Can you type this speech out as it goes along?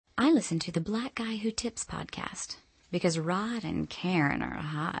I listen to the Black Guy Who Tips podcast because Rod and Karen are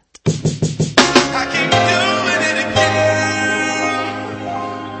hot. I keep doing it again.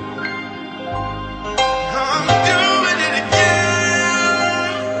 I'm doing it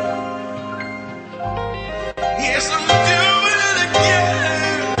again. Yes, I'm doing it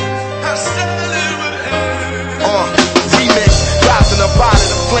again. I said it would end. Remix, rising up out of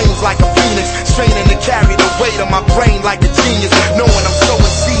the flames like a phoenix, straining to carry the weight of my brain like a genius. Knowing I'm sowing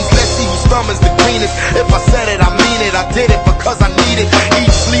seeds, let's see whose thumb is the greenest. If I said it, I mean it. I did it because I need it. Eat,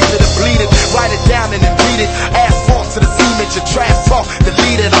 sleep it, and bleed it. Write it down and then read it. Asphalt to the cement, your trash talk.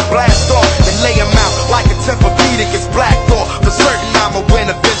 Delete it, I blast off and lay them out like a Tempur-Pedic. It's black thought. For certain I'ma win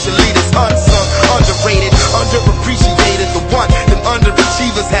eventually. This unsung, underrated, underappreciated. The one them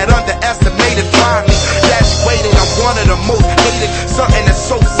underachievers had underestimated. Finally graduated, I'm one of the most hated. Something that's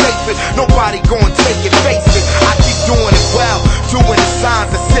so sacred, nobody gonna take it. Face it, I keep doing it well. Doing it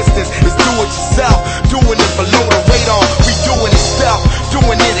signs assistance. It's do it yourself. Doing it below the radar. We doing it stealth.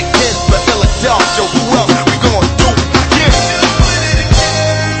 Doing it again for Philadelphia. Who else we gonna do it again? Doing it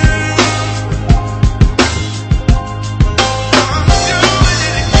again. I'm doing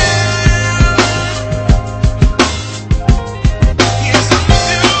it again. Yes, I'm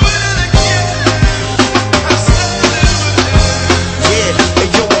doing it again. I said it would end. Yeah, and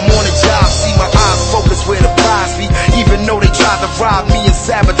yo, I'm on the job. See my eyes focused where the prize be. Even though they tried to rob me and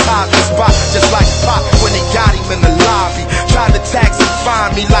sabotage the spot, just like Pop when they got him in the lobby. Tried to tax and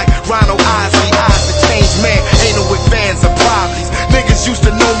find me like Ronald Isley. Eyes to change, man, ain't no with fans of problems. Niggas used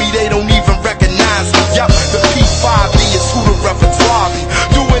to know me, they don't even recognize me. Yup, the P5B is who the repertoire be.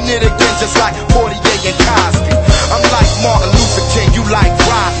 Doing it again just like 48 and Cosby. I'm like Martin Luther King, you like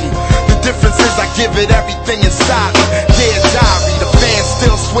Rodney. The difference is I give it everything inside me. Dear diary, the fans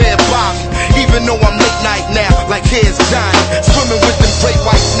still swear by me. Even though I'm late night now, like here's Johnny. Swimming with them great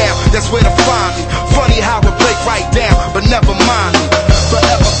whites now, that's where to find me. Funny how it break right down, but never mind me.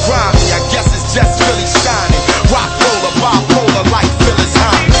 Forever grimy, I guess it's just really shining. Rock roller, bipolar, like Phyllis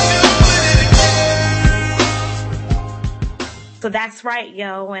Hyman. So that's right,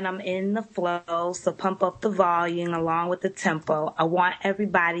 yo, and I'm in the flow, so pump up the volume along with the tempo. I want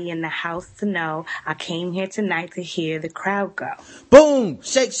everybody in the house to know I came here tonight to hear the crowd go. Boom!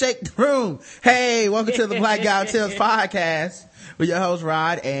 Shake, shake the room. Hey, welcome to the Black Guy Who Tips podcast with your host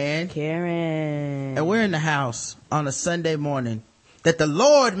Rod and Karen. And we're in the house on a Sunday morning that the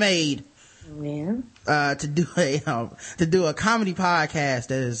Lord made to do a comedy podcast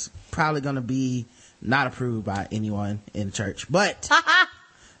that is probably going to be not approved by anyone in the church, but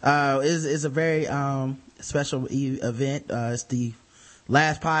is a very special event. It's the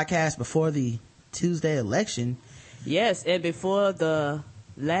last podcast before the Tuesday election. Yes, and before the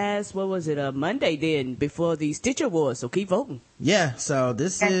last, Monday then, before the Stitcher Awards, so keep voting. Yeah, so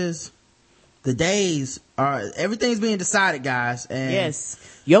this is the days everything's being decided, guys, and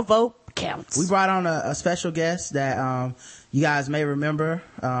yes, your vote counts. We brought on a special guest that you guys may remember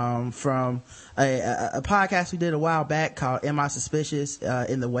from a podcast we did a while back called Am I Suspicious,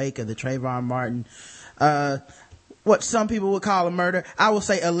 in the wake of the Trayvon Martin what some people would call a murder. I will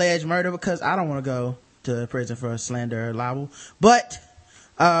say alleged murder because I don't want to go to prison for slander or libel, but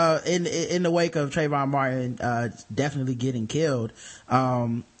in the wake of Trayvon Martin definitely getting killed,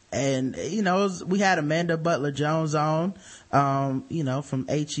 and we had Amanda Butler Jones on from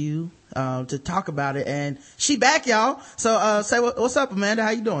HU to talk about it, and she back, y'all. So say what's up, Amanda.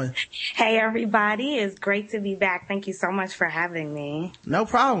 How you doing? Hey everybody, it's great to be back. Thank you so much for having me. No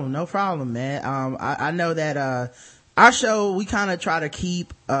problem, man. I know that our show, we kind of try to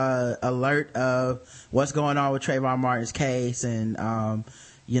keep alert of what's going on with Trayvon Martin's case, and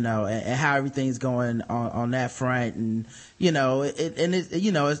and how everything's going on that front, and and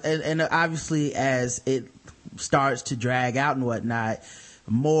obviously as it starts to drag out and whatnot,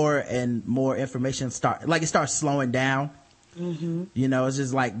 more and more information starts slowing down. Mm-hmm. It's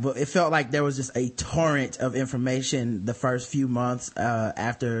just like, it felt like there was just a torrent of information the first few months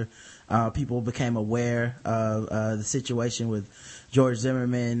after people became aware of the situation with George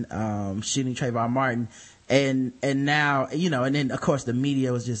Zimmerman shooting Trayvon Martin, and now and then of course the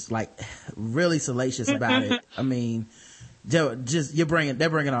media was just like really salacious about it. I mean, they're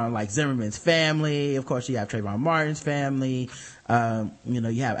bringing on like Zimmerman's family. Of course, you have Trayvon Martin's family.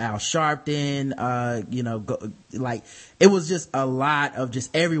 You have Al Sharpton. It was just a lot of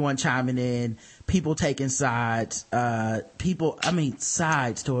just everyone chiming in, people taking sides, people taking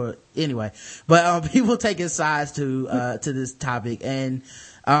sides to this topic, and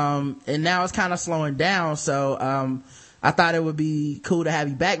now it's kind of slowing down. So, I thought it would be cool to have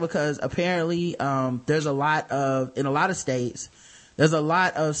you back because apparently, there's in a lot of states, there's a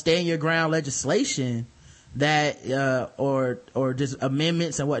lot of stand your ground legislation that or just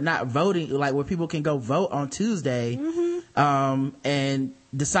amendments and whatnot, voting, like where people can go vote on Tuesday and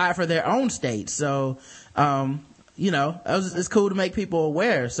decide for their own state. So it's cool to make people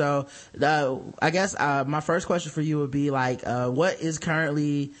aware. So I guess my first question for you would be like, what is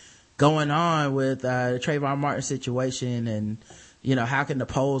currently going on with the Trayvon Martin situation, and how can the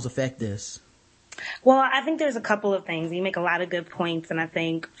polls affect this? Well, I think there's a couple of things. You make a lot of good points, and I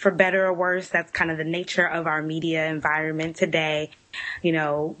think for better or worse, that's kind of the nature of our media environment today.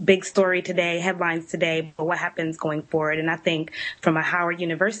 Big story today, headlines today, but what happens going forward? And I think from a Howard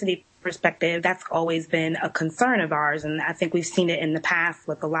University perspective, that's always been a concern of ours. And I think we've seen it in the past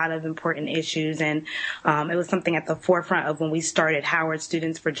with a lot of important issues. And it was something at the forefront of when we started Howard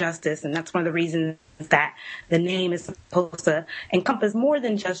Students for Justice. And that's one of the reasons that the name is supposed to encompass more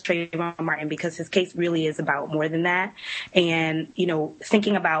than just Trayvon Martin, because his case really is about more than that. And,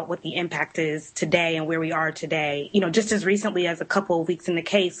 thinking about what the impact is today and where we are today, just as recently as a couple of weeks in the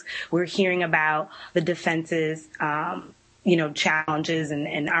case, we're hearing about the defense's challenges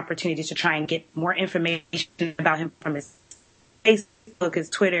and opportunities to try and get more information about him from his Facebook, his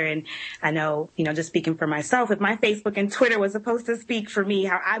Twitter. And I know, just speaking for myself, if my Facebook and Twitter was supposed to speak for me,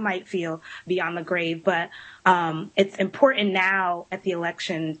 how I might feel beyond the grave. But it's important now at the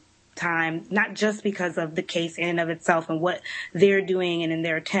election time, not just because of the case in and of itself and what they're doing and in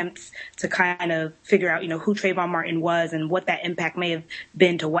their attempts to kind of figure out, who Trayvon Martin was and what that impact may have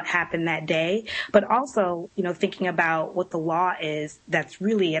been to what happened that day, but also, thinking about what the law is that's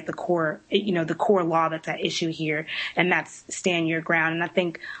really at the core, the core law that's at issue here, and that's stand your ground. And I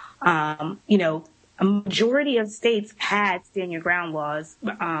think, a majority of states had stand your ground laws,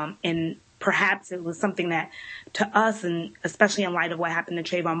 and perhaps it was something that, to us, and especially in light of what happened to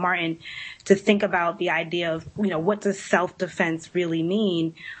Trayvon Martin, to think about the idea of, what does self-defense really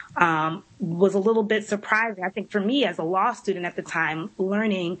mean, was a little bit surprising. I think for me as a law student at the time,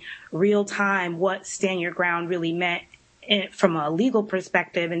 learning real time what stand your ground really meant from a legal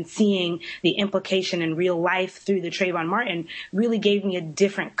perspective and seeing the implication in real life through the Trayvon Martin really gave me a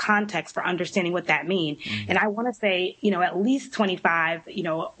different context for understanding what that means. Mm-hmm. And I want to say, at least 25,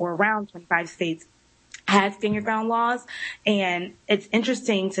 or around 25 states had stand your ground laws. And it's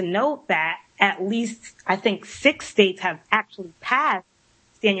interesting to note that at least, I think, 6 states have actually passed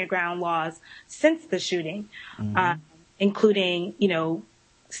stand your ground laws since the shooting, including,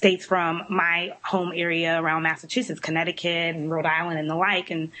 states from my home area around Massachusetts, Connecticut and Rhode Island and the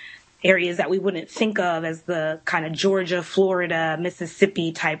like, and areas that we wouldn't think of as the kind of Georgia, Florida,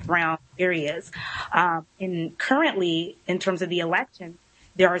 Mississippi type round areas. And currently, in terms of the election,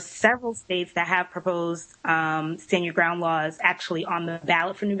 there are several states that have proposed stand your ground laws actually on the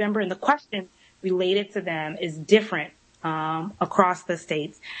ballot for November, and the question related to them is different across the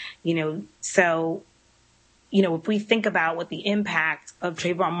states. So if we think about what the impact of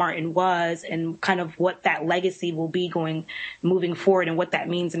Trayvon Martin was and kind of what that legacy will be moving forward and what that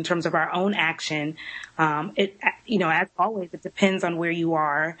means in terms of our own action, as always, it depends on where you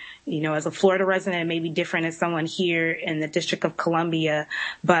are. As a Florida resident, it may be different as someone here in the District of Columbia,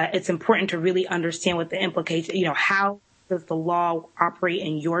 but it's important to really understand what the implication, how does the law operate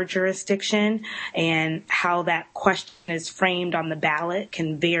in your jurisdiction, and how that question is framed on the ballot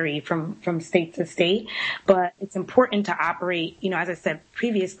can vary from state to state. But it's important to operate, as I said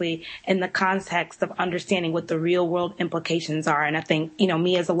previously, in the context of understanding what the real world implications are. And I think,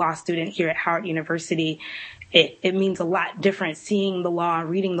 me as a law student here at Howard University, it means a lot different seeing the law,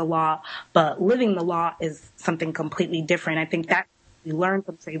 reading the law, but living the law is something completely different. I think that we learn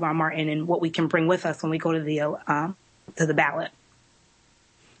from Trayvon Martin and what we can bring with us when we go to the ballot.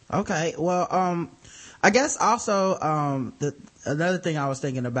 Okay. Well, I guess also, another thing I was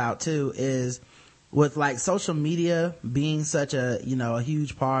thinking about too is with like social media being such a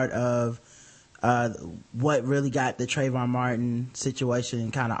huge part of, what really got the Trayvon Martin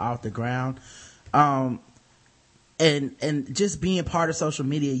situation kind of off the ground. And just being part of social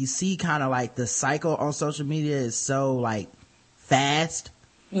media, you see kind of like the cycle on social media is so like fast.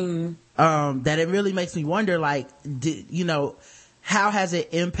 That it really makes me wonder, like, how has it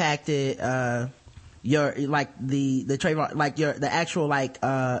impacted, your, like, the Trayvon, like, the actual, like,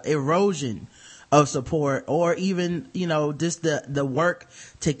 erosion of support, or even, just the work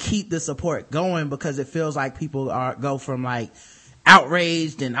to keep the support going, because it feels like people go from, like,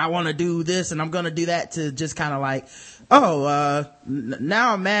 outraged and I want to do this and I'm going to do that to just kind of like,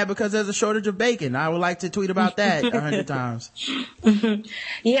 Now I'm mad because there's a shortage of bacon. I would like to tweet about that 100 times.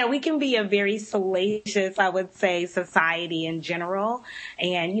 Yeah, we can be a very salacious, I would say, society in general.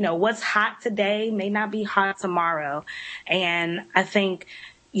 And, what's hot today may not be hot tomorrow. And I think,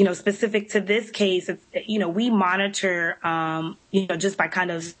 specific to this case, it's, we monitor, just by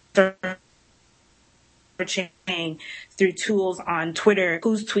kind of searching through tools on Twitter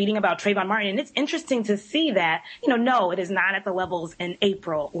who's tweeting about Trayvon Martin. And it's interesting to see that, no, it is not at the levels in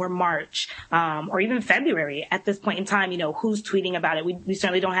April or March, or even February at this point in time, who's tweeting about it. We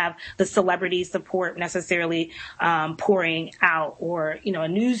certainly don't have the celebrity support necessarily, pouring out or, a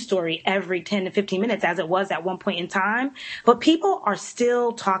news story every 10 to 15 minutes as it was at one point in time. But people are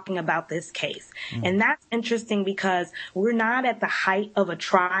still talking about this case. And that's interesting because we're not at the height of a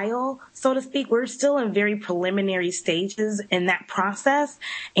trial, so to speak. We're still in very preliminary stages in that process.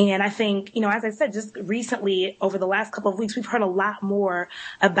 And I think, as I said, just recently over the last couple of weeks, we've heard a lot more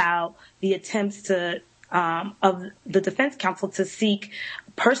about the attempts of the defense counsel to seek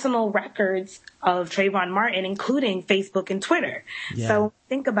personal records of Trayvon Martin, including Facebook and Twitter. Yeah. So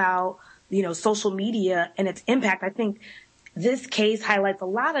think about, social media and its impact. I think this case highlights a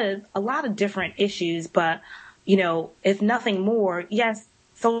lot of different issues, but, if nothing more, yes,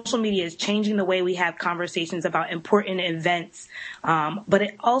 social media is changing the way we have conversations about important events, but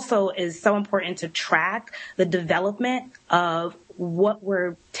it also is so important to track the development of what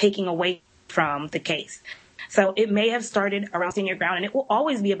we're taking away from the case. So it may have started around Stand Your Ground, and it will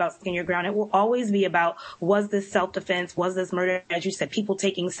always be about Stand Your Ground. It will always be about, was this self-defense? Was this murder? As you said, people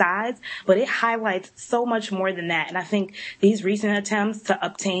taking sides, but it highlights so much more than that. And I think these recent attempts to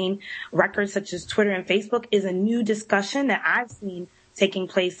obtain records such as Twitter and Facebook is a new discussion that I've seen taking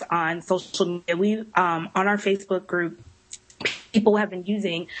place on social media. We, on our Facebook group, people have been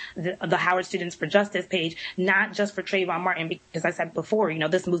using the Howard Students for Justice page, not just for Trayvon Martin, because I said before,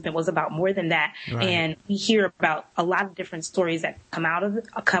 this movement was about more than that. Right. And we hear about a lot of different stories that come out of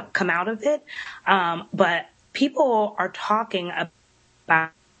it. But people are talking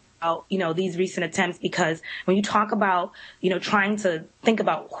about, these recent attempts, because when you talk about, trying to think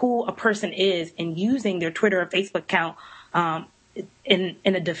about who a person is and using their Twitter or Facebook account, in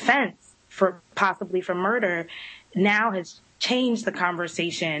a defense for possibly for murder, now has changed the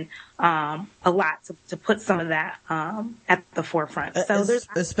conversation a lot to put some of that at the forefront. So there's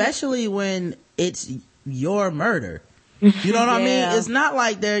especially when it's your murder. You know what I mean? It's not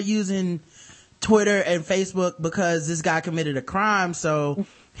like they're using Twitter and Facebook because this guy committed a crime. So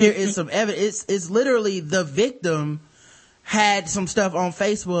here is some evidence. It's literally the victim had some stuff on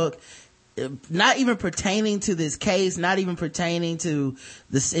Facebook, not even pertaining to this case, not even pertaining to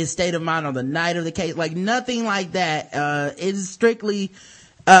his state of mind on the night of the case, like nothing like that. It is strictly,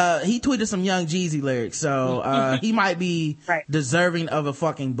 he tweeted some Young Jeezy lyrics, so he might be deserving of a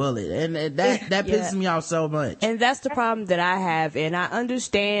fucking bullet, and that pisses me off so much. And that's the problem that I have, and I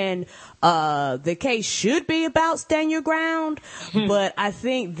understand the case should be about Stand Your Ground, but I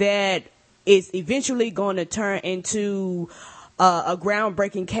think that it's eventually going to turn into a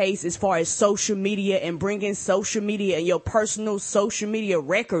groundbreaking case as far as social media and bringing social media and your personal social media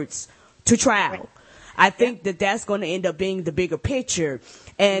records to trial. Right. I think that that's going to end up being the bigger picture.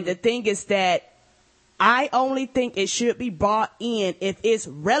 And the thing is that I only think it should be brought in if it's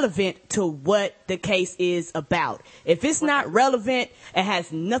relevant to what the case is about. If it's not relevant, it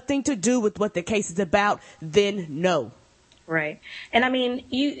has nothing to do with what the case is about, then no. Right. And I mean,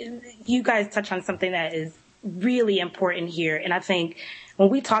 you guys touch on something that is really important here. And I think when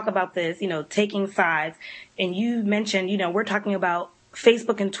we talk about this, taking sides, and you mentioned, we're talking about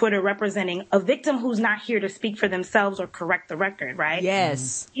Facebook and Twitter representing a victim who's not here to speak for themselves or correct the record, right?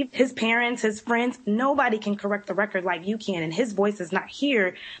 Yes. His parents, his friends, nobody can correct the record like you can, and his voice is not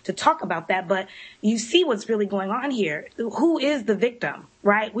here to talk about that. But you see what's really going on here. Who is the victim,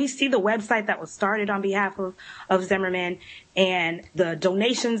 right? We see the website that was started on behalf of Zimmerman and the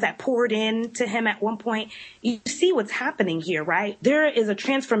donations that poured in to him at one point. You see what's happening here, right? There is a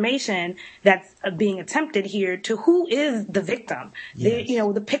transformation that's being attempted here to who is the victim. Yes.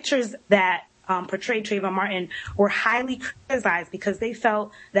 The pictures that portrayed Trayvon Martin were highly criticized because they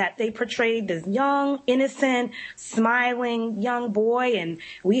felt that they portrayed this young, innocent, smiling young boy, and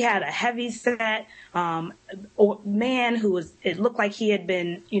we had a heavy-set man it looked like he had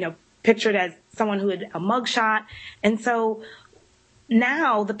been, pictured as someone who had a mugshot. And so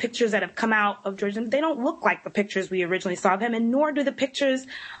now the pictures that have come out of George Zimmerman, they don't look like the pictures we originally saw of him, and nor do the pictures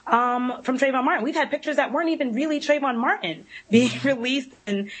from Trayvon Martin. We've had pictures that weren't even really Trayvon Martin being released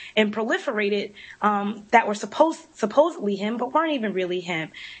and proliferated that were supposedly him, but weren't even really him.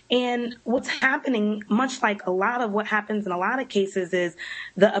 And what's happening, much like a lot of what happens in a lot of cases, is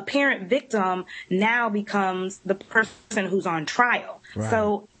the apparent victim now becomes the person who's on trial. Right.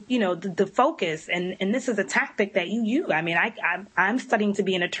 So, the focus, and this is a tactic that you use. I mean, I'm studying to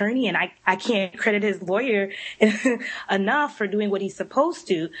be an attorney, and I can't credit his lawyer enough for doing what he's supposed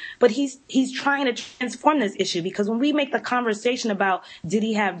to, but he's trying to transform this issue, because when we make the conversation about did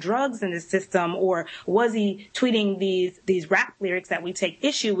he have drugs in the system, or was he tweeting these rap lyrics that we take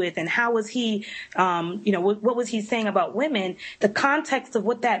issue with, and how was he, what was he saying about women, the context of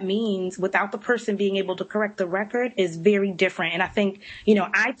what that means without the person being able to correct the record is very different. And I think,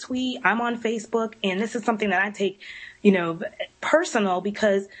 I tweet, I'm on Facebook, and this is something that I take, personal,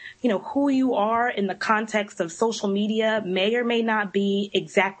 because, who you are in the context of social media may or may not be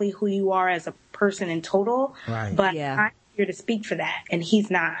exactly who you are as a person in total. Right. But I'm here to speak for that, and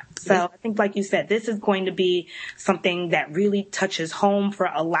he's not. So I think, like you said, this is going to be something that really touches home for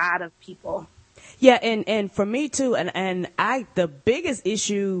a lot of people. Yeah, and for me too, and the biggest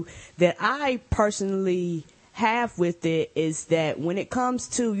issue that I personally have with it is that when it comes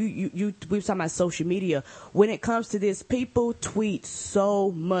to we were talking about social media, when it comes to this, people tweet so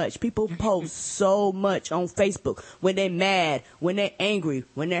much, people post so much on Facebook when they're mad, when they're angry,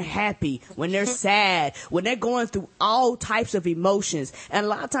 when they're happy, when they're sad, when they're going through all types of emotions. And a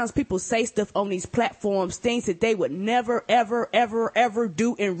lot of times people say stuff on these platforms, things that they would never, ever, ever, ever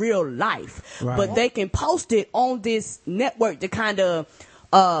do in real life. Right. But they can post it on this network to kind of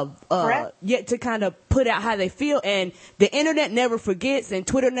to kind of put out how they feel. And the internet never forgets, and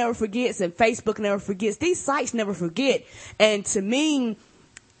Twitter never forgets, and Facebook never forgets. These sites never forget. And to me,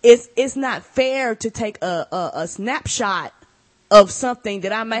 it's not fair to take a snapshot of something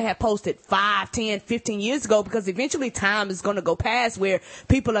that I may have posted 5, 10, 15 years ago, because eventually time is going to go past where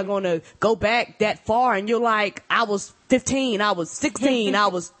people are going to go back that far, and you're like, I was 15, I was 16, I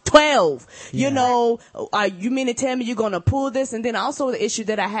was 12. Yeah. You mean to tell me you're going to pull this? And then also the issue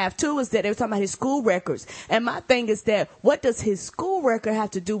that I have too is that they were talking about his school records. And my thing is that what does his school record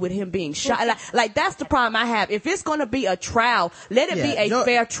have to do with him being shot? Like that's the problem I have. If it's going to be a trial, let it be a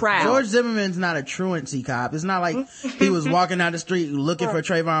fair trial. George Zimmerman's not a truancy cop. It's not like he was walking down the street looking for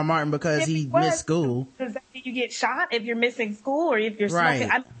Trayvon Martin because he missed school. Does that mean you get shot if you're missing school, or if you're smoking?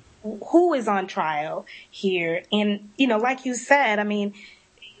 Right. Who is on trial here? And, like you said, I mean,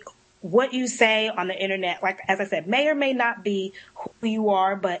 what you say on the internet, like, as I said, may or may not be who you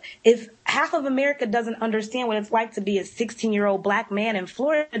are, but if half of America doesn't understand what it's like to be a 16-year-old black man in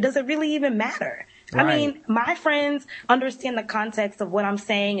Florida, does it really even matter? Right. I mean, my friends understand the context of what I'm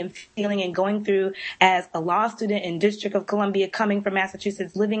saying and feeling and going through as a law student in District of Columbia, coming from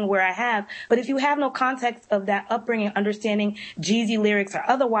Massachusetts, living where I have. But if you have no context of that upbringing, understanding Jeezy lyrics or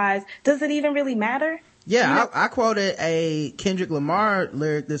otherwise, does it even really matter? Yeah, I quoted a Kendrick Lamar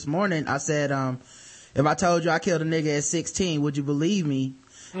lyric this morning. I said, if I told you I killed a nigga at 16, would you believe me?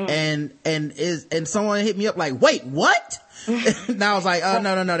 And someone hit me up like, wait, what? And I was like, oh,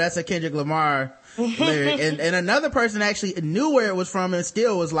 no, that's a Kendrick Lamar lyric. And another person actually knew where it was from and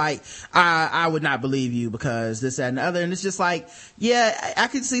still was like, I would not believe you because this, that, and the other. And it's just like, yeah, I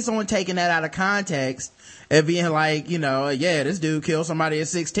could see someone taking that out of context and being like, this dude killed somebody at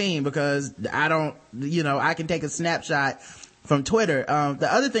 16 because I can take a snapshot from Twitter.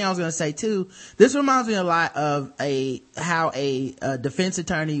 The other thing I was going to say too, this reminds me a lot of how a defense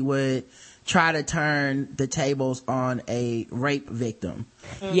attorney would try to turn the tables on a rape victim.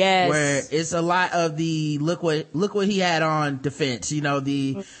 Yes. Where it's a lot of the look what he had on defense,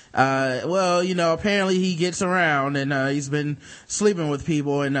 apparently he gets around and he's been sleeping with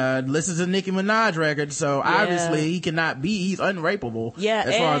people and listens to Nicki Minaj records, so obviously he's unrapeable. Yeah,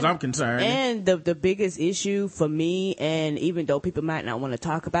 as far as I'm concerned. And the biggest issue for me, and even though people might not want to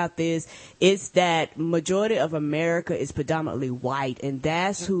talk about this, is that majority of America is predominantly white, and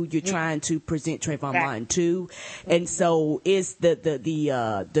that's who you're trying to present Trayvon Martin to. And so it's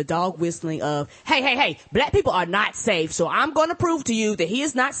the dog whistling of, hey, black people are not safe, so I'm going to prove to you that he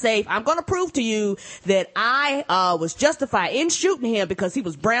is not safe. I'm going to prove to you that I was justified in shooting him because he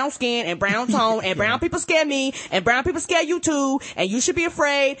was brown skinned and brown tone, and brown people scare me, and brown people scare you too, and you should be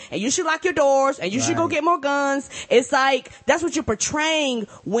afraid, and you should lock your doors, and you should go get more guns. It's like, that's what you're portraying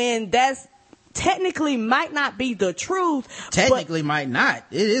when that's technically might not be the truth. Technically might not.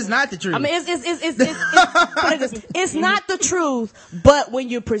 It is not the truth. I mean, it's not the truth, but when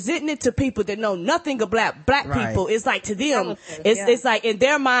you're presenting it to people that know nothing of black Right. people, it's like to them, it's like in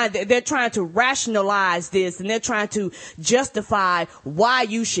their mind, they're trying to rationalize this and they're trying to justify why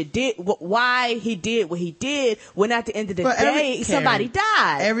he did what he did, when at the end of the day, somebody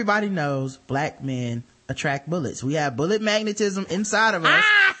died. Everybody knows black men attract bullets. We have bullet magnetism inside of us.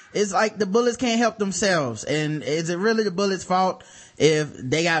 It's like the bullets can't help themselves. And is it really the bullet's fault if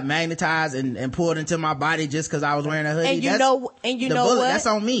they got magnetized and pulled into my body just because I was wearing a hoodie? And you know bullet, what? That's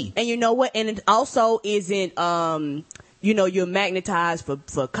on me. And you know what? And it also isn't, you're magnetized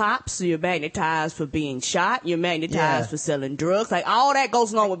for cops, you're magnetized for being shot, you're magnetized for selling drugs. Like, all that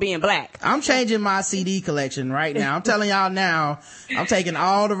goes along with being black. I'm changing my CD collection right now. I'm telling y'all now, I'm taking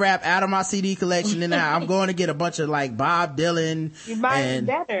all the rap out of my CD collection, and now I'm going to get a bunch of like Bob Dylan. You might be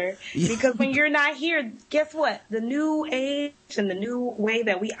better, because when you're not here, guess what? The new age and the new way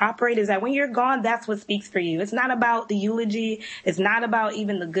that we operate is that when you're gone, that's what speaks for you. It's not about the eulogy. It's not about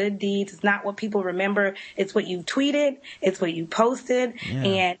even the good deeds. It's not what people remember. It's what you tweeted. It's what you posted. Yeah.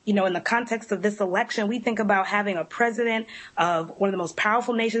 And, in the context of this election, we think about having a president of one of the most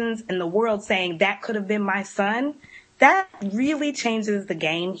powerful nations in the world saying that could have been my son. That really changes the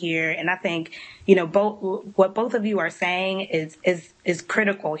game here. And I think, what both of you are saying is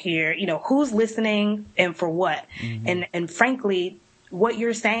critical here. Who's listening and for what? Mm-hmm. And frankly, what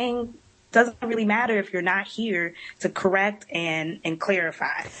you're saying doesn't really matter if you're not here to correct and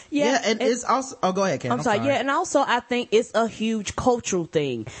clarify. Yeah, and it's also, go ahead, Ken. I'm sorry. Yeah, and also I think it's a huge cultural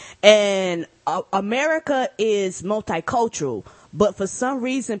thing. And America is multicultural. But for some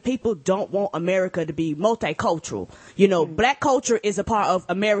reason, people don't want America to be multicultural. Black culture is a part of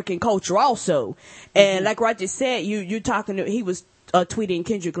American culture also. And like Roger said, you're talking to, he was tweeting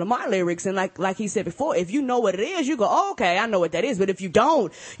Kendrick Lamar lyrics, and like he said before, if you know what it is, you go, oh, okay, I know what that is. But if you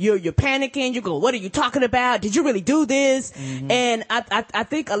don't, you're panicking. You go, what are you talking about? Did you really do this? Mm-hmm. And I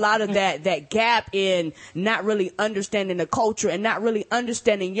think a lot of that gap in not really understanding the culture and not really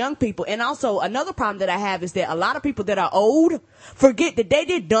understanding young people. And also another problem that I have is that a lot of people that are old forget that they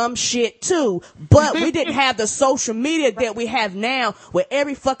did dumb shit too, but we didn't have the social media that we have now, where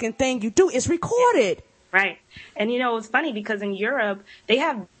every fucking thing you do is recorded. Right. And, it's funny because in Europe, they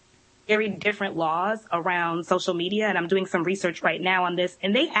have very different laws around social media. And I'm doing some research right now on this.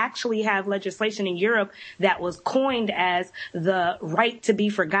 And they actually have legislation in Europe that was coined as the right to be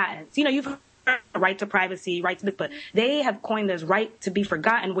forgotten. So, you've heard right to privacy, right to, but they have coined this right to be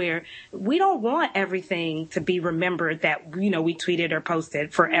forgotten, where we don't want everything to be remembered that, we tweeted or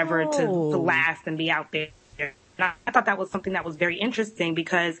posted forever to last and be out there. I thought that was something that was very interesting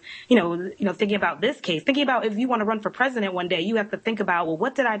because, thinking about this case, thinking about if you want to run for president one day, you have to think about, well,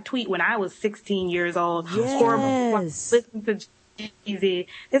 what did I tweet when I was 16 years old? Yes. Or listen to easy.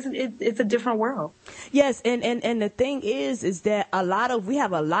 It's a different world. Yes, and the thing is that we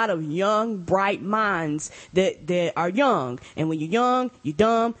have a lot of young, bright minds that are young. And when you're young, you're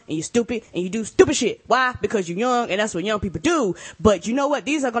dumb and you're stupid and you do stupid shit. Why? Because you're young, and that's what young people do. But you know what?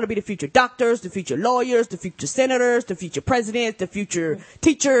 These are going to be the future doctors, the future lawyers, the future senators, the future presidents, the future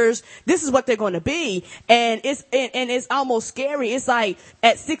teachers. This is what they're going to be. And it's almost scary. It's like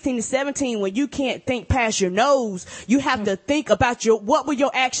at 16 to 17, when you can't think past your nose, you have to think about what were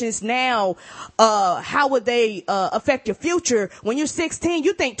your actions now? How would they affect your future? When you're 16,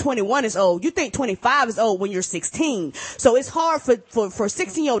 you think 21 is old. You think 25 is old when you're 16. So it's hard for a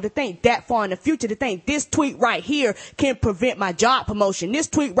 16-year-old to think that far in the future, to think this tweet right here can prevent my job promotion. This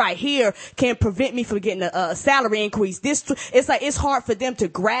tweet right here can prevent me from getting a salary increase. It's hard for them to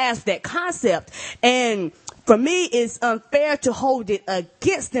grasp that concept. And for me, it's unfair to hold it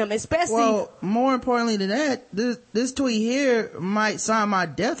against them, especially. Well, more importantly than that, this tweet here might sign my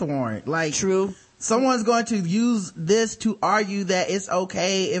death warrant. Like, true. Someone's going to use this to argue that it's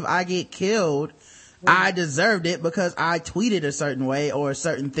okay if I get killed. I deserved it because I tweeted a certain way or a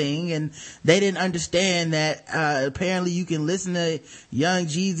certain thing, and they didn't understand that apparently you can listen to Young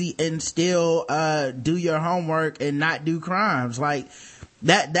Jeezy and still do your homework and not do crimes. Like,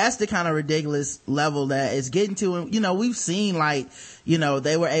 that's the kind of ridiculous level that it's getting to. And we've seen, like,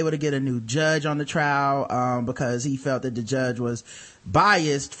 they were able to get a new judge on the trial because he felt that the judge was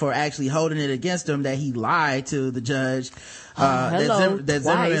biased for actually holding it against him, that he lied to the judge, that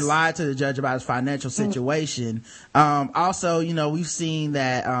Zimmerman lied to the judge about his financial situation. Also, we've seen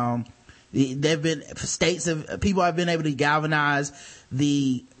that there've been people have been able to galvanize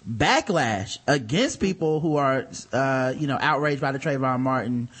the backlash against people who are outraged by the Trayvon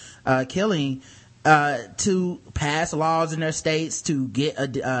Martin killing, to pass laws in their states to get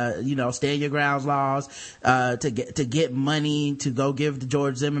stand your grounds laws, to get money to go give to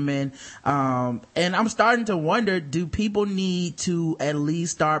George Zimmerman. And I'm starting to wonder, do people need to at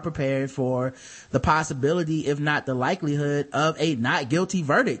least start preparing for the possibility, if not the likelihood, of a not guilty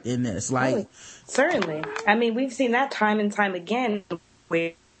verdict in this? Like, certainly. I mean, we've seen that time and time again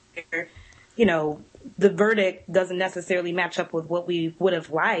where, you know, the verdict doesn't necessarily match up with what we would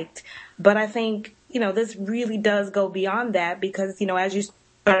have liked. But I think, you know, this really does go beyond that because, you know, as you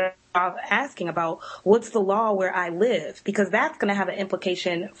started off asking about what's the law where I live, because that's going to have an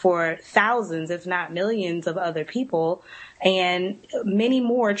implication for thousands, if not millions of other people and many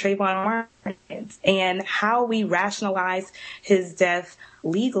more Trayvon Martins. And how we rationalize his death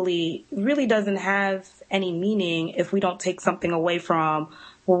legally really doesn't have any meaning if we don't take something away from,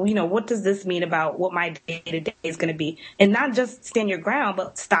 well, you know, what does this mean about what my day-to-day is going to be? And not just stand your ground,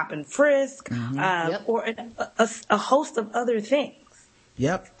 but stop and frisk, or a host of other things.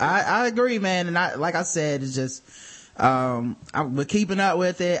 Yep, I agree, man. And like I said, it's just, we're keeping up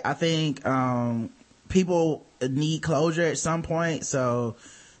with it. I think, people need closure at some point. So,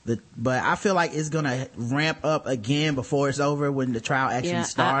 but I feel like it's gonna ramp up again before it's over when the trial actually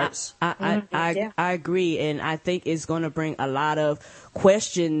starts. I agree, and I think it's gonna bring a lot of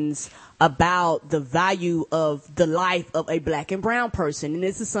questions about the value of the life of a black and brown person. And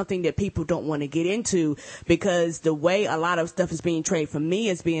this is something that people don't want to get into because the way a lot of stuff is being traded for me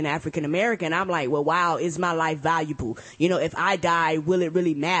as being African American, I'm like, well, wow, is my life valuable? You know, if I die, will it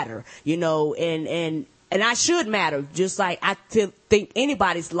really matter? You know, and I should matter, just like I think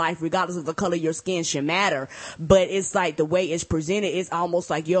anybody's life, regardless of the color of your skin, should matter. But it's like the way it's presented, it's almost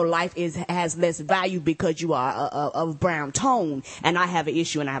like your life has less value because you are of brown tone. And I have an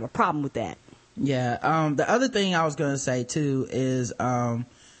issue and I have a problem with that. Yeah. The other thing I was going to say too is,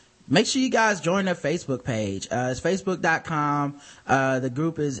 make sure you guys join their Facebook page. It's facebook.com. The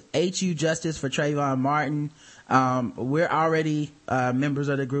group is HU Justice for Trayvon Martin. We're already members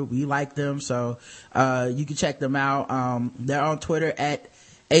of the group. We like them, so you can check them out. They're on Twitter at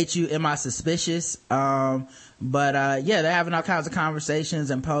HUMISuspicious. But they're having all kinds of conversations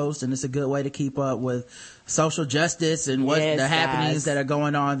and posts, and it's a good way to keep up with social justice and what the happenings that are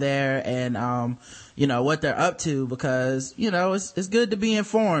going on there, and you know, what they're up to, because, you know, it's good to be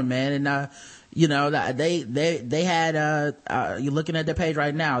informed, man. And you know, they had you're looking at their page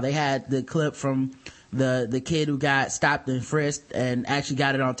right now, they had the clip from the kid who got stopped and frisked and actually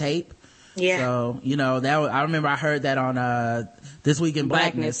got it on tape. Yeah. So, you know, I remember I heard that on This Week in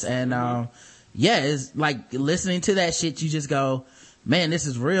Blackness. And it's like listening to that shit, you just go, man, this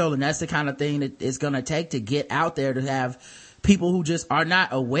is real. And that's the kind of thing that it's gonna take to get out there, to have people who just are not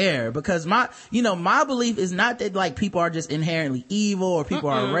aware. Because my belief is not that like people are just inherently evil or people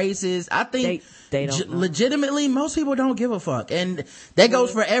are racist. I think they don't legitimately, most people don't give a fuck. And that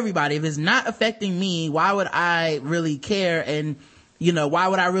goes for everybody. If it's not affecting me, why would I really care? And, you know, why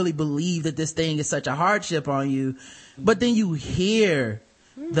would I really believe that this thing is such a hardship on you? But then you hear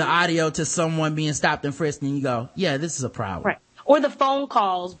the audio to someone being stopped and frisked and you go, yeah, this is a problem. Right. Or the phone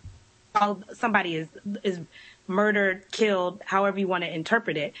calls, somebody is murdered, killed, however you want to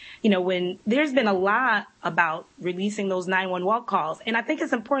interpret it. You know, when there's been a lot about releasing those 911 calls. And I think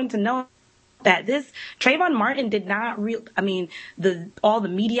it's important to know that this Trayvon Martin did not all the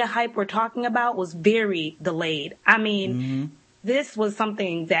media hype we're talking about was very delayed. I mean, this was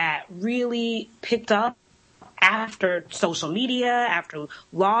something that really picked up after social media, after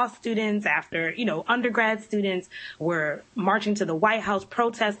law students, after, you know, undergrad students were marching to the White House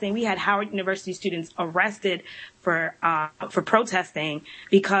protesting. We had Howard University students arrested for protesting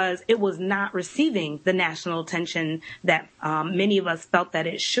because it was not receiving the national attention that many of us felt that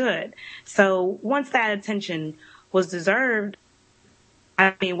it should. So once that attention was deserved,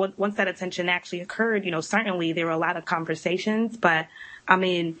 I mean, once that attention actually occurred, you know, certainly there were a lot of conversations, but I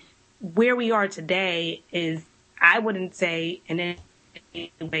mean, where we are today is, I wouldn't say in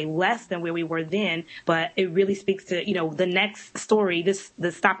any way less than where we were then, but it really speaks to, you know, the next story,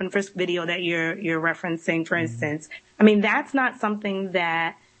 the stop and frisk video that you're referencing, for instance. I mean, that's not something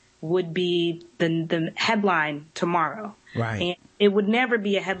that would be the headline tomorrow. Right. And it would never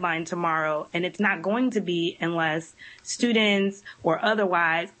be a headline tomorrow, and it's not going to be unless students or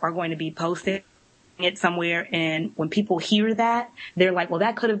otherwise are going to be posting it somewhere, and when people hear that, they're like, well,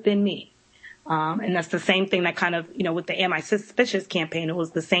 that could have been me. And that's the same thing that with the Am I Suspicious campaign, it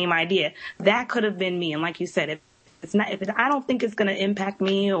was the same idea. That could have been me. And like you said, if I don't think it's going to impact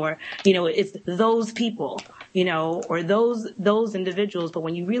me, or, you know, it's those people, you know, or those individuals. But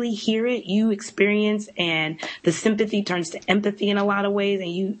when you really hear it, you experience, and the sympathy turns to empathy in a lot of ways.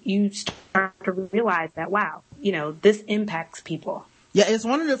 And you start to realize that, wow, you know, this impacts people. Yeah, it's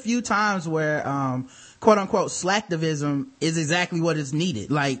one of the few times where, quote unquote, slacktivism is exactly what is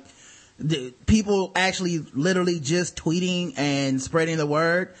needed. Like, the people actually literally just tweeting and spreading the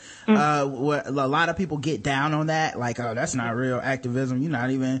word. Where a lot of people get down on that, like, oh, that's not real activism, you're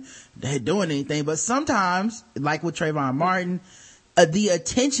not even doing anything. But sometimes, like with Trayvon Martin, the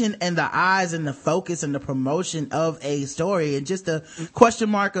attention and the eyes and the focus and the promotion of a story, and just a question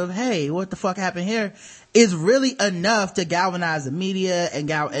mark of, hey, what the fuck happened here, is really enough to galvanize the media and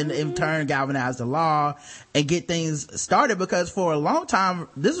in turn galvanize the law and get things started. Because for a long time,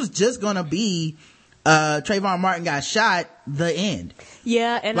 this was just gonna be, Trayvon Martin got shot, the end.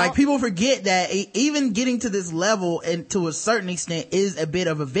 Yeah, and like, people forget that even getting to this level, and to a certain extent, is a bit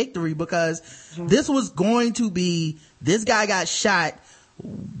of a victory, because this was going to be, this guy got shot,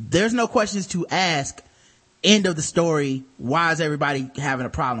 there's no questions to ask, end of the story. Why is everybody having a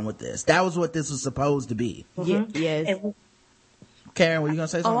problem with this? That was what this was supposed to be. Yes. Karen, were you gonna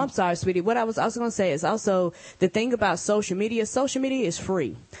say something? Oh, I'm sorry, sweetie. What I was also gonna say is also the thing about social media is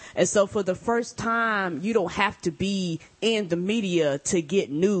free. And so for the first time, you don't have to be in the media to get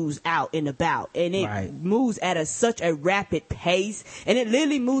news out and about. And it moves at such a rapid pace, and it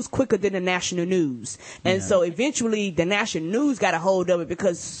literally moves quicker than the national news. And so eventually the national news got a hold of it,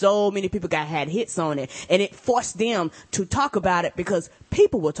 because so many people had hits on it, and it forced them to talk about it because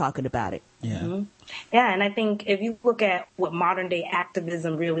people were talking about it. Yeah, and I think if you look at what modern day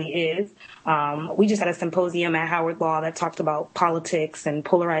activism really is, we just had a symposium at Howard Law that talked about politics and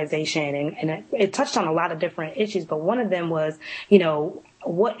polarization, and it touched on a lot of different issues, but one of them was, you know,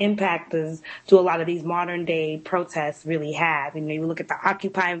 what impact do a lot of these modern day protests really have? You know, you look at the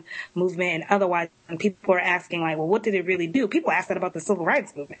Occupy movement and otherwise, and people are asking, like, well, what did it really do? People ask that about the civil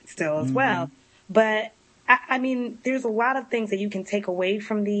rights movement still as well. But I mean, there's a lot of things that you can take away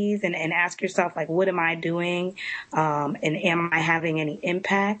from these and ask yourself, like, what am I doing? And am I having any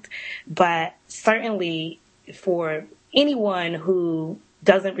impact? But certainly for anyone who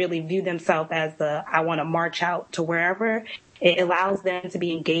doesn't really view themselves as I want to march out to wherever, it allows them to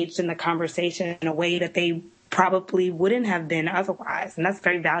be engaged in the conversation in a way that they probably wouldn't have been otherwise. And that's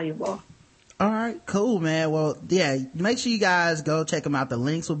very valuable. All right, cool, man. Well, yeah, make sure you guys go check them out. The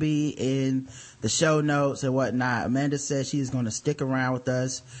links will be in the show notes and whatnot. Amanda says she's going to stick around with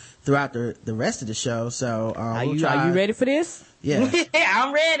us throughout the rest of the show. So, are you ready for this? Yeah.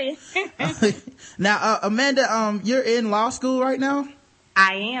 I'm ready. Now, Amanda, you're in law school right now?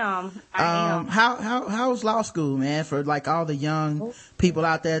 I am. How's law school, man, for like all the young people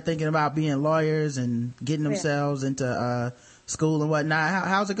out there thinking about being lawyers and getting themselves into, school and whatnot?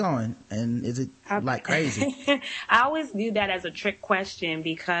 How's it going? And is it like crazy? I always view that as a trick question,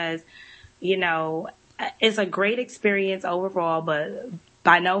 because, you know, it's a great experience overall, but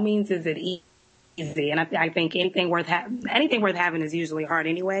by no means is it easy. And I think anything worth having is usually hard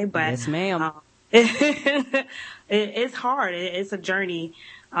anyway. But yes, ma'am. It's hard. It's a journey.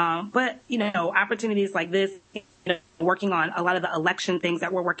 But, you know, opportunities like this, you know, working on a lot of the election things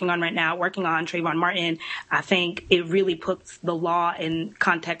that we're working on right now, working on Trayvon Martin, I think it really puts the law in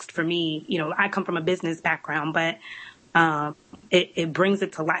context for me. You know, I come from a business background, but it brings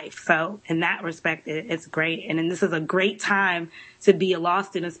it to life. So in that respect, it's great. And then this is a great time to be a law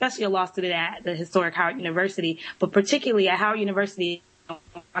student, especially a law student at the historic Howard University, but particularly at Howard University,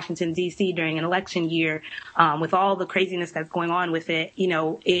 Washington, D.C. during an election year, with all the craziness that's going on with it. You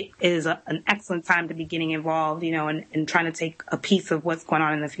know, it is an excellent time to be getting involved, you know, and trying to take a piece of what's going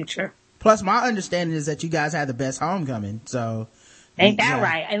on in the future. Plus, my understanding is that you guys had the best homecoming. So ain't that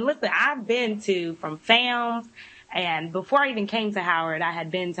right? And listen, I've been from FAMS, and before I even came to Howard, I had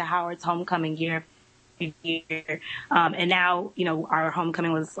been to Howard's homecoming year. And now, you know, our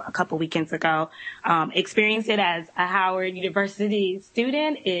homecoming was a couple weekends ago. Experienced it as a Howard University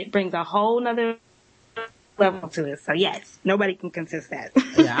student. It brings a whole nother level to it. So yes, nobody can contest that.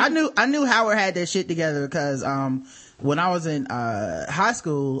 Yeah, I knew Howard had their shit together, because when I was in high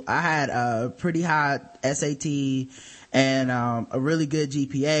school, I had a pretty high SAT and a really good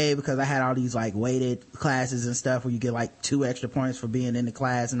GPA, because I had all these like weighted classes and stuff where you get like 2 extra points for being in the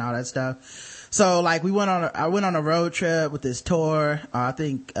class and all that stuff. So like I went on a road trip with this tour. I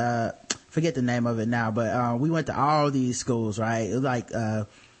think, forget the name of it now, but, we went to all these schools, right? It was like,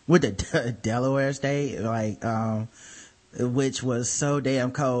 with the Delaware State, like, which was so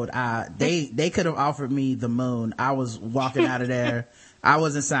damn cold. They could have offered me the moon. I was walking out of there I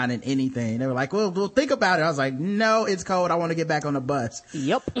wasn't signing anything. They were like, well, think about it. I was like, no, it's cold. I want to get back on the bus.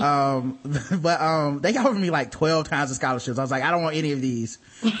 Yep. But they offered me like 12 kinds of scholarships. I was like, I don't want any of these.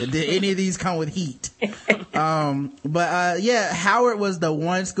 Did any of these come with heat? Yeah, Howard was the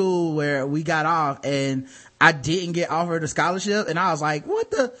one school where we got off and I didn't get offered a scholarship. And I was like,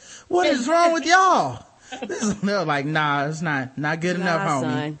 what is wrong with y'all? They were like, nah, it's not good enough,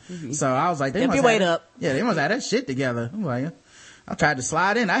 homie. Son. So I was like, they must have that shit together. I'm like, I tried to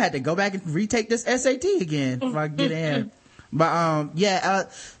slide in. I had to go back and retake this SAT again if I get in. But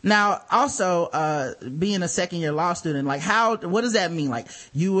now also being a second year law student, like what does that mean? Like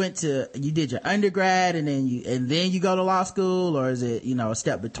you did your undergrad and then you go to law school, or is it, a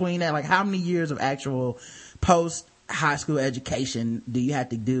step between that? Like how many years of actual post high school education do you have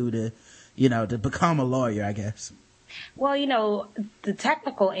to do to become a lawyer, I guess? Well, the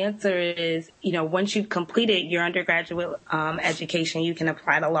technical answer is, once you've completed your undergraduate education, you can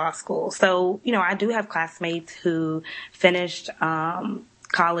apply to law school. So, I do have classmates who finished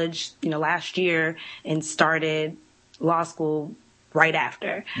college, last year and started law school right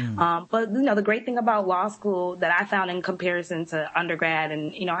after. But, the great thing about law school that I found in comparison to undergrad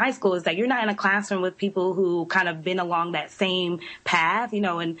and, high school is that you're not in a classroom with people who kind of been along that same path.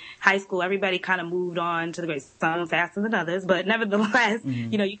 In high school, everybody kind of moved on to the grade, some faster than others, but nevertheless,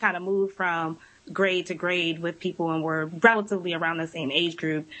 you kind of move from grade to grade with people and we're relatively around the same age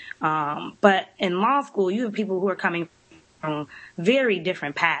group. But in law school, you have people who are coming from very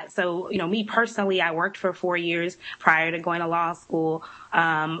different paths. So, me personally, I worked for 4 years prior to going to law school.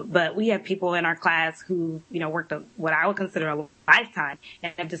 But we have people in our class who, worked what I would consider a lifetime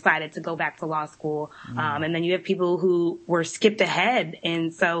and have decided to go back to law school. And then you have people who were skipped ahead.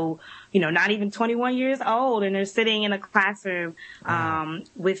 And so, not even 21 years old and they're sitting in a classroom,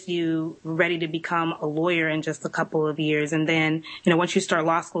 with you ready to become a lawyer in just a couple of years. And then, once you start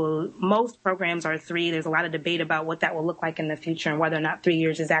law school, most programs are 3. There's a lot of debate about what that will look like in the future and whether or not 3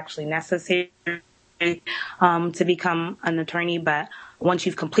 years is actually necessary, to become an attorney. But once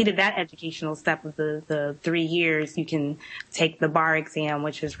you've completed that educational step of the 3 years, you can take the bar exam,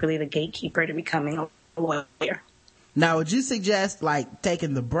 which is really the gatekeeper to becoming a lawyer. Now, would you suggest like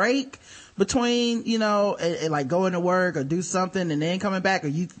taking the break between, like going to work or do something and then coming back, or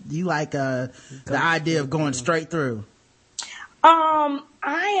you like the idea of going straight through?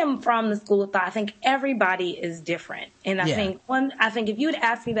 I am from the school of thought. I think everybody is different. And I think if you had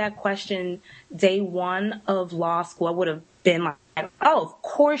asked me that question day one of law school, I would have been like, oh, of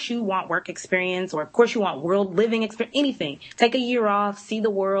course you want work experience, or of course you want world living experience, anything. Take a year off, see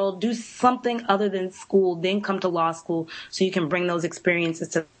the world, do something other than school, then come to law school so you can bring those experiences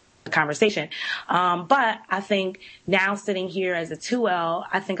to the conversation. But I think now sitting here as a 2L,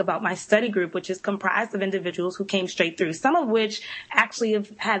 I think about my study group, which is comprised of individuals who came straight through, some of which actually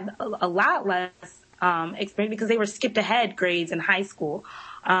have had a lot less experience because they were skipped ahead grades in high school.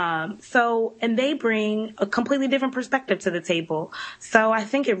 And they bring a completely different perspective to the table. So I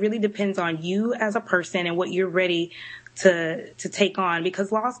think it really depends on you as a person and what you're ready to take on,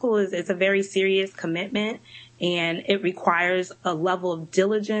 because law school is a very serious commitment and it requires a level of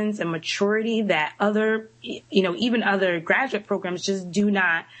diligence and maturity that even other graduate programs just do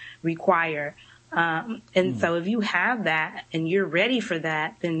not require. So if you have that and you're ready for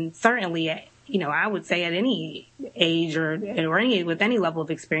that, then certainly, I would say at any age or with any level of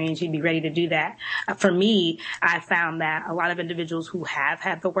experience, you'd be ready to do that. For me, I found that a lot of individuals who have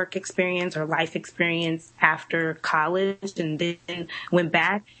had the work experience or life experience after college and then went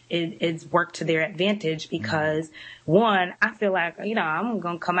back, it's worked to their advantage because, one, I feel like, I'm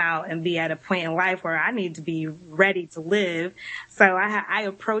going to come out and be at a point in life where I need to be ready to live. So I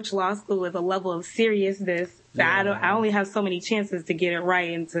approach law school with a level of seriousness. I only have so many chances to get it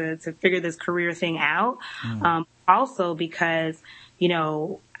right and to figure this career thing out. Also because,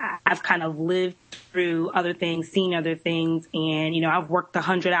 I've kind of lived through other things, seen other things, and, I've worked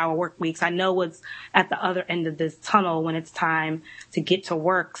 100-hour work weeks. I know what's at the other end of this tunnel when it's time to get to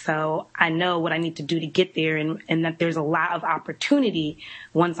work. So I know what I need to do to get there and that there's a lot of opportunity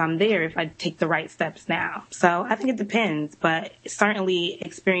once I'm there if I take the right steps now. So I think it depends, but certainly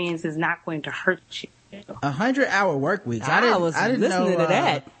experience is not going to hurt you. 100-hour work weeks. I didn't listening to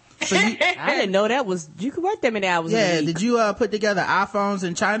that. So I didn't know that was, you could work that many hours a week. Did you put together iPhones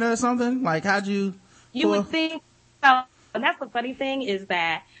in China or something? Like, how'd you? You would think so. And that's the funny thing is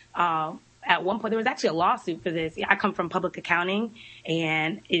that at one point, there was actually a lawsuit for this. I come from public accounting,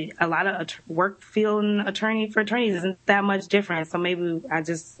 and a lot of work field and for attorneys isn't that much different. So maybe I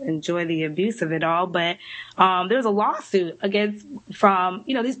just enjoy the abuse of it all. But there's a lawsuit from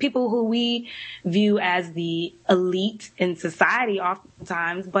these people who we view as the elite in society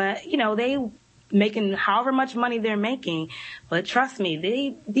oftentimes, but they making however much money they're making. But trust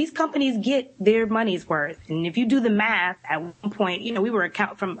me, these companies get their money's worth. And if you do the math, at one point, we were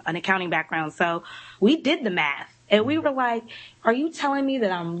from an accounting background, so we did the math. And we were like, are you telling me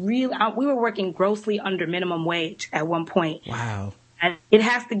that we were working grossly under minimum wage at one point. Wow. And it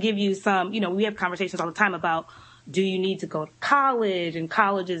has to give you some, we have conversations all the time about, do you need to go to college, and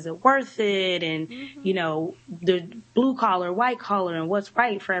college, is it worth it? And, the blue collar, white collar, and what's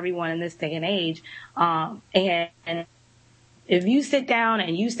right for everyone in this day and age. And if you sit down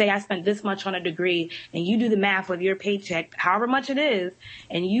and you say, I spent this much on a degree, and you do the math with your paycheck, however much it is,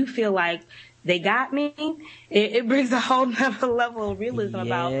 and you feel like they got me, it brings a whole nother level of realism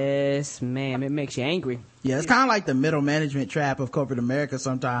about. Yes, ma'am. It makes you angry. Yeah, it's kind of like the middle management trap of corporate America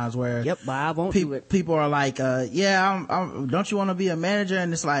sometimes, where I won't do it. People are like, don't you want to be a manager?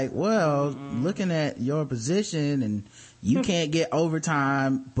 And it's like, well, looking at your position, and you can't get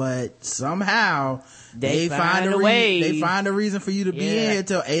overtime, but somehow they find a way. They find a reason for you to be in here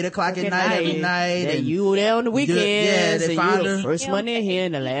till 8 o'clock at night every night. And you there on the weekends. They find the first one in here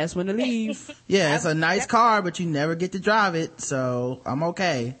and the last one to leave. Yeah, it's a nice car, but you never get to drive it, so I'm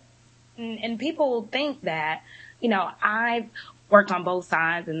okay. And people think that, I've worked on both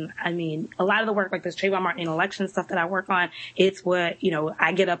sides. And I mean, a lot of the work, like this Trayvon Martin election stuff that I work on, it's what,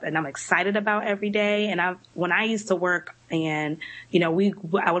 I get up and I'm excited about every day. And when I used to work, and, I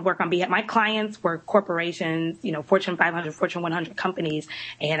would work on behalf, my clients were corporations, Fortune 500, Fortune 100 companies.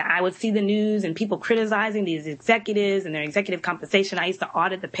 And I would see the news and people criticizing these executives and their executive compensation. I used to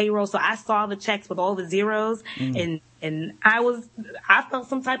audit the payroll. So I saw the checks with all the zeros, and I felt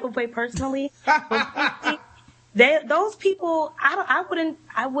some type of way personally. Those people,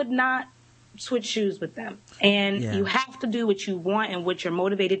 I would not switch shoes with them. And you have to do what you want and what you're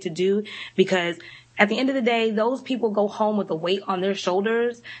motivated to do, because at the end of the day, those people go home with a weight on their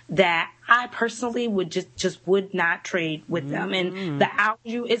shoulders that I personally would just would not trade with them. And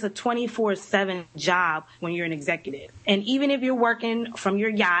it's a 24/7 job when you're an executive. And even if you're working from your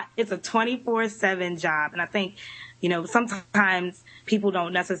yacht, it's a 24/7 job. And I think, sometimes people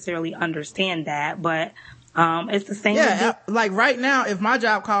don't necessarily understand that, but it's the same. Yeah, like right now, if my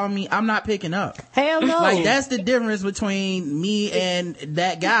job called me, I'm not picking up. Hell no. Like, that's the difference between me and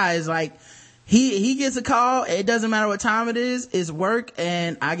that guy. Is like, he gets a call, it doesn't matter what time it is, it's work,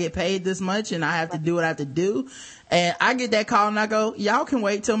 and I get paid this much, and I have to do what I have to do. And I get that call and I go, y'all can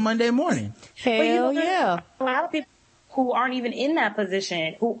wait till Monday morning. Hell yeah. A lot of people who aren't even in that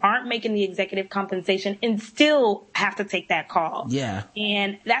position, who aren't making the executive compensation, and still have to take that call. Yeah.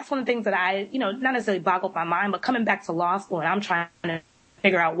 And that's one of the things that I, not necessarily boggled my mind, but coming back to law school, and I'm trying to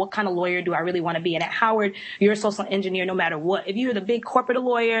figure out what kind of lawyer do I really want to be. And at Howard, you're a social engineer no matter what. If you're the big corporate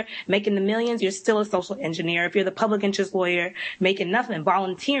lawyer making the millions, you're still a social engineer. If you're the public interest lawyer making nothing,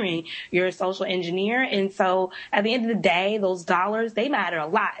 volunteering, you're a social engineer. And so at the end of the day, those dollars, they matter a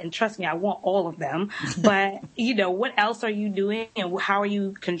lot. And trust me, I want all of them. But, what else are you doing and how are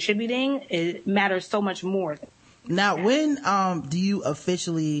you contributing? It matters so much more. Now, when do you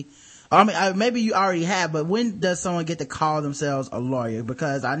officially... I mean, maybe you already have, but when does someone get to call themselves a lawyer?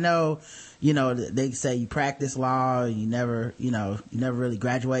 Because I know, they say you practice law, you never really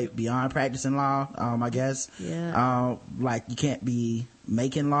graduate beyond practicing law, I guess. Yeah. Like, you can't be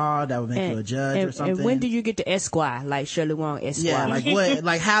making law, that would make you a judge or something. And when do you get to Esquire, like Shirley Wong Esquire?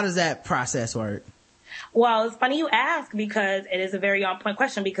 Yeah, how does that process work? Well, it's funny you ask, because it is a very on-point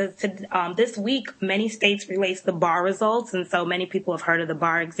question, because this week, many states released the bar results, and so many people have heard of the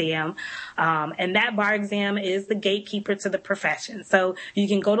bar exam. And that bar exam is the gatekeeper to the profession. So you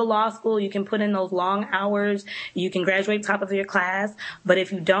can go to law school, you can put in those long hours, you can graduate top of your class, but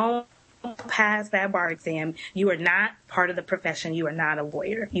if you don't pass that bar exam, you are not part of the profession. You are not a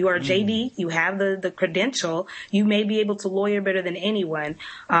lawyer. You are JD. You have the credential. You may be able to lawyer better than anyone,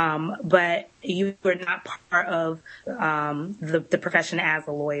 but you are not part of the profession as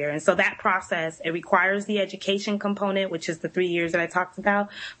a lawyer. And so that process, it requires the education component, which is the 3 years that I talked about,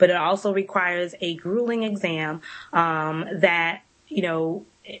 but it also requires a grueling exam that,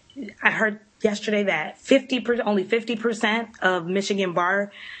 I heard yesterday that only 50% of Michigan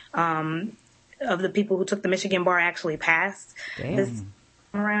bar of the people who took the Michigan bar actually passed. Damn. This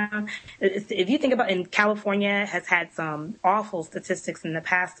time around. If you think about, in California has had some awful statistics in the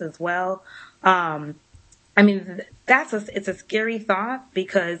past as well. I mean, it's a scary thought,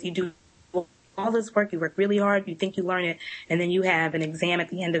 because you do all this work, you work really hard, you think you learn it, and then you have an exam at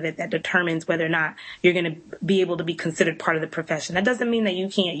the end of it that determines whether or not you're going to be able to be considered part of the profession. That doesn't mean that you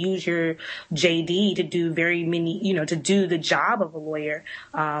can't use your JD to do to do the job of a lawyer,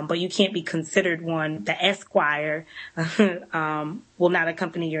 but you can't be considered one. The Esquire will not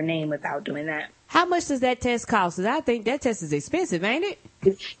accompany your name without doing that. How much does that test cost? 'Cause I think that test is expensive, ain't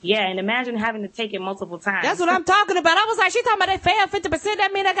it? Yeah, and imagine having to take it multiple times. That's what I'm talking about. I was like, she talking about they fail 50%.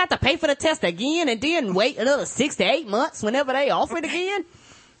 That mean I got to pay for the test again and then wait another 6 to 8 months whenever they offer it again?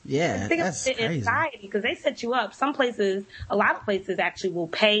 Yeah, that's crazy. Anxiety, because they set you up. A lot of places actually will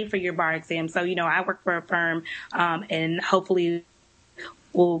pay for your bar exam. So, I work for a firm, and hopefully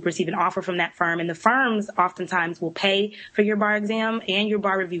will receive an offer from that firm, and the firms oftentimes will pay for your bar exam and your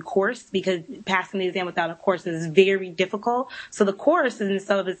bar review course, because passing the exam without a course is very difficult. So the course in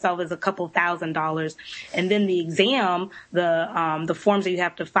itself is a couple $1,000s, and then the exam, the forms that you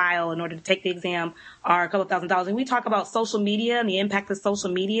have to file in order to take the exam are a couple $1,000s. And we talk about social media and the impact of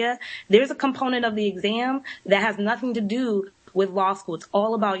social media. There's a component of the exam that has nothing to do with law school. It's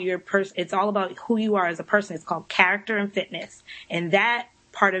all about your person. It's all about who you are as a person. It's called character and fitness, and that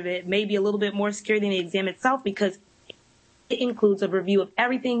part of it may be a little bit more scary than the exam itself, because it includes a review of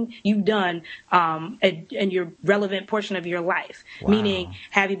everything you've done in your relevant portion of your life. Wow. Meaning,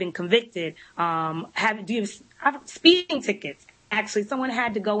 have you been convicted? Do you have speeding tickets? Actually, someone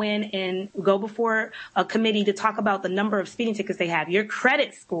had to go in and go before a committee to talk about the number of speeding tickets they have, your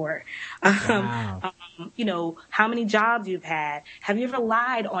credit score, Wow. How many jobs you've had. Have you ever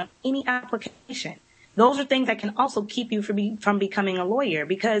lied on any application? Those are things that can also keep you from becoming a lawyer,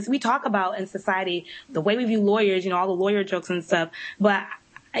 because we talk about in society the way we view lawyers, all the lawyer jokes and stuff. But,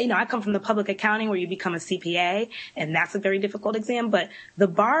 I come from the public accounting where you become a CPA, and that's a very difficult exam. But the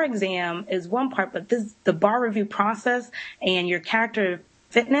bar exam is one part, but the bar review process and your character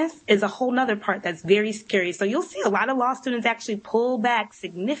fitness is a whole nother part that's very scary. So you'll see a lot of law students actually pull back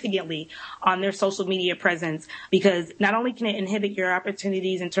significantly on their social media presence, because not only can it inhibit your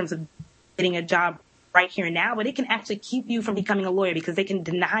opportunities in terms of getting a job right here and now, but it can actually keep you from becoming a lawyer, because they can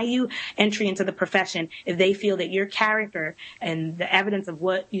deny you entry into the profession if they feel that your character and the evidence of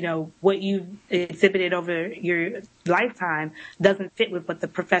what you've exhibited over your lifetime doesn't fit with what the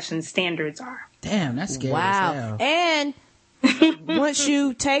profession's standards are. Damn, that's scary. Wow. As hell. And once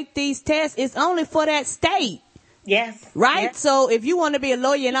you take these tests, it's only for that state. Yes. Right? Yes. So if you want to be a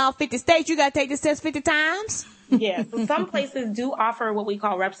lawyer in all 50 states, you got to take this test 50 times? Yeah, so some places do offer what we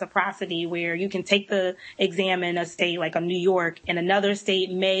call reciprocity, where you can take the exam in a state like New York, and another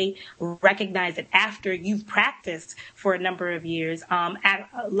state may recognize it after you've practiced for a number of years.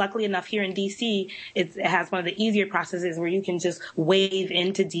 Luckily enough, here in D.C., it has one of the easier processes where you can just waive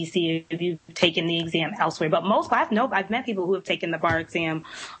into D.C. if you've taken the exam elsewhere. But I've met people who have taken the bar exam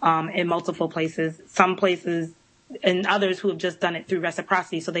in multiple places. Some places and others who have just done it through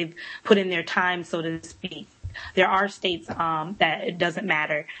reciprocity, so they've put in their time, so to speak. There are states that it doesn't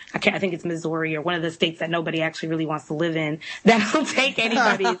matter. I think it's Missouri or one of the states that nobody actually really wants to live in that will take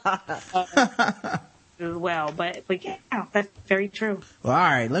anybody as well. But yeah, that's very true. Well, all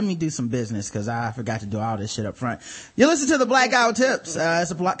right, let me do some business, because I forgot to do all this shit up front. You listen to the Blackout Tips.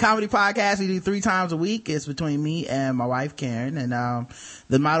 It's a comedy podcast we do 3 times a week. It's between me and my wife Karen, and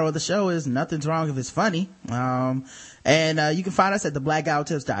the motto of the show is nothing's wrong if it's funny. And you can find us at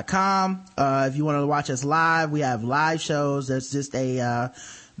theblackouttips.com. If you want to watch us live, we have live shows. There's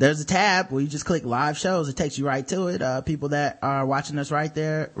a tab where you just click live shows. It takes you right to it. People that are watching us right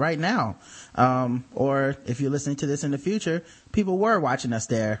there, right now. Or if you're listening to this in the future, people were watching us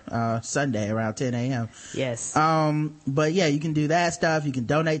there, Sunday around 10 a.m. Yes. But yeah, you can do that stuff. You can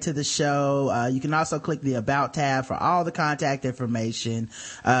donate to the show. You can also click the About tab for all the contact information.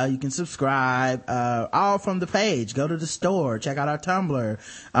 You can subscribe, all from the page. Go to the store. Check out our Tumblr.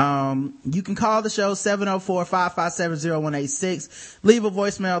 You can call the show 704-557-0186. Leave a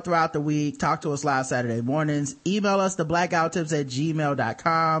voicemail throughout the week. Talk to us live Saturday mornings. Email us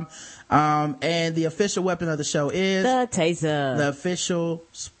theblackouttips@gmail.com. And the official weapon of the show is the taser.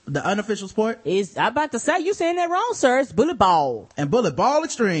 The unofficial sport is, I'm about to say, you saying that wrong, sir. It's bullet ball. And bullet ball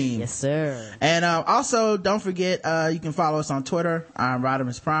extreme. Yes, sir. And also don't forget, you can follow us on Twitter. I'm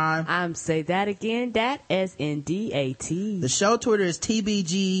Rodimus Prime. I'm say that again, that SNDAT. The show Twitter is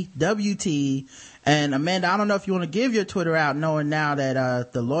TBGWT. And Amanda, I don't know if you want to give your Twitter out, knowing now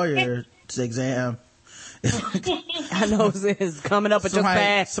that the lawyer's exam I know it's coming up at your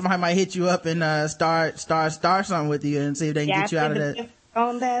fast. Somebody might hit you up and start something with you and see if they can get you out of that.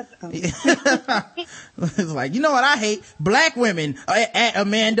 On that. It's like, you know what I hate? Black women.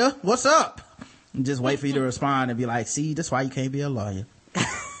 Amanda, what's up? And just wait for you to respond and be like, see, that's why you can't be a lawyer.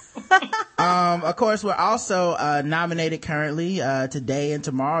 Of course, we're also nominated currently. Today and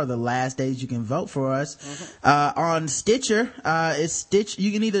tomorrow are the last days you can vote for us. On Stitcher,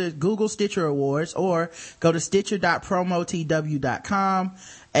 you can either Google Stitcher Awards or go to stitcher.promotw.com.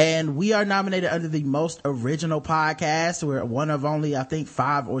 And we are nominated under the most original podcast. We're one of only, I think,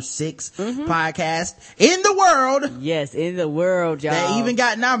 5 or 6 podcasts in the world. Yes, in the world, y'all. They even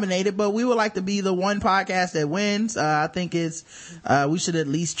got nominated, but we would like to be the one podcast that wins. I think we should at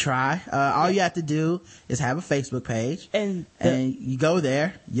least try. All you have to do is have a Facebook page. And you go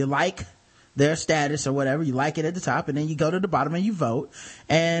there, you like their status or whatever, you like it at the top, and then you go to the bottom and you vote.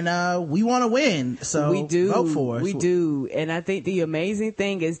 And we want to win, so we do vote for us. We do. And I think the amazing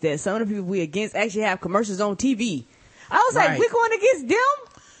thing is that some of the people we against actually have commercials on TV. I was like, we're going against them?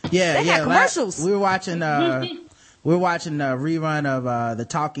 Yeah, they got commercials. We were watching a rerun of The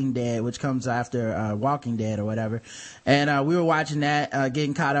Talking Dead, which comes after Walking Dead or whatever, and we were watching that,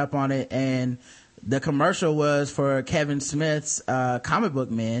 getting caught up on it, and the commercial was for Kevin Smith's Comic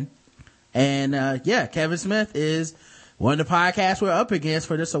Book Men. And Kevin Smith is one of the podcasts we're up against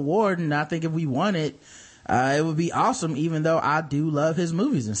for this award, and I think if we won it, it would be awesome, even though I do love his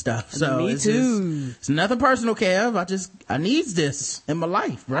movies and stuff. So me too. It's nothing personal, Kev. I needs this in my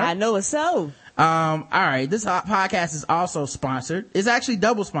life, bro. I know it's so. All right, this podcast is also sponsored. It's actually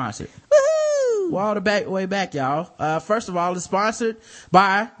double sponsored. Woohoo! Well, the way back, y'all. First of all, it's sponsored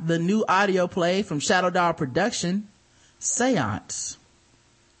by the new audio play from Shadow Dog Production, Seance.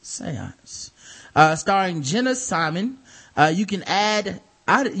 Starring Jenna Simon. You can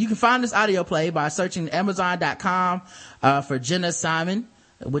find this audio play by searching Amazon.com for Jenna Simon,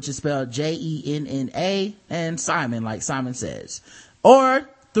 which is spelled Jenna, and Simon, like Simon Says, or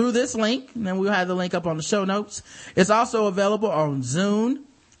through this link, and then we'll have the link up on the show notes. It's also available on Zune,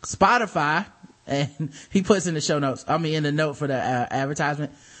 Spotify, and he puts in the show notes, in the note for the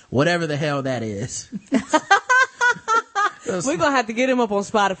advertisement, whatever the hell that is. We're gonna have to get him up on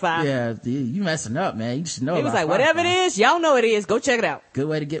Spotify. Yeah, you messing up, man. You should know. He was like, whatever it is, y'all know it is. Go check it out. Good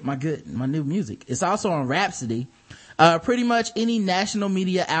way to get my new music. It's also on Rhapsody. Pretty much any national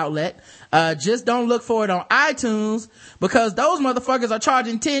media outlet. Just don't look for it on iTunes, because those motherfuckers are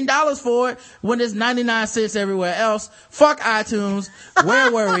charging $10 for it when it's 99 cents everywhere else. Fuck iTunes.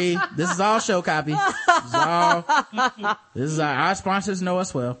 Where were we? This is all show copy. This is our sponsors know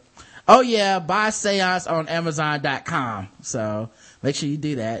us well. Oh yeah, buy Seance on Amazon.com. So make sure you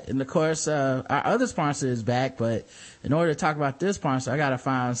do that. And of course, our other sponsor is back, but in order to talk about this sponsor, I gotta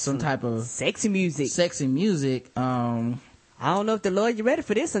find some type of sexy music. I don't know if the lawyer ready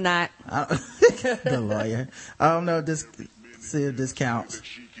for this or not. The lawyer. I don't know if see if this counts.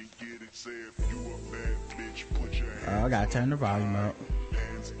 I gotta turn the volume up.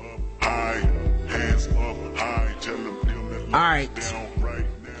 All right.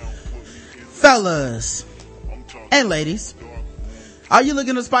 Fellas and ladies, are you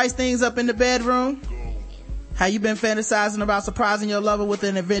looking to spice things up in the bedroom? Have you been fantasizing about surprising your lover with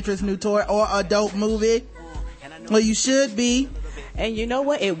an adventurous new toy or a dope movie? Well, you should be. And you know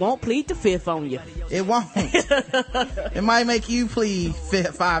what? It won't plead the fifth on you. It won't. It might make you plead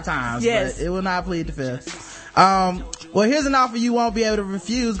 5 times, yes, but it will not plead the fifth. Well, here's an offer you won't be able to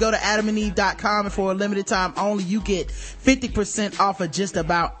refuse. Go to adamandeve.com, and for a limited time only, you get 50% off of just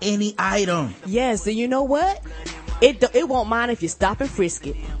about any item. Yes, and you know what? It won't mind if you stop and frisk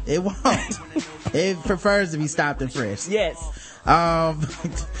it. It won't. It prefers to be stopped and frisked. Yes.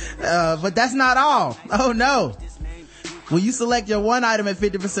 But that's not all. Oh no. When you select your one item at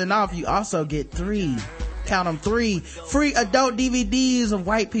 50% off, you also get 3 free adult DVDs of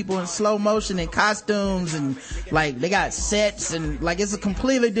white people in slow motion and costumes, and like they got sets, and like it's a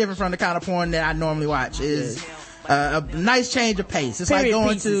completely different from the kind of porn that I normally watch. Is a nice change of pace. It's like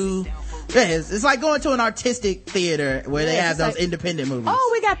going to it's like going to an artistic theater where they have those independent movies. Oh,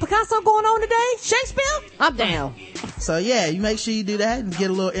 we got Picasso going on today? Shakespeare? I'm down. So yeah, you make sure you do that and get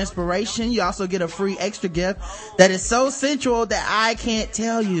a little inspiration. You also get a free extra gift that is so sensual that I can't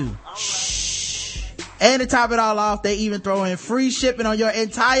tell you. Shh. And to top it all off, they even throw in free shipping on your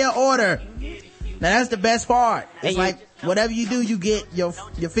entire order. Now that's the best part. It's like whatever you do, you get your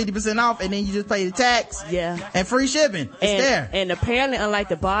 50% off, and then you just pay the tax. Yeah. And free shipping. It's there. And apparently, unlike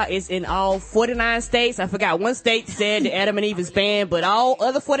the bar, it's in all 49 states. I forgot one state said that Adam and Eve is banned, but all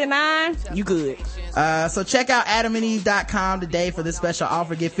other 49, you good. So check out adamandeve.com today for this special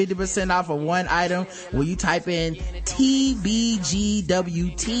offer. Get 50% off of one item when you type in TBGWT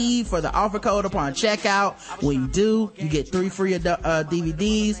for the offer code upon checkout. When you do, you get 3 free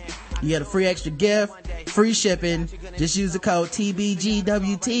DVDs. You get a free extra gift, free shipping. Just use the code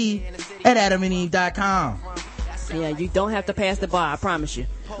TBGWT at adamandeve.com. Yeah, you don't have to pass the bar, I promise you.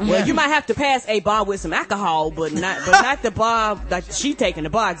 Well, you might have to pass a bar with some alcohol, but not the bar that she taking the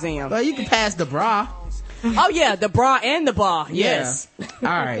bar exam. Well, you can pass the bra. Oh yeah, the bra and the bar. Yes. Yeah.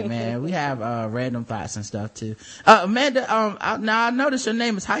 All right, man. We have random thoughts and stuff too. Amanda, now I noticed your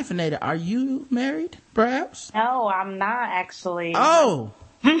name is hyphenated. Are you married, perhaps? No, I'm not actually. Oh.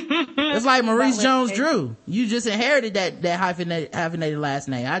 It's like Maurice Jones-Drew. You just inherited that hyphenated last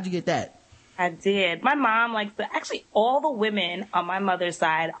name. How'd you get that? I did. My mom actually all the women on my mother's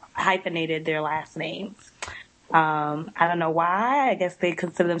side hyphenated their last names. I don't know why. I guess they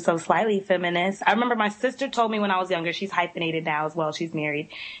consider themselves slightly feminist. I remember my sister told me when I was younger, she's hyphenated now as well. She's married.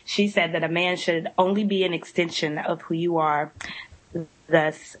 She said that a man should only be an extension of who you are,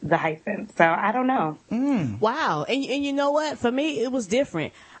 thus the hyphen. So I don't know. Wow. And you know what? For me, it was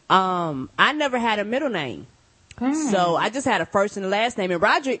different. I never had a middle name. So I just had a first and a last name. And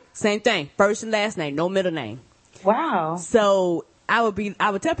Roderick, same thing. First and last name, no middle name. Wow. So I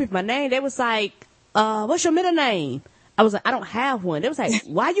would tell people my name. They was like, what's your middle name? I was like, I don't have one. They was like,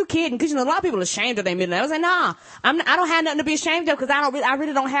 why are you kidding? Because, a lot of people are ashamed of their middle name. I was like, nah, I don't have nothing to be ashamed of because I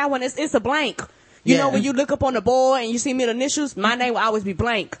really don't have one. It's a blank. You know, when you look up on the board and you see middle initials, my name will always be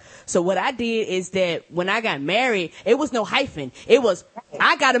blank. So what I did is that when I got married, it was no hyphen. It was,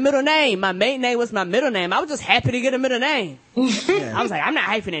 I got a middle name. My maiden name was my middle name. I was just happy to get a middle name. I was like, I'm not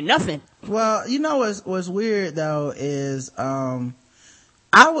hyphening nothing. Well, what's weird though is,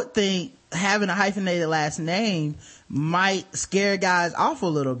 I would think having a hyphenated last name might scare guys off a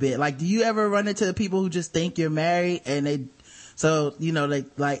little bit. Like, do you ever run into the people who just think you're married and they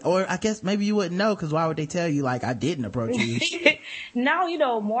or I guess maybe you wouldn't know because why would they tell you like I didn't approach you?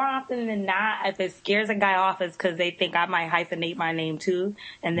 No, more often than not, if it scares a guy off, it's because they think I might hyphenate my name too,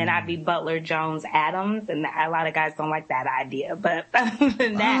 and then I'd be Butler Jones Adams, and a lot of guys don't like that idea. But other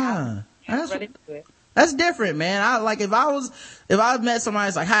than that, that's different, man. If I met somebody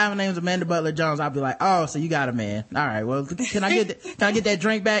that's like, hi, my name's Amanda Butler Jones, I'd be like, oh, so you got a man. All right, well, can I get that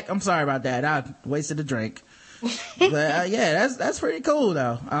drink back? I'm sorry about that. I wasted the drink. But that's pretty cool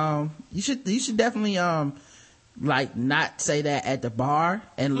though. You should definitely not say that at the bar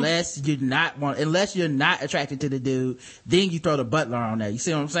unless you're not attracted to the dude, then you throw the Butler on there. You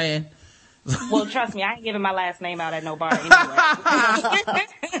see what I'm saying? Well, trust me, I ain't giving my last name out at no bar anyway.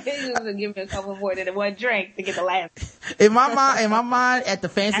 Give me a couple more than one drink to get the last. In my mind, at the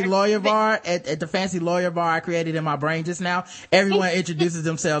fancy lawyer bar, at the fancy lawyer bar I created in my brain just now, everyone introduces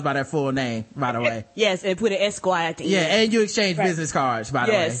themselves by their full name, by the way. Yes, and put an Esquire at the end. Yeah, and you exchange business cards, by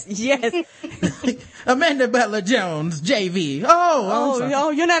the way. Yes. Amanda Butler Jones, JV.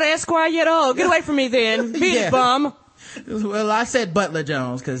 Oh, you're not an Esquire yet? Oh, get away from me then. Beat it, bum. Well, I said Butler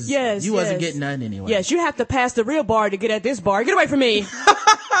Jones because you wasn't getting none anyway. Yes, you have to pass the real bar to get at this bar. Get away from me.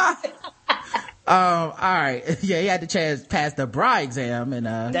 All right. Yeah, he had to pass the bra exam, and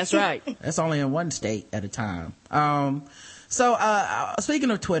that's right. That's only in one state at a time. So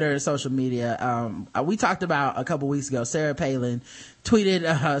speaking of Twitter and social media, we talked about a couple weeks ago, Sarah Palin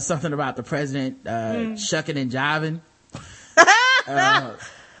tweeted something about the president shucking and jiving.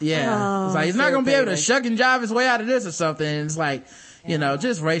 It's like he's not gonna be able to shuck and jive his way out of this or something. And it's like,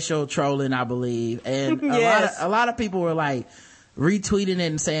 just racial trolling, I believe. And a lot of people were like retweeting it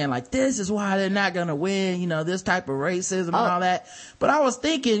and saying like, this is why they're not gonna win, this type of racism and all that. But I was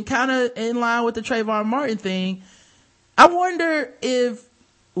thinking, kind of in line with the Trayvon Martin thing, I wonder if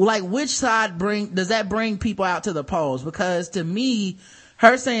which side does that bring people out to the polls? Because to me,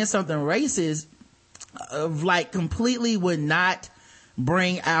 her saying something racist completely would not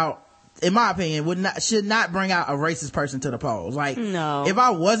bring out, in my opinion, should not bring out a racist person to the polls. No. If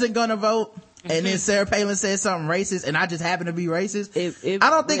I wasn't gonna vote and then Sarah Palin said something racist and I just happen to be racist, I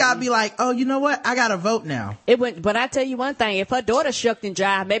don't think I'd be like, oh, you know what, I gotta vote now. But I tell you one thing, if her daughter shucked and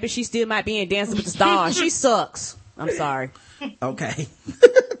jived, maybe she still might be in Dancing with the Stars. She sucks. I'm sorry. Okay.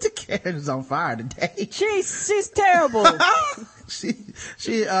 Karen is on fire today. She's terrible.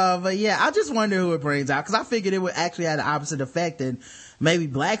 But yeah, I just wonder who it brings out, because I figured it would actually have the opposite effect, and maybe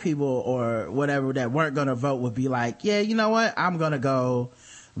black people or whatever that weren't gonna vote would be like, yeah, you know what, I'm gonna go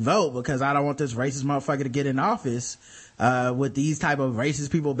vote because I don't want this racist motherfucker to get in office with these type of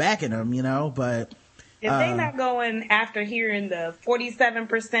racist people backing him, but if they not going after hearing the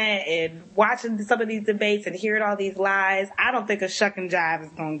 47% and watching some of these debates and hearing all these lies, I don't think a shuck and jive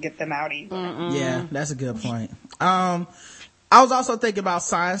is going to get them out either. Yeah, that's a good point. I was also thinking about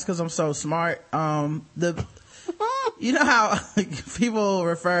science because I'm so smart. You know how people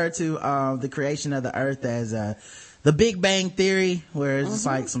refer to the creation of the earth as the Big Bang Theory, where it's just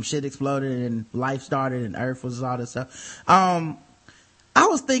like some shit exploded and life started and earth was all this stuff. I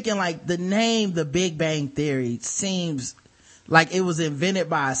was thinking like the name The Big Bang Theory seems like it was invented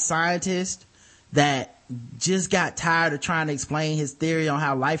by a scientist that just got tired of trying to explain his theory on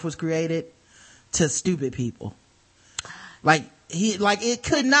how life was created to stupid people. Like it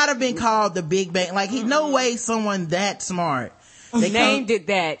could not have been called The Big Bang. Like no way someone that smart named it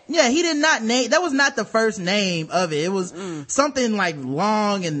that. Yeah, he did not name, that was not the first name of it. It was something like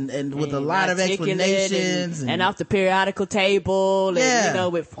long and with a lot of explanations. And off the periodical table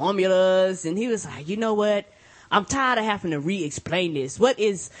and, with formulas. And he was like, you know what? I'm tired of having to re-explain this. What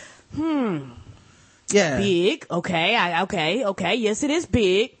is, yeah. Big. Okay. Okay. Yes, it is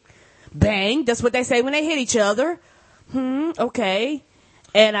big. Bang. That's what they say when they hit each other. Okay.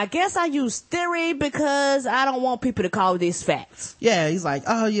 And I guess I use theory because I don't want people to call this facts. Yeah, he's like,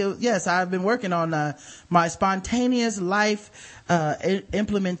 yes, I've been working on my spontaneous life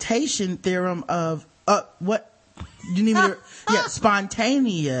implementation theorem of what you need me to,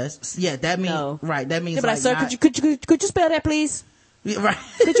 spontaneous. Yeah, that means right. That means like, sir, could you spell that, please? Right.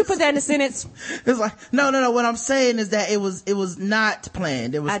 Could you put that in a sentence? It's like, no. What I'm saying is that it was not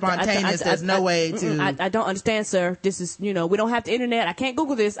planned. It was spontaneous. There's no way to. I don't understand, sir. This is, we don't have the internet. I can't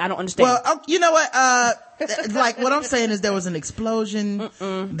Google this. I don't understand. Well, you know what? Like what I'm saying is there was an explosion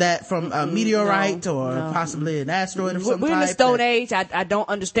that from a meteorite or possibly an asteroid of some type. We're in the Stone Age. I don't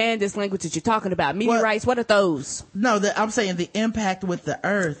understand this language that you're talking about. Meteorites, what are those? No, I'm saying the impact with the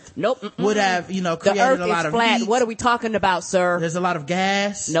Earth. Nope. Would have, created the Earth a lot is of flat. heat. What are we talking about, sir? There's a lot of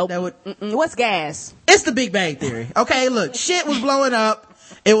gas. Nope. That would, What's gas? It's the Big Bang Theory. Okay, look, shit was blowing up.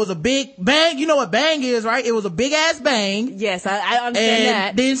 It was a big bang. You know what bang is, right? It was a big ass bang. Yes, I understand that.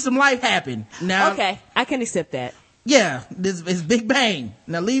 And then some life happened. Now, okay, I can accept that. Yeah, this is Big Bang.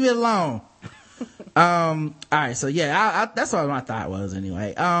 Now leave it alone. All right, so yeah, that's what my thought was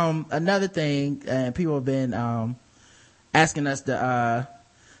anyway. Another thing, and people have been asking us to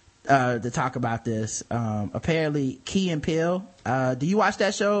talk about this. Apparently, Key and Peele. Do you watch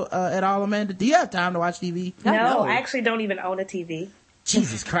that show at all, Amanda? Do you have time to watch TV? No, I actually don't even own a TV.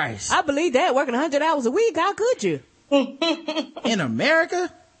 Jesus Christ! I believe that. Working 100 hours a week, how could you? In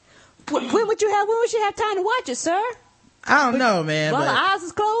America? When would you have time to watch it, sir? I don't know, man. While the eyes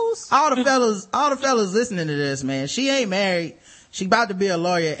is closed? All the fellas listening to this, man. She ain't married. She about to be a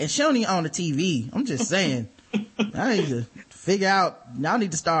lawyer and she don't even own a TV. I'm just saying. I need to figure out, y'all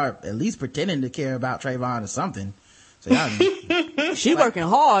need to start at least pretending to care about Trayvon or something. So y'all, she working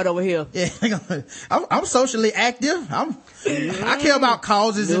hard over here. Yeah, I'm socially active. I care about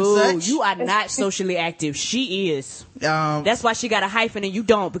causes and such. You are not socially active. She is. That's why she got a hyphen and you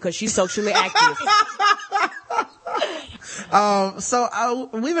don't, because she's socially active. So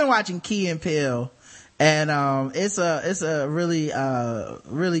we've been watching Key and Peele, and it's a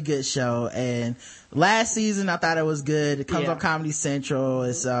really good show. And last season I thought it was good. It comes on Comedy Central.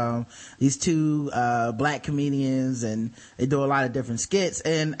 It's these two black comedians, and they do a lot of different skits.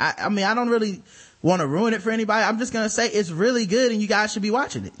 And I mean, I don't really want to ruin it for anybody. I'm just gonna say it's really good, and you guys should be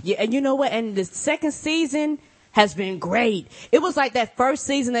watching it. Yeah, and you know what? And the second season has been great. It was like that first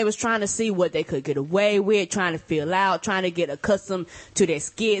season they was trying to see what they could get away with, trying to feel out, trying to get accustomed to their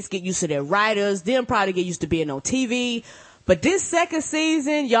skits, get used to their writers, then probably get used to being on TV. But this second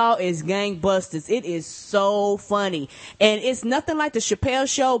season, y'all, is gangbusters. It is so funny. And it's nothing like the Chappelle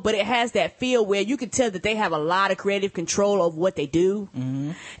Show, but it has that feel where you can tell that they have a lot of creative control over what they do.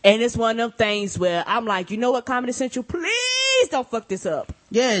 Mm-hmm. And it's one of them things where I'm like, you know what, Comedy Central, please don't fuck this up.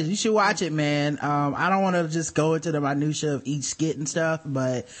 Yeah, you should watch it, man. I don't want to just go into the minutia of each skit and stuff,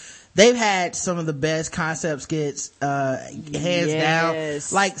 but they've had some of the best concept skits, hands down.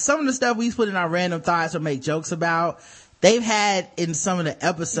 Like some of the stuff we put in our random thoughts or make jokes about, they've had in some of the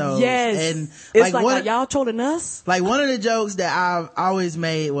episodes. Yes. And it's like y'all trolling us? Like one of the jokes that I've always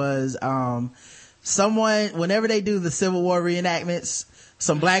made was, someone, whenever they do the Civil War reenactments,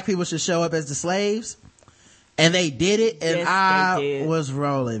 some black people should show up as the slaves. And they did it, and yes, I was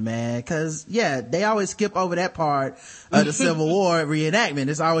rolling, man. Cause yeah, they always skip over that part of the Civil War reenactment.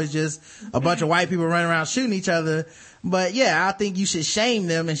 It's always just a bunch of white people running around shooting each other. But yeah, I think you should shame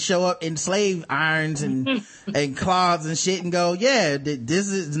them and show up in slave irons and cloths and shit and go, yeah,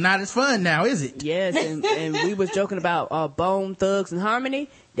 this is not as fun now, is it? Yes, and we was joking about Bone Thugs and Harmony.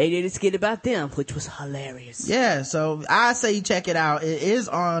 They did a skit about them, which was hilarious. Yeah, so I say you check it out. It is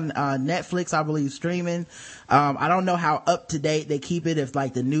on Netflix, I believe, streaming. I don't know how up to date they keep it, if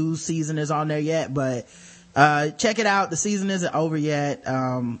like the new season is on there yet, but check it out. The season isn't over yet.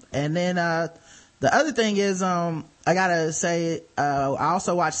 And then the other thing is, I gotta say, I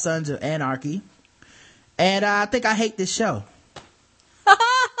also watched Sons of Anarchy, and I think I hate this show.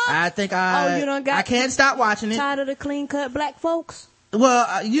 I think I can't stop watching it. Tired of the clean cut black folks?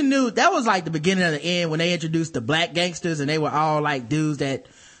 Well, you knew that was like the beginning of the end when they introduced the black gangsters and they were all like dudes that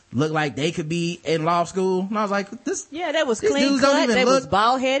looked like they could be in law school. And I was like, this. Yeah, that was these clean dudes don't cut. even They look- was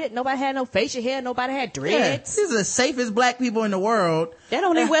bald headed. Nobody had no facial hair. Nobody had Yeah, dreads. these are the safest black people in the world. They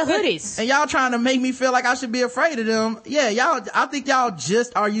don't even wear hoodies. And y'all trying to make me feel like I should be afraid of them. Yeah, I think y'all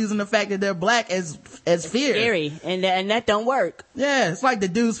just are using the fact that they're black as fear. Scary, and that don't work. Yeah, it's like the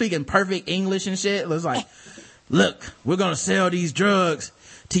dude speaking perfect English and shit. It was like, look, we're gonna sell these drugs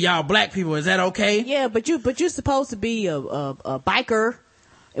to y'all black people. Is that okay? Yeah, but you're supposed to be a biker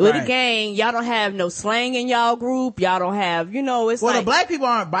with Right. a gang. Y'all don't have no slang in y'all group. Y'all don't have, it's Well, like the black people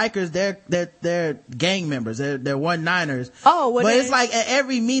aren't bikers. They're gang members. They're one-niners. Oh, well, but then- it's like at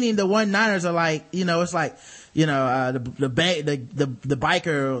every meeting, the one-niners are like, it's like, the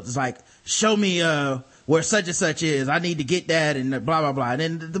biker is like, show me, where such and such is. I need to get that and blah, blah, blah. And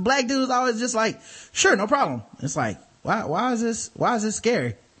then the black dude's always just like, sure, no problem. It's like, why is this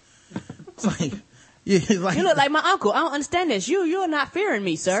scary? It's like, like, you look like my uncle. I don't understand this. You're not fearing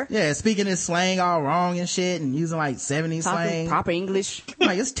me, sir. yeah, speaking his slang all wrong and shit and using like 70s Talking slang. proper English.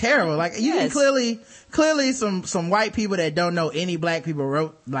 Like, it's terrible. Like, you can Yes. clearly some white people that don't know any black people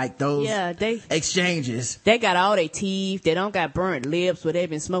wrote like those Yeah, exchanges. they got all their teeth. They don't got burnt lips where they've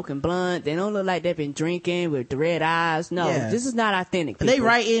been smoking blunt. They don't look like they've been drinking with the red eyes. No, Yeah. this is not authentic. And they people.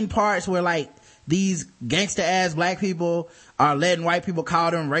 write in parts where like these gangster ass black people are letting white people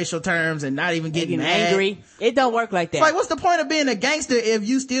call them racial terms and not even getting mad. angry. It don't work like that. It's like, what's the point of being a gangster if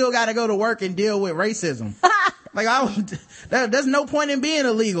you still got to go to work and deal with racism? Like, there's no point in being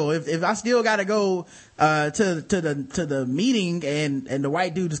illegal if I still got to go to the meeting and the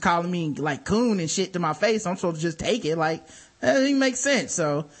white dude is calling me like coon and shit to my face. I'm supposed to just take it. Like, that doesn't even make sense.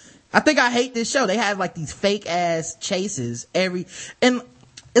 So I think I hate this show. They have like these fake ass chases and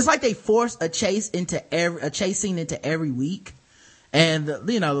it's like they force a chase scene into every week. And,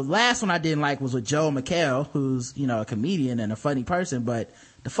 the last one I didn't like was with Joel McHale, who's, a comedian and a funny person, but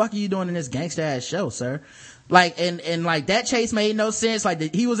the fuck are you doing in this gangster ass show, sir? Like, and like that chase made no sense.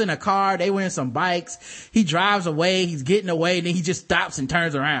 Like he was in a car, they were in some bikes, he drives away, he's getting away, and then he just stops and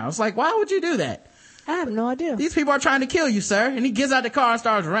turns around. It's like, why would you do that? I have no idea. These people are trying to kill you, sir. And he gets out the car and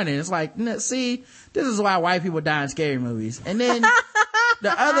starts running. It's like, see, this is why white people die in scary movies. And then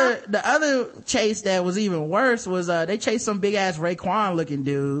the other chase that was even worse was, they chased some big ass Raekwon looking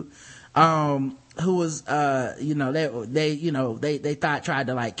dude, who was, they thought tried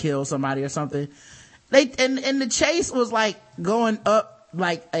to like kill somebody or something. And the chase was like going up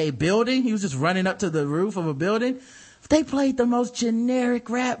like a building. He was just running up to the roof of a building. They played the most generic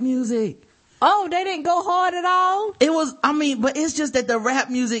rap music. Oh, they didn't go hard at all? It was, but it's just that the rap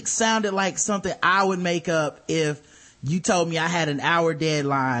music sounded like something I would make up if you told me I had an hour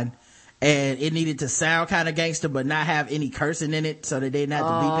deadline and it needed to sound kind of gangster but not have any cursing in it so that they didn't have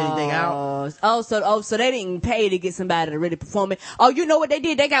to beep anything out. So they didn't pay to get somebody to really perform it. Oh, you know what they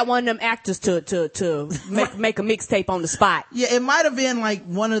did? They got one of them actors to make a mixtape on the spot. Yeah, it might have been like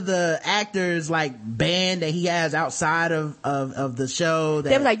one of the actors like band that he has outside of the show.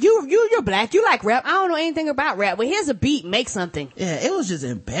 They were like, you're black, you like rap. I don't know anything about rap. Well, here's a beat, make something. Yeah, it was just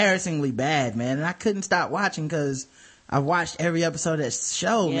embarrassingly bad, man. And I couldn't stop watching because I watched every episode of that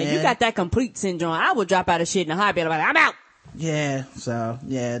show, Yeah, man. you got that complete syndrome. I would drop out of shit in a heartbeat. I'm out. Yeah, so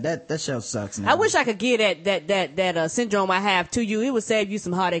yeah, that show sucks now. I wish I could give that syndrome I have to you. It would save you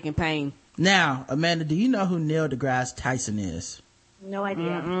some heartache and pain. Now, Amanda, do you know who Neil deGrasse Tyson is? No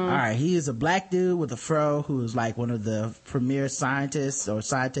idea. All right, he is a black dude with a fro who is like one of the premier scientists or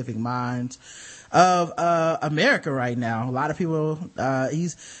scientific minds of America right now. A lot of people,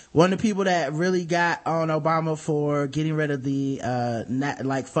 he's one of the people that really got on Obama for getting rid of the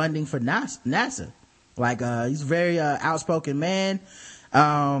funding for NASA. Like he's a very outspoken man,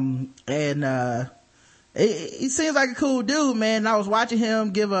 and he seems like a cool dude, man. And I was watching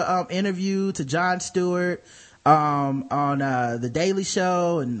him give a interview to Jon Stewart on the Daily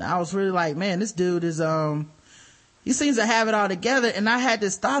Show, and I was really like, man, this dude is he seems to have it all together. And I had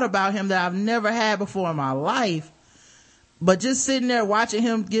this thought about him that I've never had before in my life. But just sitting there watching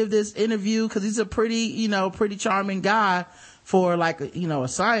him give this interview, cause he's a pretty charming guy for like, a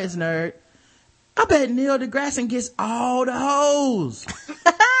science nerd. I bet Neil deGrasse gets all the hoes.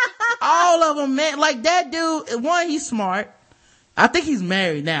 All of them, man. Like that dude, one, he's smart. I think he's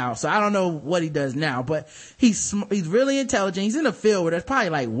married now, so I don't know what he does now, but he's really intelligent. He's in a field where there's probably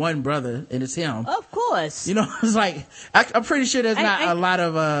like one brother and it's him. Of course. It's like, I'm pretty sure there's not a lot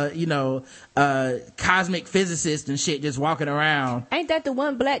of, cosmic physicists and shit just walking around. Ain't that the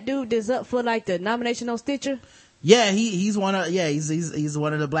one black dude that's up for like the nomination on Stitcher? Yeah, he's one of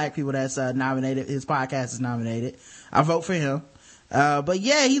the black people that's nominated. His podcast is nominated. I vote for him. But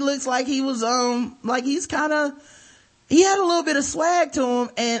yeah, he looks like he was, like he had a little bit of swag to him.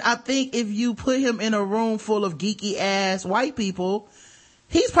 And I think if you put him in a room full of geeky ass white people,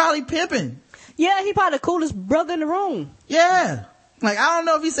 he's probably pimping. Yeah, he probably the coolest brother in the room. Yeah. Like, I don't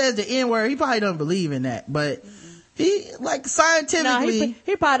know if he says the N-word. He probably doesn't believe in that, but he, like, scientifically. No,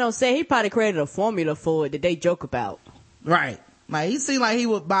 he probably don't say, he probably created a formula for it that they joke about. Right. Like, he seemed like he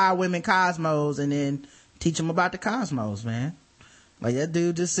would buy women Cosmos and then teach them about the Cosmos, man. Like, that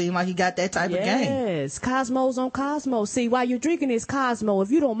dude just seemed like he got that type of game. Yes, Cosmos on Cosmos. See, while you're drinking this Cosmo,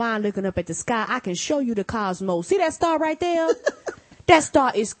 if you don't mind looking up at the sky, I can show you the Cosmos. See that star right there? That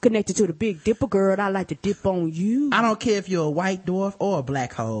star is connected to the Big Dipper, girl. I like to dip on you. I don't care if you're a white dwarf or a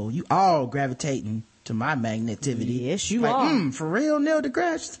black hole. You all gravitating to my magnetivity. Yes, you like, are. For real, Neil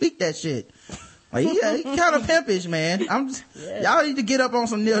deGrasse, speak that shit. Like, he kind of pimpish, man. Y'all need to get up on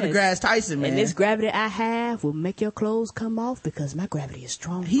some Neil deGrasse Tyson, man. And this gravity I have will make your clothes come off because my gravity is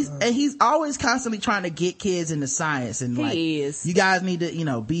strong. He's always constantly trying to get kids into science, and you guys need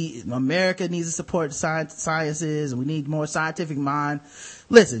to, America needs to support sciences, and we need more scientific mind.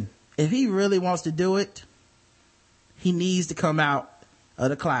 Listen, if he really wants to do it, he needs to come out of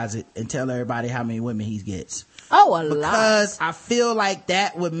the closet and tell everybody how many women he gets. Oh, a lot. Because I feel like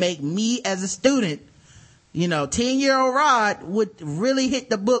that would make me as a student, 10-year-old Rod would really hit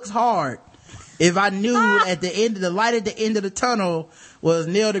the books hard if I knew the light at the end of the tunnel was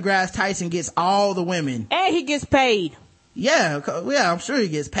Neil deGrasse Tyson gets all the women. And he gets paid. Yeah, I'm sure he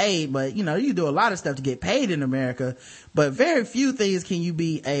gets paid, but you do a lot of stuff to get paid in America, but very few things can you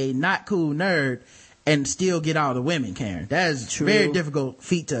be a not cool nerd and still get all the women, Karen. That is a very difficult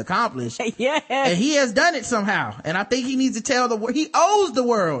feat to accomplish. Yeah. And he has done it somehow. And I think he needs to tell the world, he owes the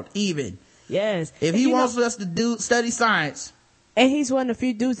world even. Yes. If he wants us to study science. And he's one of the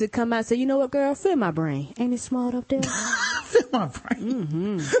few dudes that come out and say, you know what, girl, feel my brain. Ain't it smart up there? Feel my brain.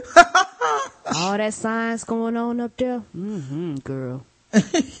 Mm-hmm. All that science going on up there. Mm-hmm, girl.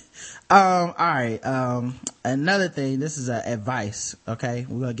 All right. Another thing, this is advice. Okay.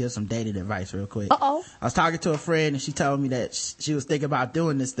 We're going to give some dating advice real quick. Uh-oh. I was talking to a friend and she told me that she was thinking about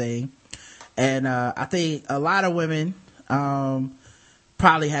doing this thing. And, I think a lot of women,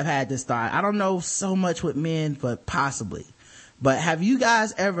 probably have had this thought. I don't know so much with men, but possibly. But have you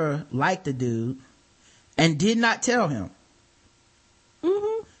guys ever liked a dude and did not tell him?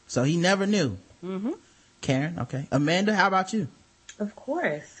 Mm-hmm. So he never knew. Mm-hmm. Karen, okay. Amanda, how about you? Of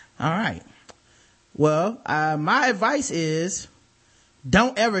course. All right. Well, my advice is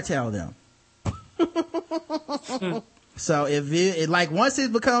don't ever tell them. So if once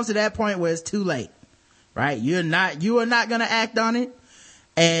it becomes to that point where it's too late, right? You are not going to act on it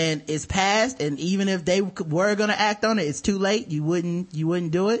and it's past. And even if they were going to act on it, it's too late. You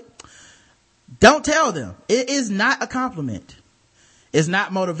wouldn't do it. Don't tell them. It is not a compliment. It's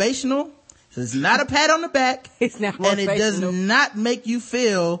not motivational. It's not a pat on the back. It's not motivational. And it does not make you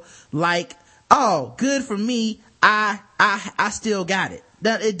feel like, oh, good for me. I still got it.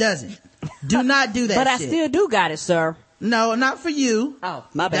 It doesn't. Do not do that But shit. I still do got it, sir. No, not for you. Oh,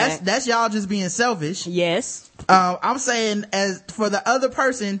 my bad. That's y'all just being selfish. Yes. I'm saying as for the other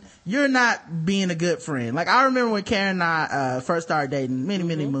person, you're not being a good friend. Like I remember when Karen and I, first started dating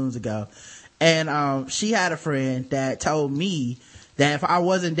many moons ago. And, she had a friend that told me that if I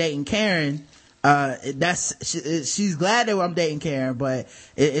wasn't dating Karen, she's glad that I'm dating Karen, but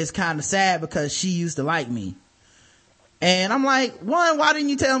it's kind of sad because she used to like me. And I'm like, one, why didn't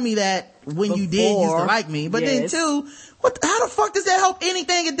you tell me that when you did used to like me? But then two, how the fuck does that help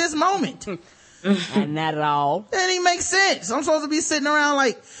anything at this moment? And not at all. That didn't make sense. I'm supposed to be sitting around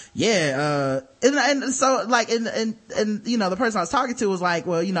like, and so like, and the person I was talking to was like,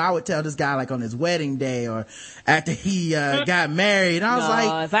 well, I would tell this guy like on his wedding day or after he, got married. And I was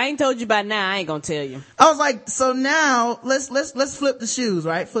like, if I ain't told you by now, I ain't gonna tell you. I was like, so now let's flip the shoes,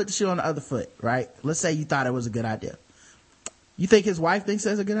 right? Flip the shoe on the other foot, right? Let's say you thought it was a good idea. You think his wife thinks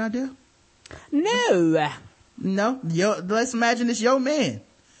that's a good idea? No. Let's imagine it's your man.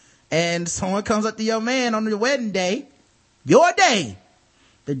 And someone comes up to your man on your wedding day, your day,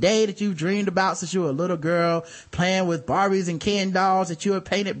 the day that you dreamed about since you were a little girl, playing with Barbies and Ken dolls that you had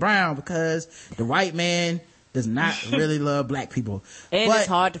painted brown because the white man does not really love black people. And it's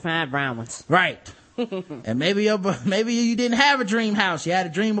hard to find brown ones. Right. And maybe you didn't have a dream house. You had a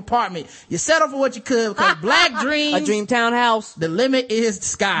dream apartment. You settled for what you could because black dreams. A dream townhouse. The limit is the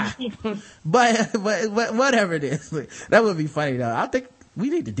sky. but whatever it is. That would be funny though. I think we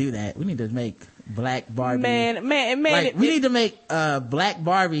need to do that. We need to make black Barbie. Man. Like, we need to make, black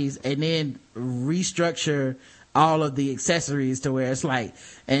Barbies and then restructure all of the accessories to where it's like,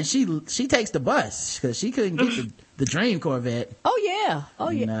 and she takes the bus because she couldn't get the dream Corvette. Oh yeah.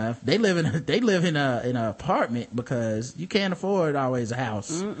 And, they live in an apartment because you can't afford always a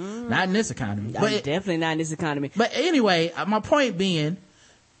house. Not in this economy. But definitely not in this economy. But anyway, my point being,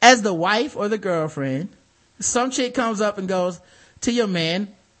 as the wife or the girlfriend, some chick comes up and goes to your man,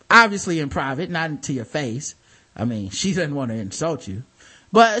 obviously in private, not to your face. I mean, she doesn't want to insult you,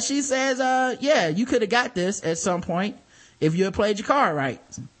 but she says, yeah, you could have got this at some point if you had played your card right.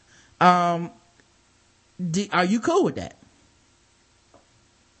 Are you cool with that?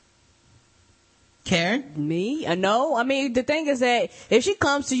 Karen? Me? No. I mean, the thing is that if she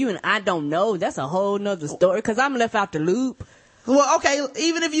comes to you and I don't know, that's a whole nother story because I'm left out the loop. Well, okay,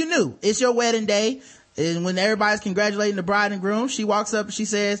 even if you knew, it's your wedding day, and when everybody's congratulating the bride and groom, she walks up and she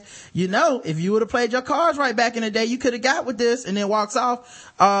says, if you would have played your cards right back in the day, you could have got with this, and then walks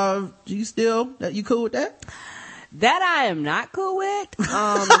off. You cool with that? That I am not cool with.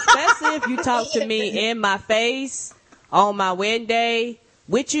 Especially if you talk to me in my face on my wedding day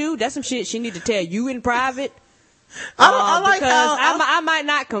with you. That's some shit she need to tell you in private. I might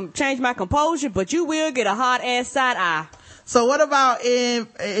not change my composure, but you will get a hard ass side eye. So what about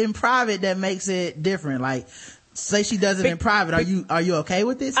in private that makes it different? Like, say she does it in private. Are you okay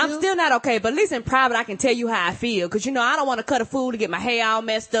with this? I'm still not okay, but at least in private I can tell you how I feel. Cause I don't want to cut a fool to get my hair all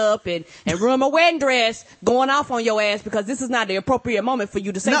messed up and ruin my wedding dress going off on your ass because this is not the appropriate moment for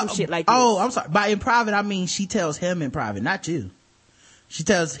you to say some shit like this. Oh, I'm sorry. By in private, I mean she tells him in private, not you. She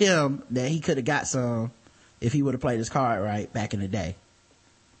tells him that he could have got some if he would have played his card right back in the day.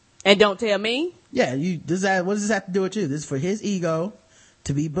 And don't tell me? Yeah, what does this have to do with you? This is for his ego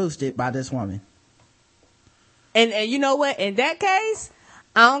to be boosted by this woman. And you know what? In that case,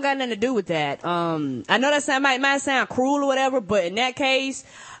 I don't got nothing to do with that. I know that might sound cruel or whatever, but in that case,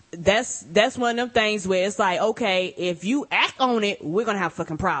 that's one of them things where it's like, okay, if you act on it, we're gonna have a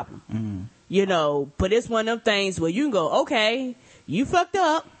fucking problem. But it's one of them things where you can go, okay, you fucked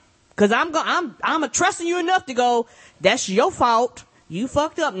up, cause I'm trusting you enough to go, that's your fault. You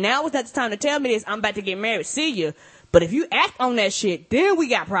fucked up. Now is not the time to tell me this. I'm about to get married. See you. But if you act on that shit, then we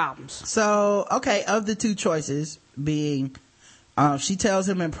got problems. So, okay, of the two choices being, she tells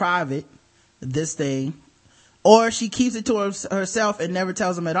him in private this thing, or she keeps it to herself and never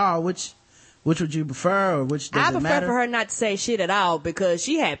tells him at all, which would you prefer, or which doesn't matter? I prefer for her not to say shit at all because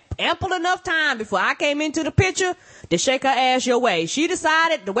she had ample enough time before I came into the picture to shake her ass your way. She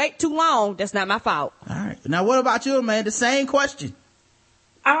decided to wait too long. That's not my fault. All right. Now, what about you, man? The same question.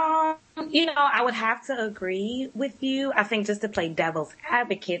 I would have to agree with you. I think just to play devil's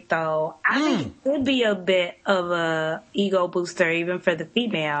advocate, though, I think it could be a bit of a ego booster even for the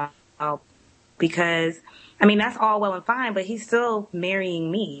female because, that's all well and fine, but he's still marrying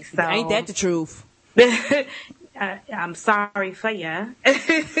me. So ain't that the truth? I'm sorry for you.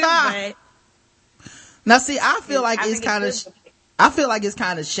 Now, see, I feel like it's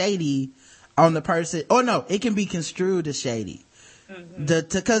kind of shady on the person. Or no, it can be construed as shady.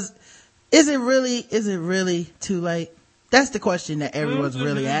 Because is it really too late? That's the question that everyone's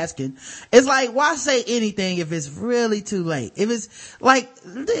really asking. It's like, why say anything if it's really too late? If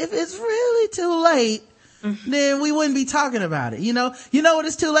it's really too late, then we wouldn't be talking about it. You know what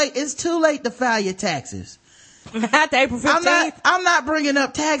is too late? It's too late to file your taxes. After April 15th? I'm not bringing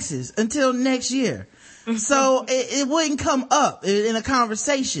up taxes until next year. So it wouldn't come up in a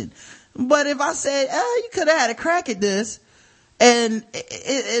conversation. But if I said, you could have had a crack at this,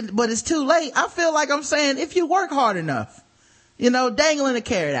 but it's too late, I feel like I'm saying, if you work hard enough, dangling a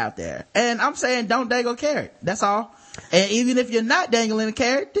carrot out there. And I'm saying, don't dangle a carrot. That's all. And even if you're not dangling a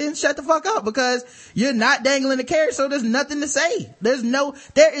carrot, then shut the fuck up, because you're not dangling a carrot, so there's nothing to say. There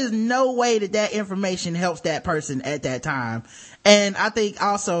is no way that information helps that person at that time. And I think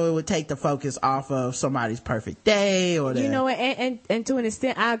also it would take the focus off of somebody's perfect day or and to an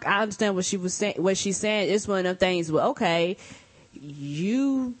extent, I understand what she was saying. What she's saying is one of them things where, okay,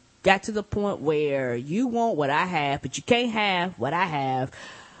 you got to the point where you want what I have, but you can't have what I have.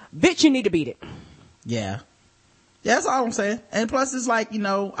 Bitch, you need to beat it. Yeah. That's all I'm saying. And plus it's like, I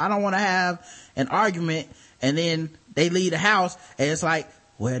don't want to have an argument and then they leave the house and it's like,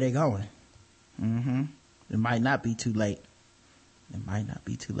 where are they going? It might not be too late. It might not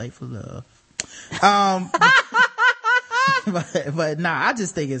be too late for love. But nah, I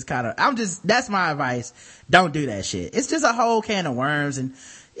just think it's that's my advice. Don't do that shit. It's just a whole can of worms. And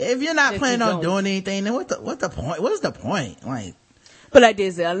if you're not planning on doing anything, then what the point? What is the point? Like, but like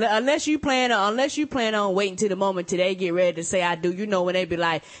this, unless you plan on waiting till the moment till they get ready to say I do, when they be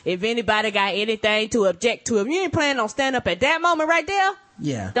like, if anybody got anything to object to, if you ain't planning on standing up at that moment right there,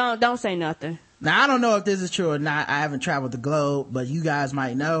 yeah, don't say nothing. Now, I don't know if this is true or not. I haven't traveled the globe, but you guys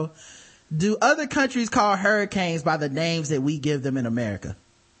might know do other countries call hurricanes by the names that we give them in America?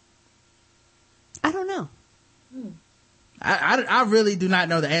 I don't know. I really do not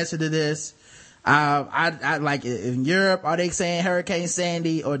know the answer to this. I like, in Europe, are they saying Hurricane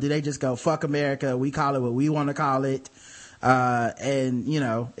Sandy, or do they just go, fuck America, we call it what we want to call it? And you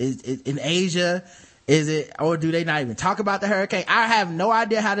know, in Asia, is it, or do they not even talk about the hurricane? I have no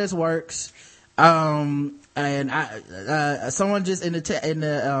idea how this works. And someone just in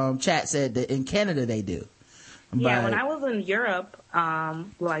the chat said that in Canada they do. Yeah, when I was in Europe,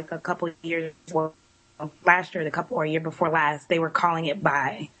 like a couple of years, well, last year, or year before last, they were calling it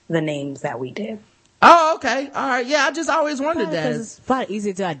by the names that we did. Oh, okay. All right. Yeah, I just always wondered that. Because it's probably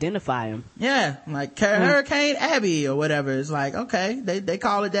easy to identify them. Yeah, like Hurricane Abby or whatever. It's like, okay, they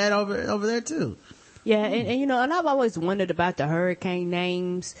call it that over there too. Yeah, and you know, and I've always wondered about the hurricane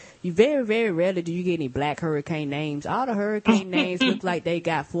names. You very, very rarely do you get any black hurricane names. All the hurricane names look like they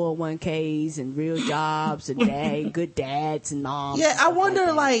got 401ks and real jobs and good dads and moms. Yeah, I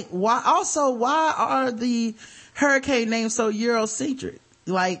wonder like why are the hurricane names so Eurocentric?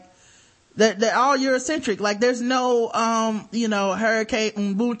 Like they're all Eurocentric. Like there's no Hurricane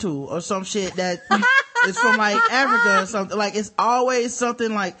Ubuntu or some shit that is from like Africa or something. Like it's always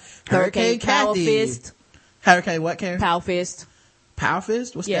something like Hurricane Power Kathy. Fist. Hurricane what, Karen? Power Fist. Power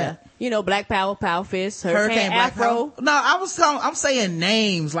Fist? What's that? You know, Black Power, Power Fist, Hurricane Black Afro. Power? No, I'm saying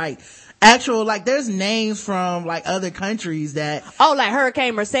names, like actual, like there's names from like other countries that. Oh, like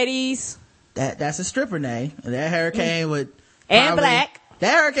Hurricane Mercedes. That's a stripper name. And that hurricane would. And black.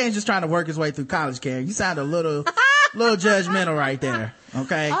 That hurricane's just trying to work his way through college, Karen. You sound a little judgmental right there.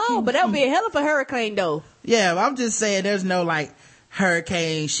 Okay. Oh, but that would be a hell of a hurricane though. Yeah, I'm just saying there's no like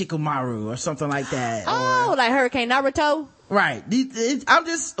Hurricane Shikamaru or something like that. Oh, like Hurricane Naruto? Right. I'm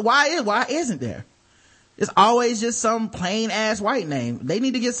just, why isn't there? It's always just some plain ass white name. They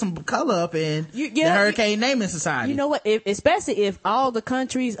need to get some color up in the hurricane naming society. You know what? Especially if all the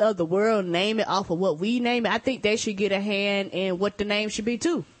countries of the world name it off of what we name it, I think they should get a hand in what the name should be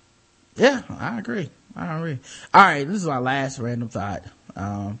too. Yeah, I agree. All right, this is our last random thought,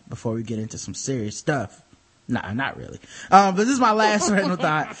 before we get into some serious stuff. Nah, not really. But this is my last random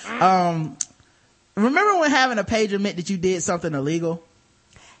thought. Remember when having a pager meant that you did something illegal?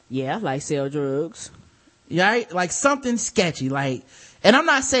 Yeah, like sell drugs. Right? Like something sketchy, like, and I'm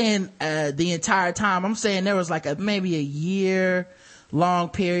not saying, the entire time. I'm saying there was like maybe a year long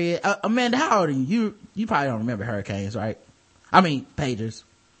period. Amanda, how old are you? You probably don't remember hurricanes, right? I mean, pagers.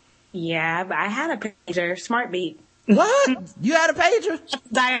 Yeah, but I had a pager, Smart Beat. What? You had a pager?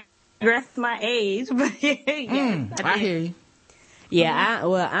 Digress my age, but yeah. I hear you. Yeah,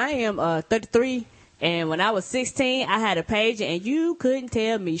 I am 33. And when I was 16, I had a pager, and you couldn't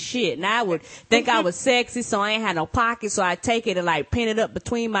tell me shit. And I would think I was sexy, so I ain't had no pockets, so I'd take it and like pin it up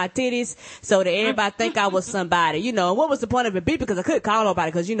between my titties so that everybody think I was somebody. You know, what was the point of it? Because I couldn't call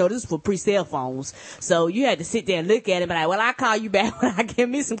nobody, because, you know, this is for pre-cell phones. So you had to sit there and look at it and be like, well, I'll call you back when I give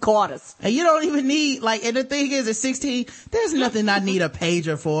me some quarters. And you don't even need, like, and the thing is, at 16, there's nothing I need a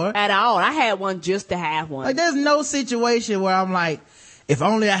pager for. At all. I had one just to have one. Like, there's no situation where I'm like, if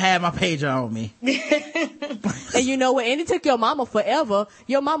only I had my pager on me. And you know what? And it took your mama forever.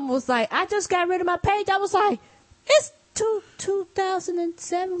 Your mama was like, I just got rid of my page. I was like, it's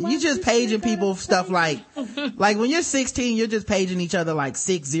 2007. You just paging people stuff like when you're 16, you're just paging each other like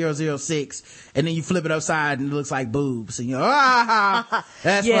 6006, and then you flip it upside and it looks like boobs. And you're, that's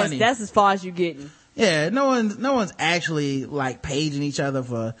yes, funny. That's as far as you getting. Yeah, no one's actually like paging each other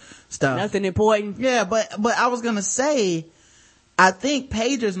for stuff. Nothing important. Yeah, but I was gonna say, I think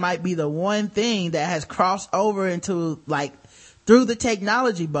pagers might be the one thing that has crossed over into like through the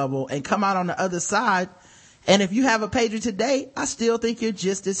technology bubble and come out on the other side. And if you have a pager today, I still think you're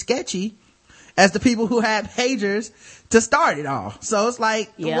just as sketchy as the people who had pagers to start it all. So it's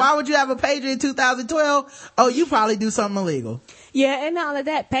like, Why would you have a pager in 2012? Oh, you probably do something illegal. Yeah, and all of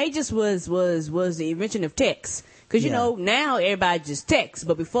that, pages was the invention of text. Cause you know, now everybody just texts,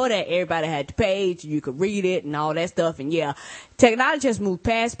 but before that, everybody had the page, you could read it and all that stuff. And yeah, technology has moved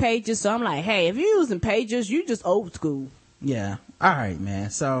past pages. So I'm like, hey, if you're using pages, you just old school. Yeah. All right, man.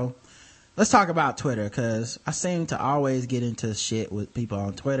 So let's talk about Twitter, cause I seem to always get into shit with people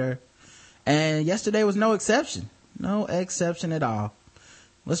on Twitter. And yesterday was no exception. No exception at all.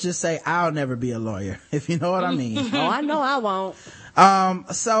 Let's just say I'll never be a lawyer, if you know what I mean. Oh, I know I won't.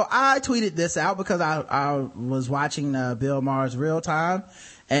 So I tweeted this out because I was watching Bill Maher's Real Time,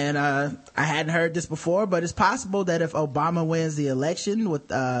 and I hadn't heard this before, but it's possible that if Obama wins the election with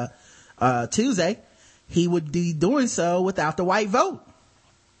Tuesday, he would be doing so without the white vote.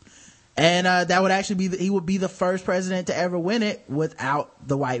 And that would actually he would be the first president to ever win it without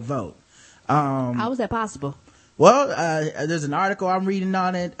the white vote. How is that possible? Well, there's an article I'm reading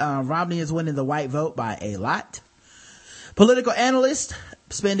on it. Romney is winning the white vote by a lot. Political analysts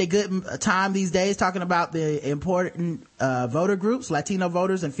spend a good time these days talking about the important voter groups, Latino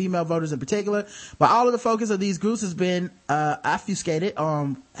voters and female voters in particular. But all of the focus of these groups has been obfuscated.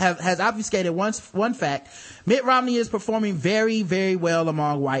 Has obfuscated one fact: Mitt Romney is performing very, very well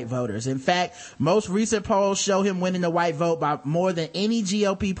among white voters. In fact, most recent polls show him winning the white vote by more than any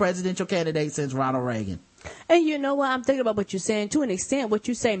GOP presidential candidate since Ronald Reagan. And you know what? I'm thinking about what you're saying. To an extent, what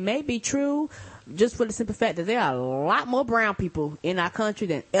you say may be true, just for the simple fact that there are a lot more brown people in our country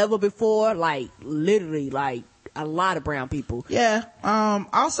than ever before. Like, literally, like, a lot of brown people. Yeah.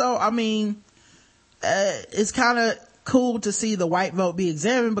 Also, I mean, it's kind of cool to see the white vote be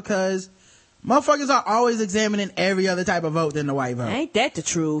examined because motherfuckers are always examining every other type of vote than the white vote. Ain't that the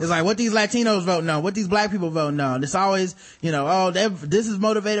truth? It's like what these Latinos vote on, what these black people vote on. It's always, this is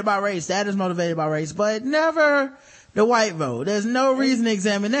motivated by race, that is motivated by race, but never the white vote. There's no reason to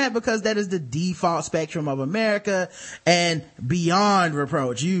examine that because that is the default spectrum of America and beyond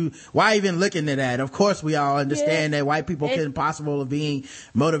reproach. Why even looking at that? Of course we all understand that white people couldn't possible of being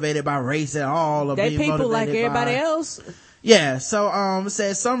motivated by race at all. Or they being people motivated like everybody else. Yeah, so it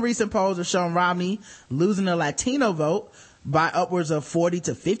says some recent polls have shown Romney losing the Latino vote by upwards of 40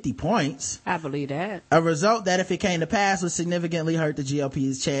 to 50 points. I believe that. A result that, if it came to pass, would significantly hurt the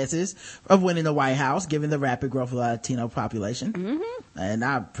GOP's chances of winning the White House, given the rapid growth of the Latino population. Mm-hmm. And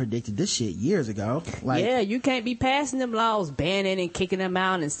I predicted this shit years ago. Yeah, you can't be passing them laws, banning and kicking them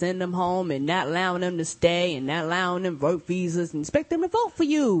out and sending them home and not allowing them to stay and not allowing them work visas and expect them to vote for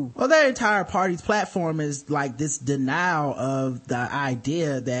you. Well, their entire party's platform is like this denial of the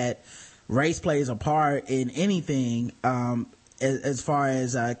idea that race plays a part in anything, as far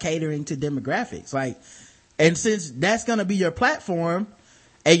as catering to demographics. And since that's going to be your platform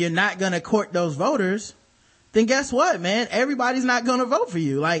and you're not going to court those voters, then guess what, man? Everybody's not going to vote for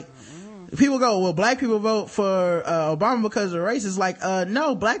you. People go, well, black people vote for Obama because of race. It's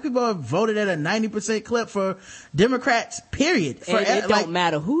no, black people have voted at a 90% clip for Democrats, period. And it don't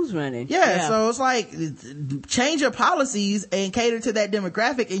matter who's running. Yeah, so it's change your policies and cater to that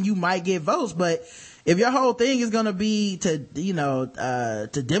demographic and you might get votes. But if your whole thing is going to be to demagogue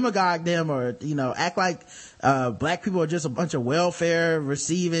them or, act like black people are just a bunch of welfare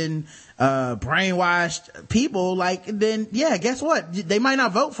receiving brainwashed people, then guess what, they might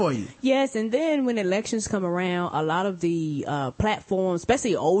not vote for you. Yes, and then when elections come around, a lot of the platforms,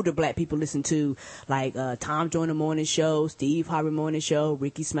 especially older black people listen to, Tom Joyner Morning Show, Steve Harvey Morning Show,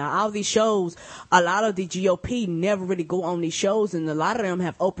 Ricky Smile, all these shows, a lot of the GOP never really go on these shows, and a lot of them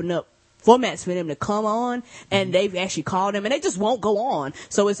have opened up formats for them to come on, and they've actually called them, and they just won't go on.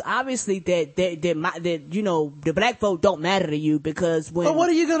 So it's obviously that the black vote don't matter to you because when. But what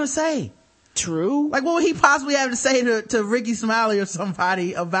are you gonna say? True. What would he possibly have to say to Ricky Smiley or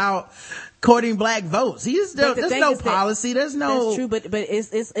somebody about courting black votes? There's no policy. There's no. That's true, but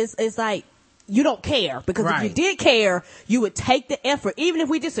it's like. You don't care because right. If you did care, you would take the effort. Even if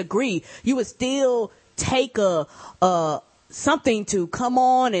we disagree, you would still take something to come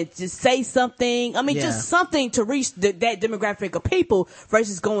on and just say something. I mean, just something to reach that demographic of people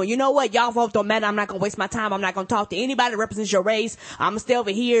versus going, you know what, y'all vote don't matter. I'm not going to waste my time. I'm not going to talk to anybody that represents your race. I'm going to stay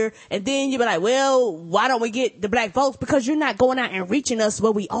over here. And then you be like, well, why don't we get the black votes? Because you're not going out and reaching us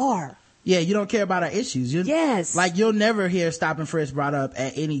where we are. Yeah, you don't care about our issues. Yes. You'll never hear Stop and Frisk brought up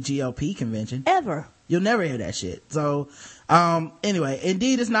at any GOP convention. Ever. You'll never hear that shit. So, anyway,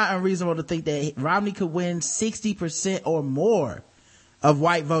 indeed, it's not unreasonable to think that Romney could win 60% or more of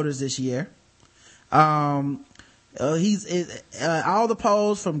white voters this year. All the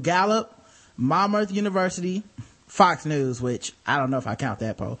polls from Gallup, Monmouth University, Fox News, which I don't know if I count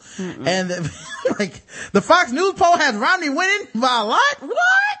that poll. Mm-mm. And the Fox News poll has Romney winning by a lot?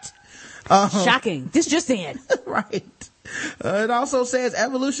 What? Shocking. This just in. Right. It also says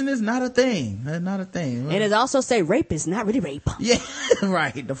evolution is not a thing. Not a thing. And it also say rape is not really rape. Yeah,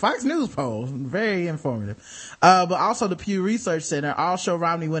 right. The Fox News poll, very informative. But also the Pew Research Center all show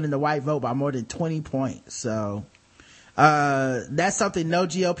Romney winning the white vote by more than 20 points. So, that's something no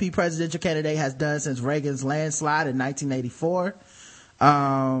GOP presidential candidate has done since Reagan's landslide in 1984.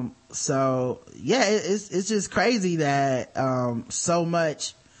 So yeah, it's just crazy that, so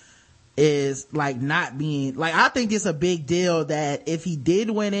much is not being I think it's a big deal that if he did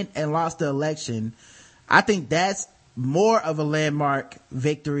win it and lost the election, I think that's more of a landmark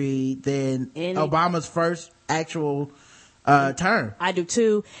victory than Obama's first actual term. I do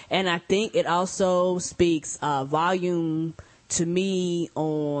too, and I think it also speaks volume to me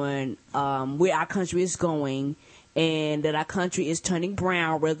on where our country is going and that our country is turning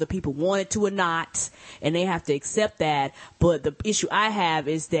brown, whether people want it to or not, and they have to accept that. But the issue I have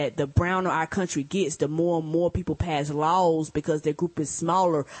is that the browner our country gets, the more and more people pass laws because their group is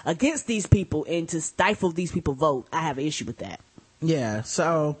smaller against these people and to stifle these people vote. I have an issue with that. Yeah,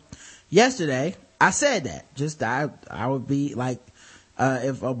 so yesterday I said that. Just I would be like,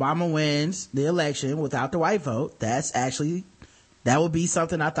 if Obama wins the election without the white vote, that would be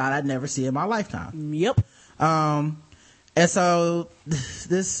something I thought I'd never see in my lifetime. Yep. And so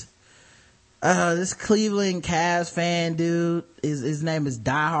this Cleveland Cavs fan dude, his name is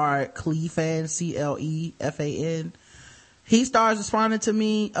Diehard Clefan, Clefan. He starts responding to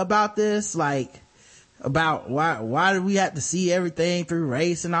me about this, like, about why do we have to see everything through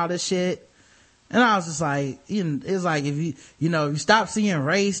race and all this shit. And I was just like, it's like, if you stop seeing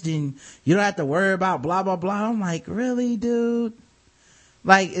race, then you don't have to worry about blah, blah, blah. I'm like, really, dude?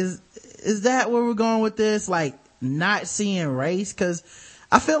 Like, is that where we're going with this? Like, not seeing race? Cause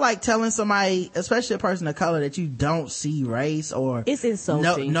I feel like telling somebody, especially a person of color, that you don't see race, or it's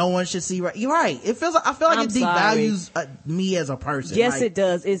insulting. No one should see race. You're right. I feel like it devalues me as a person. Yes, like, it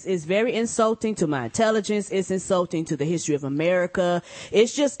does. It's very insulting to my intelligence. It's insulting to the history of America.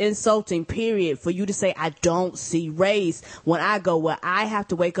 It's just insulting, period, for you to say I don't see race when I go where I have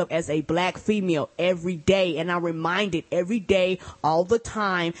to wake up as a black female every day, and I'm reminded every day, all the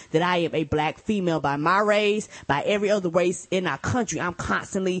time, that I am a black female by my race, by every other race in our country. I'm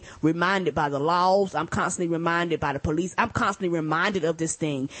constantly reminded by the laws. I'm constantly reminded by the police. I'm constantly reminded of this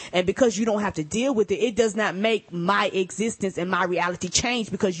thing. And because you don't have to deal with it, it does not make my existence and my reality change,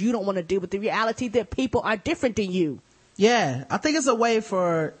 because you don't want to deal with the reality that people are different than you. Yeah, I think it's a way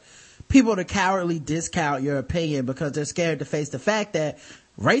for people to cowardly discount your opinion because they're scared to face the fact that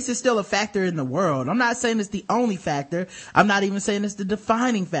race is still a factor in the world. I'm not saying it's the only factor. I'm not even saying it's the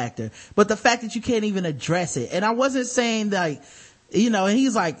defining factor. But the fact that you can't even address it. And I wasn't saying like, and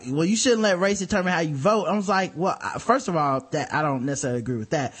he's like, well, you shouldn't let race determine how you vote. I was like, well, first of all, that I don't necessarily agree with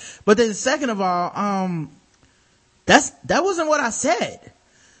that. But then second of all, that wasn't what I said.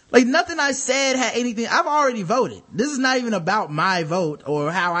 Like, nothing I said had anything. I've already voted. This is not even about my vote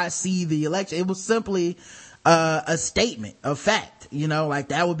or how I see the election. It was simply a statement of fact, like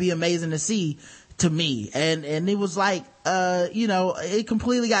that would be amazing to see to me. And it was like, it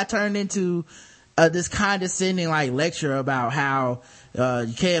completely got turned into this condescending like lecture about how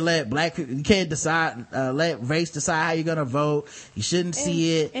you can't let black people, you can't let race decide how you're gonna vote. You shouldn't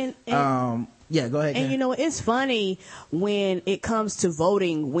see it. Yeah, go ahead. And it's funny when it comes to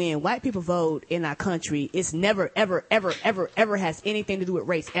voting, when white people vote in our country, it's never, ever, ever, ever, ever has anything to do with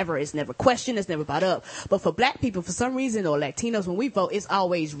race, ever. It's never questioned, it's never brought up. But for black people, for some reason, or Latinos, when we vote, it's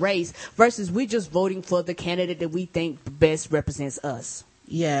always race versus we just voting for the candidate that we think best represents us.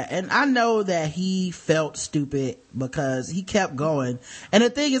 Yeah, and I know that he felt stupid because he kept going. And the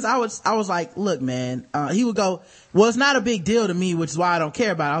thing is, I was like, look, man, he would go, well, it's not a big deal to me, which is why I don't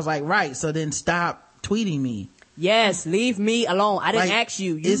care about it. I was like, right, so then stop tweeting me. Yes, leave me alone. I didn't ask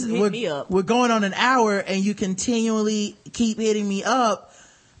you. You hit me up. We're going on an hour and you continually keep hitting me up,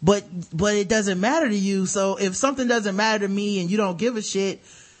 but it doesn't matter to you. So if something doesn't matter to me and you don't give a shit,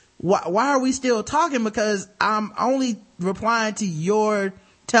 why are we still talking? Because I'm only replying to your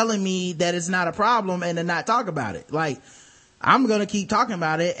telling me that it's not a problem and to not talk about it. Like, I'm gonna keep talking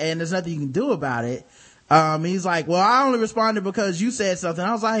about it and there's nothing you can do about it. He's like, well, I only responded because you said something.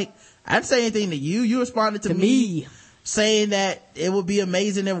 I was like, I didn't say anything to you. You responded to me saying that it would be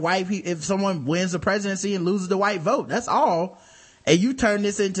amazing if someone wins the presidency and loses the white vote. That's all. And you turn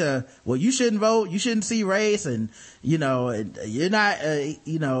this into, well, you shouldn't vote, you shouldn't see race, and you're not,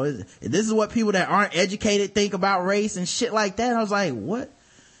 this is what people that aren't educated think about race and shit like that. And I was like, what?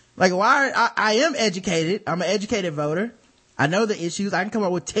 Like, why? I am educated. I'm an educated voter. I know the issues. I can come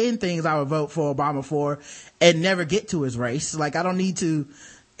up with 10 things I would vote for Obama for and never get to his race. Like, I don't need to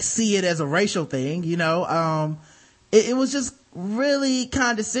see it as a racial thing, it was just really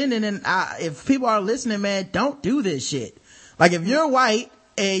condescending. And if people are listening, man, don't do this shit. Like, if you're white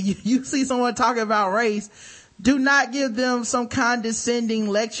and you see someone talking about race, do not give them some condescending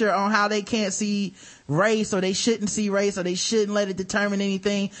lecture on how they can't see race, or they shouldn't see race, or they shouldn't let it determine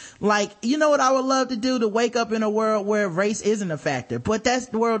anything. Like, you know what I would love to do? To wake up in a world where race isn't a factor. But the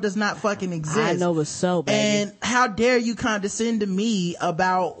world does not fucking exist. I know it's so bad. And how dare you condescend to me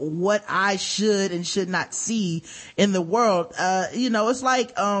about what I should and should not see in the world. It's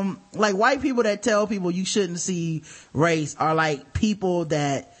like white people that tell people you shouldn't see race are like people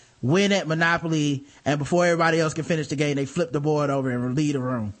that win at Monopoly, and before everybody else can finish the game, they flip the board over and leave the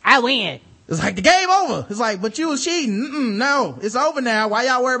room. I win. It's like, the game over. It's like, but you was cheating. No, it's over now. Why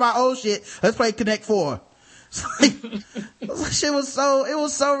y'all worry about old shit? Let's play Connect 4. It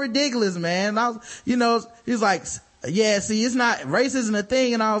was so ridiculous, man. He was like, yeah, see, it's not, race isn't a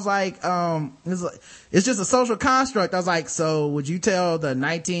thing. And I was like, it's just a social construct. I was like, so would you tell the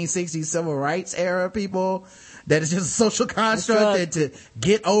 1960s civil rights era people that it's just a social construct and to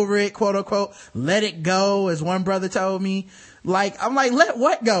get over it, quote unquote, let it go, as one brother told me. Like, I'm like, let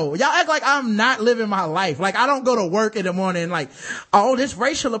what go? Y'all act like I'm not living my life. Like, I don't go to work in the morning like, oh, this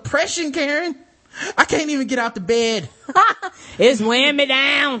racial oppression, Karen. I can't even get out the bed. It's weighing me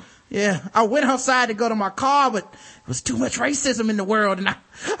down. Yeah, I went outside to go to my car, but there was too much racism in the world and I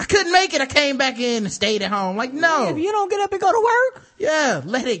couldn't make it. I came back in and stayed at home. Like, no. If you don't get up and go to work. Yeah,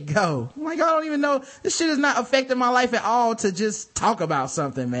 let it go. I'm like, I don't even know. This shit is not affecting my life at all to just talk about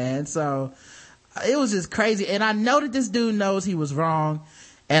something, man. So it was just crazy. And I know that this dude knows he was wrong.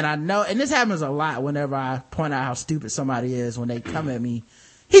 And I know, and this happens a lot whenever I point out how stupid somebody is when they come at me.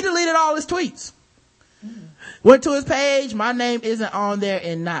 He deleted all his tweets. Went to his page, my name isn't on there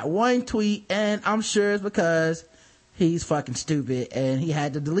in not one tweet, and I'm sure it's because he's fucking stupid and he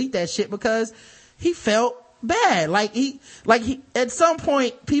had to delete that shit because he felt bad. Like he at some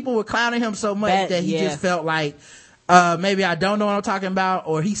point people were clowning him so much that he just felt like maybe I don't know what I'm talking about,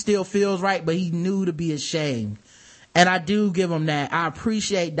 or he still feels right, but he knew to be ashamed. And I do give him that. I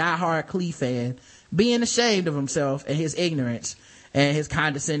appreciate diehard Clee fan being ashamed of himself and his ignorance and his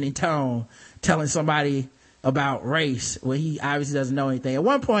condescending tone, telling somebody about race when he obviously doesn't know anything. At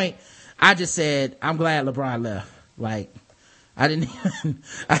one point, I just said, I'm glad LeBron left. Like, I didn't even,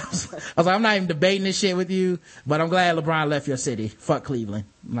 I was like, I'm not even debating this shit with you, but I'm glad LeBron left your city. Fuck Cleveland.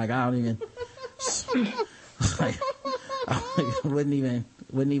 Like, I don't even, like, I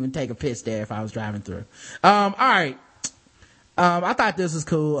wouldn't even take a piss there if I was driving through. All right. I thought this was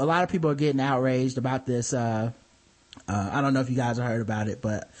cool. A lot of people are getting outraged about this, I don't know if you guys have heard about it,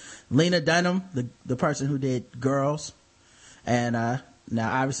 but Lena Dunham, the person who did Girls, and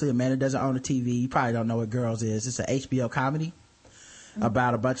now obviously Amanda doesn't own a TV. You probably don't know what Girls is. It's an HBO comedy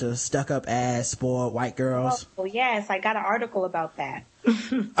about a bunch of stuck-up ass spoiled white girls. Oh yes, I got an article about that.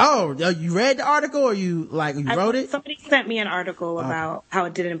 Oh, you read the article, or you wrote it? Somebody sent me an article about how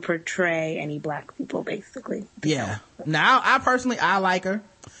it didn't portray any black people, basically. Yeah. Now, I personally like her.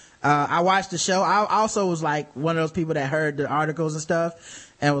 I watched the show. I also was like one of those people that heard the articles and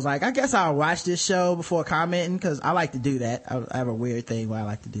stuff and was like, I guess I'll watch this show before commenting, because I like to do that. I have a weird thing where I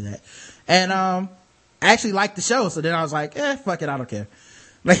like to do that. And I actually liked the show, so then I was like, fuck it, I don't care.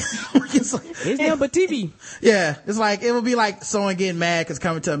 Like, it's nothing but TV. Yeah, it's like, it would be like someone getting mad because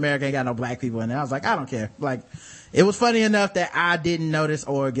Coming to America ain't got no black people in it. I was like, I don't care. Like, it was funny enough that I didn't notice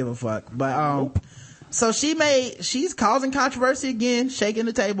or give a fuck. But nope. So she's causing controversy again, shaking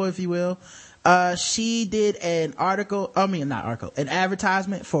the table, if you will. She did an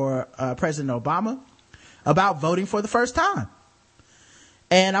advertisement for President Obama about voting for the first time.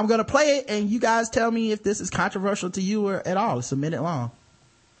 And I'm going to play it, and you guys tell me if this is controversial to you or at all. It's a minute long.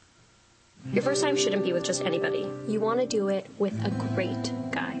 Your first time shouldn't be with just anybody. You want to do it with a great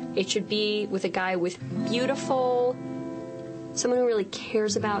guy. It should be with a guy with beautiful, someone who really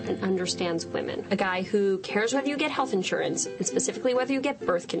cares about and understands women. A guy who cares whether you get health insurance, and specifically whether you get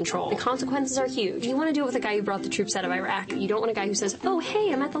birth control. The consequences are huge. You want to do it with a guy who brought the troops out of Iraq. You don't want a guy who says, oh,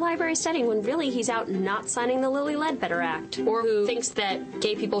 hey, I'm at the library studying, when really he's out not signing the Lilly Ledbetter Act. Or who thinks that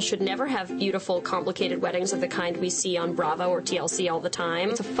gay people should never have beautiful, complicated weddings of the kind we see on Bravo or TLC all the time.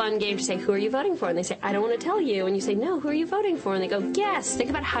 It's a fun game to say, who are you voting for? And they say, I don't want to tell you. And you say, no, who are you voting for? And they go, guess. Think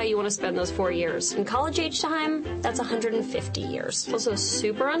about how you want to spend those 4 years. In college age time, that's 150 years. It's also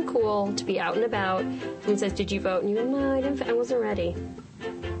super uncool to be out and about. Someone says, did you vote? And you go, no, I wasn't ready.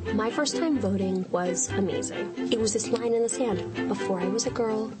 My first time voting was amazing. It was this line in the sand. Before I was a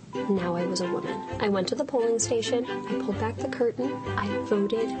girl, now I was a woman. I went to the polling station. I pulled back the curtain. I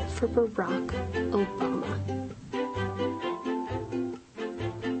voted for Barack Obama.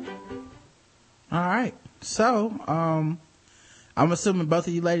 All right. So, I'm assuming both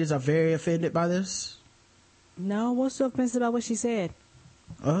of you ladies are very offended by this. No, what's so offensive about what she said?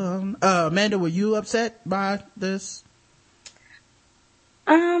 Amanda, were you upset by this?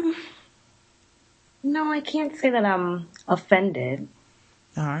 No, I can't say that I'm offended.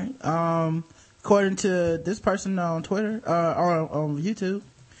 All right. According to this person on Twitter, or on YouTube,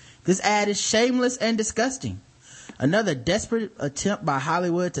 this ad is shameless and disgusting. Another desperate attempt by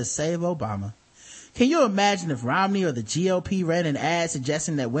Hollywood to save Obama. Can you imagine if Romney or the GOP ran an ad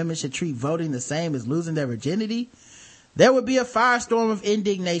suggesting that women should treat voting the same as losing their virginity? There would be a firestorm of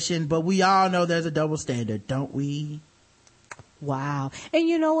indignation, but we all know there's a double standard, don't we? Wow. And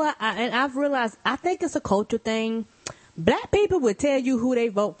you know what? I've realized, I think it's a culture thing, Black people would tell you who they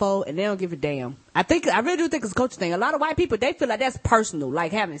vote for, and they don't give a damn. I really do think it's a culture thing. A lot of white people, they feel like that's personal,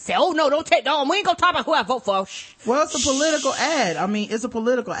 like having to say, "Oh no, we ain't gonna talk about who I vote for." Well, it's a political ad. I mean, it's a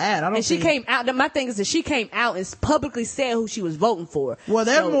political ad. And she came out. My thing is that she came out and publicly said who she was voting for. Well,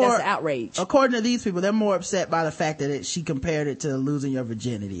 they're more that's an outrage. According to these people, they're more upset by the fact that she compared it to losing your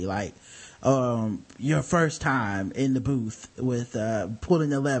virginity, like your first time in the booth with pulling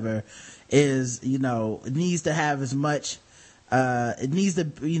the lever is, it needs to have as much. It needs to,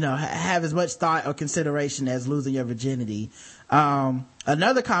 have as much thought or consideration as losing your virginity.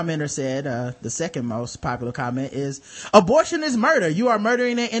 Another commenter said, the second most popular comment is, abortion is murder. You are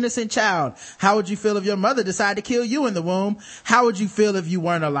murdering an innocent child. How would you feel if your mother decided to kill you in the womb? How would you feel if you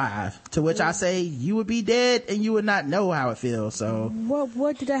weren't alive? To which I say, you would be dead and you would not know how it feels. So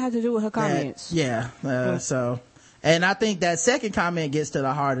what did that have to do with her comments? And I think that second comment gets to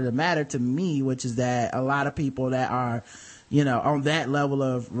the heart of the matter to me, which is that a lot of people that are, on that level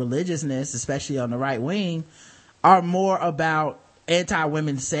of religiousness, especially on the right wing, are more about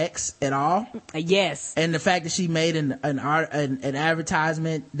anti-women's sex at all. Yes. And the fact that she made an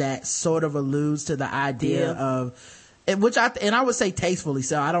advertisement that sort of alludes to the idea of, which I would say tastefully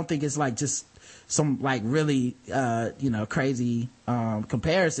so. I don't think it's like just some like really, crazy,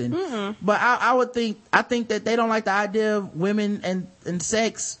 comparison. Mm-mm. But I think that they don't like the idea of women and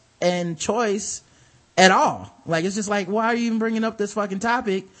sex and choice at all. Like, it's just like, why are you even bringing up this fucking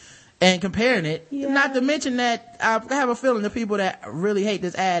topic and comparing it? Yeah. Not to mention that I have a feeling the people that really hate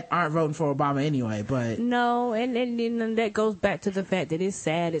this ad aren't voting for Obama anyway, but no, and that goes back to the fact that it's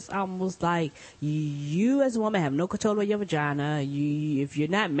sad. It's almost like you as a woman have no control over your vagina. If you're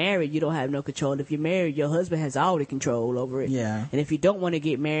not married, you don't have no control. If you're married, your husband has all the control over it. Yeah. And if you don't want to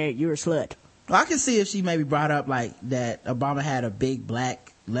get married, you're a slut. Well, I can see if she maybe brought up like that Obama had a big black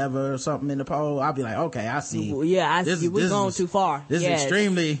lever or something in the poll, I'll be like, okay, I see. Yeah, I see. We're going too far. This is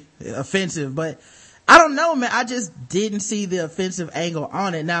extremely offensive, but I don't know, man. I just didn't see the offensive angle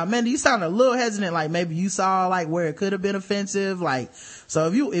on it. Now, man, you sound a little hesitant, like maybe you saw like where it could have been offensive, like.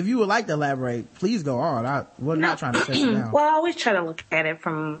 So if you would like to elaborate, please go on. We're not trying to shut you down. Well, I always try to look at it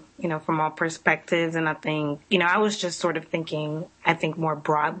from all perspectives, and I think I was just sort of thinking, I think more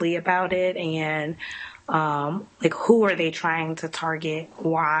broadly about it, and like who are they trying to target,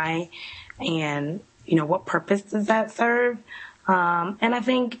 why, and what purpose does that serve? And I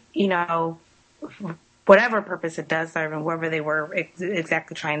think whatever purpose it does serve, and whoever they were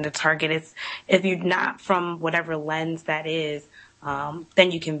exactly trying to target, it's if you're not from whatever lens that is,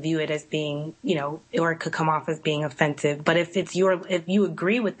 then you can view it as being, or it could come off as being offensive. But if you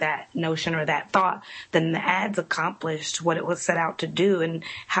agree with that notion or that thought, then the ad's accomplished what it was set out to do, and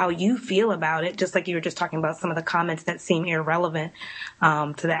how you feel about it, just like you were just talking about some of the comments that seem irrelevant,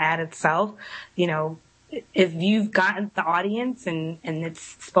 to the ad itself. If you've gotten the audience and it's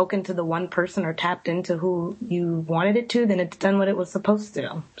spoken to the one person or tapped into who you wanted it to, then it's done what it was supposed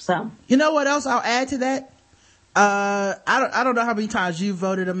to. So, you know what else I'll add to that? I don't know how many times you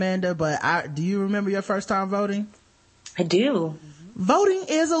voted, Amanda, but do you remember your first time voting? I do. Voting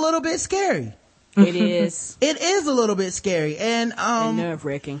is a little bit scary. It is. It is a little bit scary and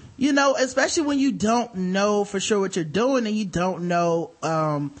nerve-wracking. Especially when you don't know for sure what you're doing and you don't know,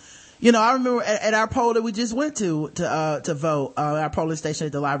 I remember at our poll that we just went to vote, our polling station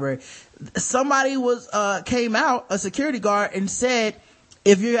at the library, somebody came out, a security guard, and said,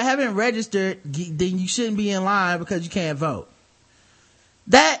 if you haven't registered, then you shouldn't be in line because you can't vote.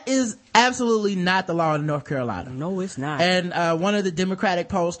 That is absolutely not the law in North Carolina. No, it's not. And one of the Democratic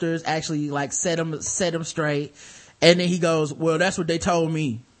pollsters actually like set him straight, and then he goes, well, that's what they told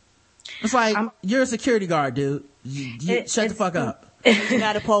me. It's like, you're a security guard, dude. Shut the fuck up. You're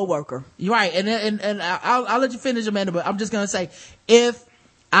not a poll worker. You're right. And I'll let you finish, Amanda, but I'm just going to say, if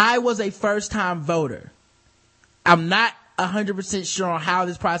I was a first time voter, I'm not 100% sure on how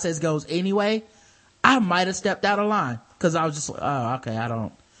this process goes anyway, I might have stepped out of line because I was just like, oh, okay,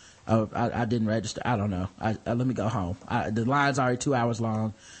 I didn't register. I don't know. Let me go home. The line's already 2 hours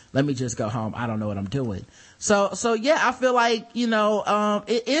long. Let me just go home. I don't know what I'm doing. So yeah, I feel like,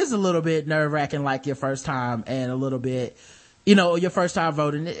 it is a little bit nerve wracking, like your first time, and a little bit, your first time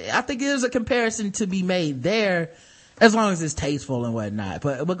voting. I think there's a comparison to be made there, as long as it's tasteful and whatnot.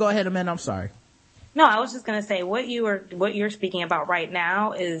 But go ahead, Amanda. I'm sorry. No, I was just going to say what you're speaking about right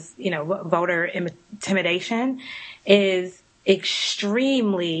now is, voter intimidation is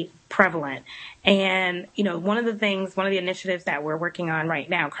extremely prevalent. And, one of the initiatives that we're working on right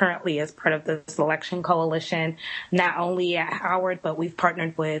now currently as part of this election coalition, not only at Howard, but we've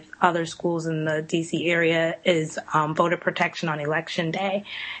partnered with other schools in the DC area, is voter protection on election day.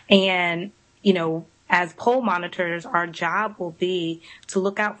 And, as poll monitors, our job will be to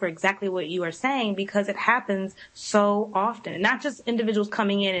look out for exactly what you are saying, because it happens so often. Not just individuals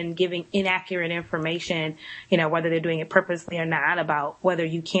coming in and giving inaccurate information, whether they're doing it purposely or not, about whether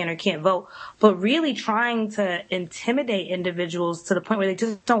you can or can't vote, but really trying to intimidate individuals to the point where they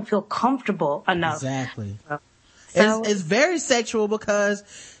just don't feel comfortable enough. Exactly. So it's very sexual because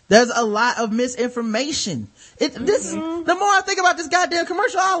there's a lot of misinformation. The more I think about this goddamn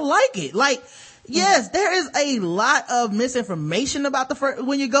commercial, I like it. Like, yes, there is a lot of misinformation about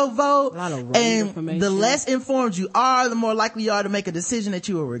when you go vote. A lot of wrong and information. The less informed you are, the more likely you are to make a decision that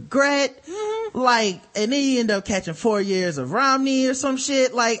you will regret. Like, and then you end up catching 4 years of Romney or some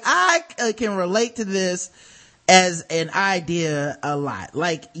shit. Like, I can relate to this as an idea a lot.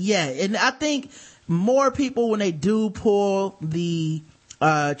 Like, yeah, and I think more people, when they do pull the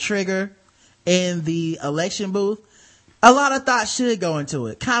trigger in the election booth, a lot of thought should go into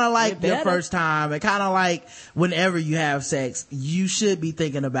it. Kind of like your first time, and kind of like whenever you have sex, you should be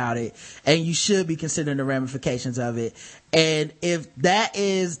thinking about it, and you should be considering the ramifications of it. And if that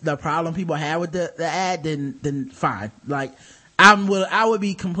is the problem people have with the ad, then fine. Like, I would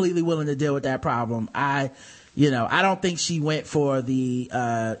be completely willing to deal with that problem. I don't think she went for the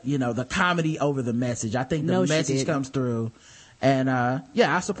the comedy over the message. I think the message comes through. And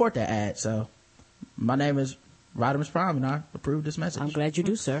I support that ad. So my name is Rodimus Prime, and I approve this message. I'm glad you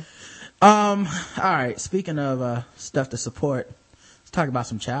do, sir. All right, speaking of stuff to support, let's talk about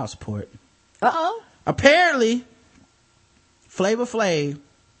some child support. Apparently Flavor Flav,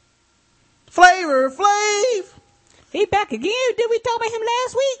 he back again. Did we talk about him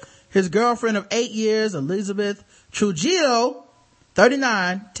last week? His girlfriend of 8 years, Elizabeth Trujillo,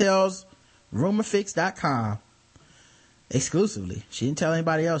 39, tells rumorfix.com exclusively, she didn't tell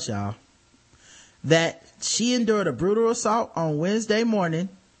anybody else, y'all, that she endured a brutal assault on Wednesday morning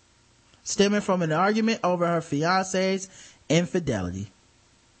stemming from an argument over her fiance's infidelity.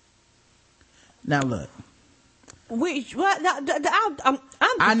 Now look, Which what? I'm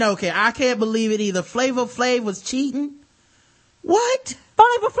I know, I can't believe it either. Flavor Flav was cheating. What?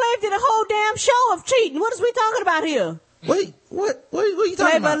 Flavor Flav did a whole damn show of cheating. What is we talking about here? What are you talking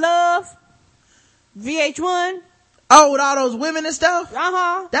Flavor about? Love, VH1. Oh, with all those women and stuff?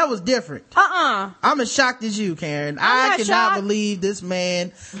 Uh-huh. That was different. I'm as shocked as you, Karen. I cannot shocked. believe this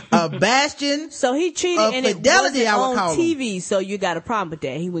man, a bastion. So he cheated of and it fidelity, wasn't I would on call him. TV, so you got a problem with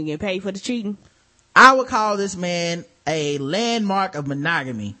that. He wouldn't get paid for the cheating. I would call this man a landmark of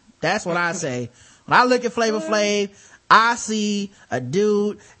monogamy. That's what I say. When I look at Flavor Flav, I see a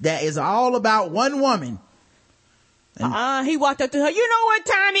dude that is all about one woman. He walked up to her. You know what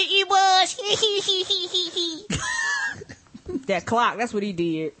time it was? That clock. That's what he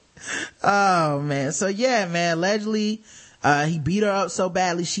did. Oh man. So yeah, man, allegedly, he beat her up so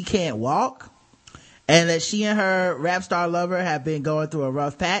badly she can't walk, and that she and her rap star lover have been going through a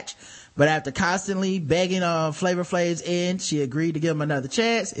rough patch. But after constantly begging on Flavor Flav's end, she agreed to give him another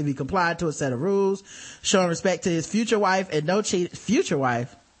chance if he complied to a set of rules, showing respect to his future wife and future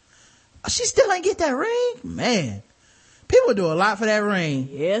wife. She still ain't get that ring? Man, people do a lot for that ring.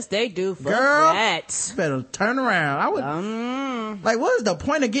 Yes, they do. Fuck Girl, that. better turn around. I would, like, what is the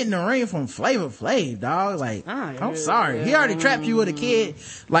point of getting the ring from Flavor Flav, dog? Like, I'm sorry. He already trapped you with a kid.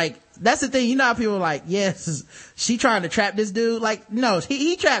 Like, that's the thing. You know how people are like, yes, she trying to trap this dude? Like, no,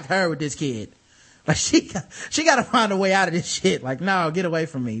 he trapped her with this kid. Like, she got to find a way out of this shit. Like, no, get away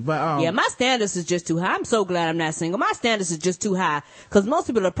from me. But yeah, my standards is just too high. I'm so glad I'm not single. My standards is just too high. Cause most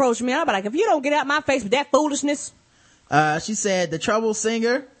people approach me, I'll be like, if you don't get out my face with that foolishness. She said the troubled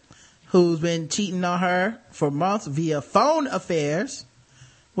singer, who's been cheating on her for months via phone affairs,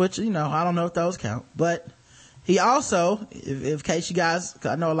 which, I don't know if those count, but he also, in case you guys,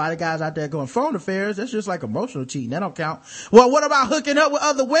 I know a lot of guys out there going phone affairs, that's just like emotional cheating. That don't count. Well, what about hooking up with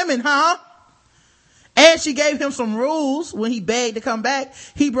other women, huh? And she gave him some rules when he begged to come back.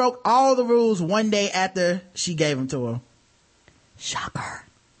 He broke all the rules one day after she gave them to him. Shocker.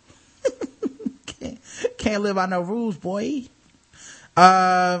 Can't live by no rules, boy.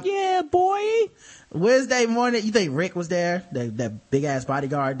 Yeah, boy. Wednesday morning, you think Rick was there? That big ass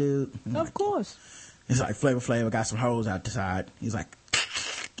bodyguard dude? Of course. He's like, Flavor got some hoes out the side. He's like,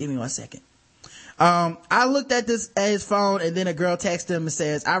 give me 1 second. I looked at his phone, and then a girl texted him and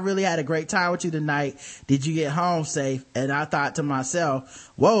says, I really had a great time with you tonight. Did you get home safe? And I thought to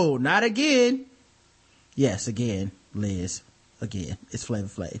myself, whoa, not again. Yes, again, Liz. Again, it's Flavor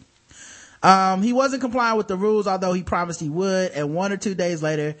Flav. He wasn't complying with the rules, although he promised he would, and 1 or 2 days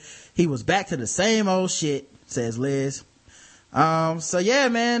later, he was back to the same old shit, says Liz. So yeah,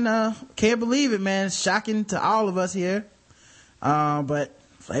 man, can't believe it, man. It's shocking to all of us here. But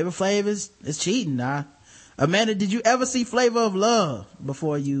Flavor Flav is cheating, nah. Amanda, did you ever see Flavor of Love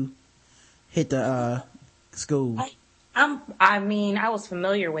before you hit the school? I was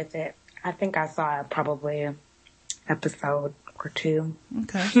familiar with it. I think I saw probably an episode or two.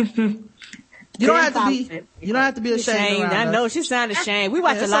 Okay. You don't have to be ashamed. I know she sounded ashamed. We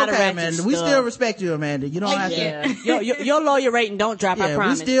watch a lot of ratchet Amanda. stuff. We still respect you, Amanda. You don't have to. Your lawyer rating don't drop. I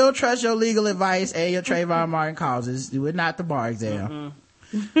promise. We still trust your legal advice and your Trayvon Martin causes. We're not the bar exam.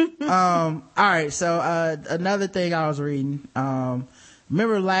 All right. So another thing I was reading.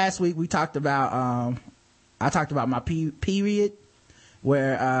 Remember last week we talked about I talked about my period,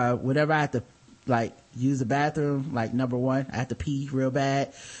 where whenever I have to like use the bathroom, like number one, I have to pee real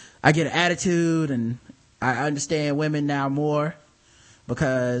bad. I get an attitude, and I understand women now more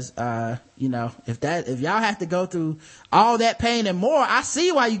because, if y'all have to go through all that pain and more, I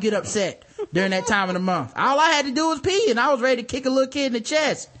see why you get upset during that time of the month. All I had to do was pee, and I was ready to kick a little kid in the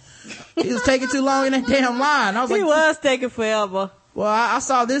chest. He was taking too long in that damn line. I was he was taking forever. Well, I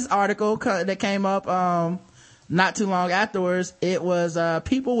saw this article that came up, not too long afterwards. It was,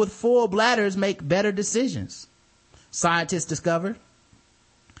 people with full bladders make better decisions. Scientists discovered.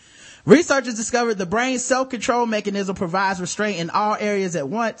 Researchers discovered the brain's self-control mechanism provides restraint in all areas at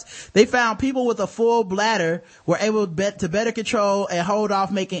once. They found people with a full bladder were able to better control and hold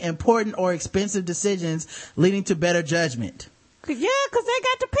off making important or expensive decisions, leading to better judgment. Yeah, cause they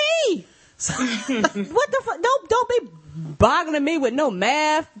got to pee. What the fuck? Don't be boggling me with no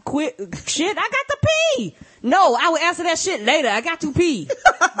math quick shit. I got to pee. No, I will answer that shit later. I got to pee.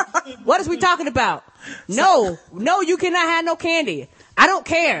 What is we talking about? No, you cannot have no candy. I don't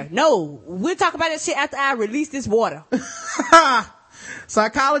care. No, we'll talk about that shit after I release this water.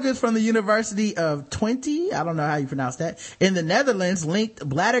 Psychologists from the University of Twente, I don't know how you pronounce that, in the Netherlands linked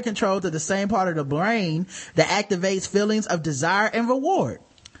bladder control to the same part of the brain that activates feelings of desire and reward.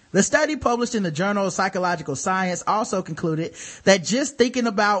 The study, published in the Journal of Psychological Science, also concluded that just thinking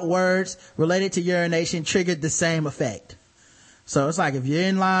about words related to urination triggered the same effect. So it's like if you're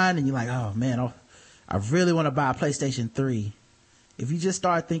in line and you're like, oh man, I really want to buy a PlayStation 3. If you just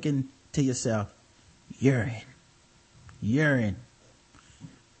start thinking to yourself, urine, you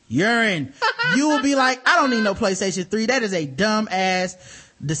will be like, I don't need no PlayStation 3. That is a dumb ass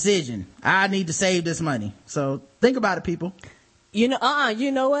decision. I need to save this money. So think about it, people. You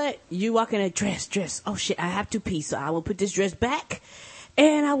know what? You walk in a dress. Oh shit, I have to pee, so I will put this dress back.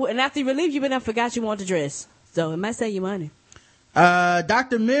 And after you relieve, you forgot you want the dress. So it might save you money.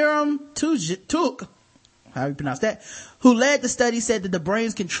 Dr. Miriam Took, how you pronounce that, who led the study, said that the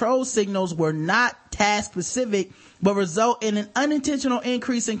brain's control signals were not task specific, but result in an unintentional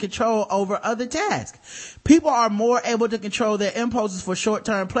increase in control over other tasks. People are more able to control their impulses for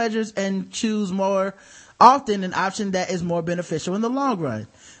short-term pleasures and choose more often an option that is more beneficial in the long run.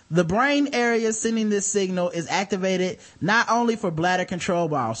 The brain area sending this signal is activated not only for bladder control,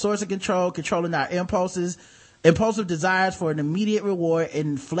 but all sorts of control, controlling our impulsive desires for an immediate reward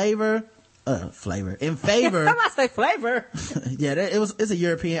in favor. I might say flavor. Yeah, it's a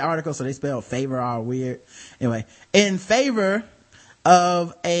European article, so they spell favor all weird. Anyway, in favor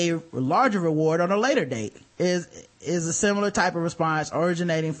of a larger reward on a later date is a similar type of response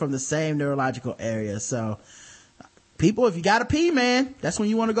originating from the same neurological area. So people, if you gotta pee, man, that's when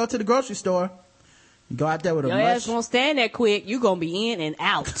you want to go to the grocery store. You go out there with your ass won't stand there quick. You gonna be in and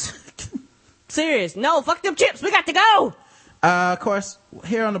out. Serious. No, fuck them chips. We got to go. Of course,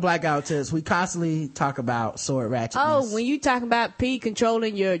 here on the Blackout Tips, we constantly talk about sword ratchetness. Oh, when you talking about pee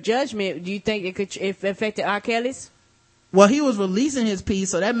controlling your judgment, do you think it affected R. Kelly's? Well, he was releasing his pee,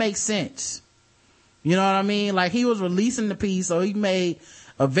 so that makes sense. You know what I mean? Like, he was releasing the pee, so he made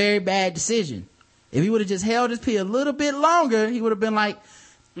a very bad decision. If he would have just held his pee a little bit longer, he would have been like,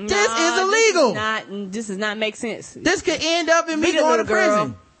 this is illegal. This does not make sense. This could end up in me going to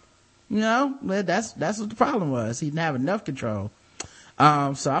prison. You know, that's what the problem was. He didn't have enough control.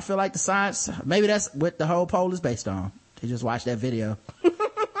 So I feel like the science, maybe that's what the whole poll is based on. They just watched that video.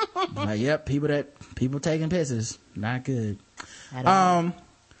 Like, yep, people taking pisses. Not good. All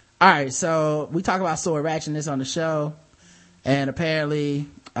right, so we talk about sword ratchetness on the show, and apparently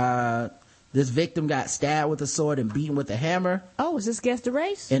this victim got stabbed with a sword and beaten with a hammer. Oh, is this against the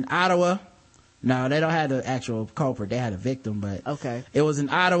race? In Ottawa. No, they don't have the actual culprit. They had a victim, but okay. It was in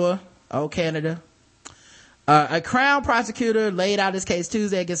Ottawa, Canada. A Crown prosecutor laid out his case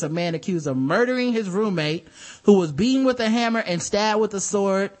Tuesday against a man accused of murdering his roommate, who was beaten with a hammer and stabbed with a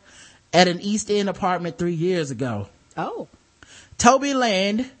sword at an East End apartment 3 years ago. Oh. Toby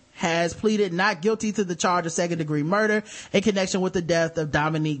Land has pleaded not guilty to the charge of second-degree murder in connection with the death of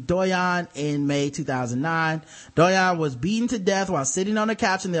Dominique Doyon in May 2009. Doyon was beaten to death while sitting on a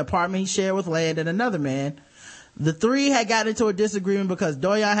couch in the apartment he shared with Land and another man. The three had gotten into a disagreement because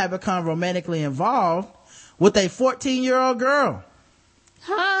Doyon had become romantically involved with a 14-year-old girl.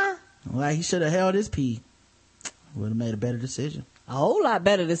 Huh? Like, he should have held his pee. Would have made a better decision. A whole lot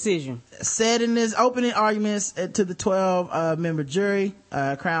better decision. Said in his opening arguments to the 12-member jury,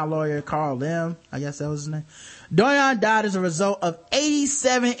 Crown lawyer Carl Lim, I guess that was his name, Doyon died as a result of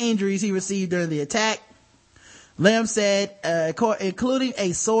 87 injuries he received during the attack. Lim said, including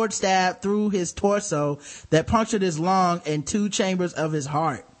a sword stab through his torso that punctured his lung and 2 chambers of his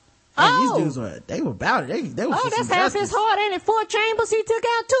heart. And these dudes they were about it. They were that's half his heart, and 4 chambers he took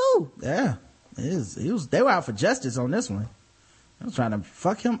out too. Yeah. They were out for justice on this one. I was trying to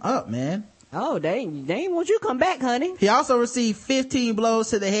fuck him up, man. Oh, they ain't want you to come back, honey. He also received 15 blows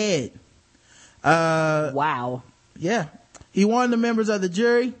to the head. Wow. Yeah. He warned the members of the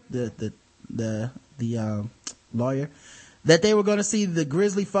jury, the lawyer, that they were going to see the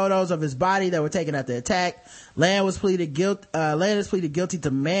grisly photos of his body that were taken at the attack. Land has pleaded guilty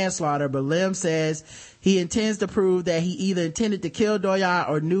to manslaughter, but Lim says he intends to prove that he either intended to kill Doyon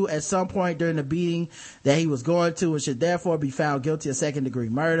or knew at some point during the beating that he was going to, and should therefore be found guilty of second-degree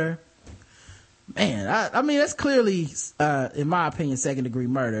murder. Man, I mean, that's clearly, in my opinion, second-degree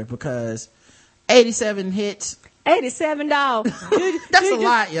murder, because 87 hits. 87 dollars. That's a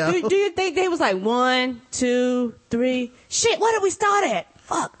lot, yo. Do you think they was like 1, 2, 3? Shit, where did we start at?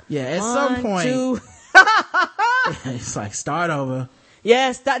 Fuck. Yeah, at 1, some point. 2. It's like, start over.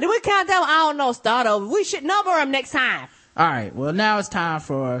 Yeah, did we count that one? I don't know. Start over. We should number them next time. All right. Well, now it's time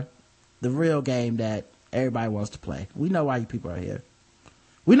for the real game that everybody wants to play. We know why you people are here.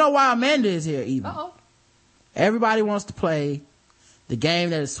 We know why Amanda is here, even. Uh-oh. Everybody wants to play the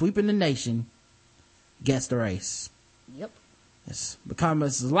game that is sweeping the nation. Guess the race. Yep. It's become a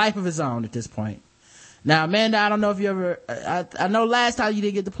life of its own at this point. Now, Amanda, I don't know if you ever, I know last time you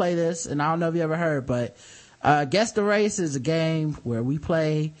didn't get to play this, and I don't know if you ever heard, but Guess the Race is a game where we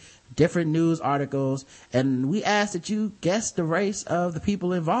play different news articles, and we ask that you guess the race of the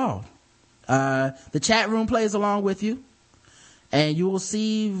people involved. The chat room plays along with you, and you will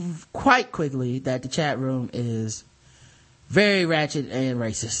see quite quickly that the chat room is very ratchet and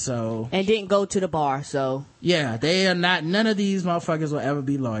racist. So, and didn't go to the bar. So yeah, they are not, none of these motherfuckers will ever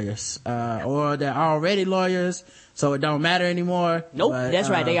be lawyers, or they're already lawyers, so it don't matter anymore. Nope. But, that's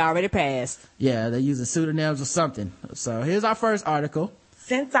right. They already passed. Yeah. They're using pseudonyms or something. So here's our first article.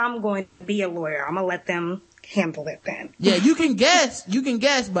 Since I'm going to be a lawyer, I'm going to let them handle it then. Yeah. You can guess,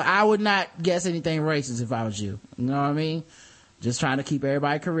 but I would not guess anything racist if I was you. You know what I mean? Just trying to keep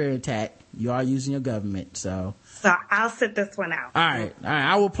everybody's career intact. You are using your government, so I'll sit this one out. All right.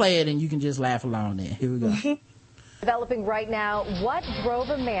 I will play it, and you can just laugh along then. Here we go. Developing right now, what drove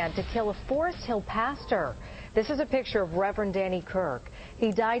a man to kill a Forest Hill pastor? This is a picture of Reverend Danny Kirk.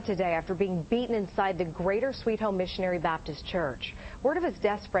 He died today after being beaten inside the Greater Sweet Home Missionary Baptist Church. Word of his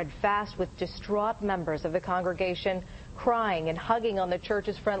death spread fast, with distraught members of the congregation crying and hugging on the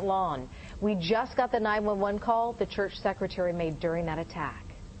church's front lawn. We just got the 911 call the church secretary made during that attack.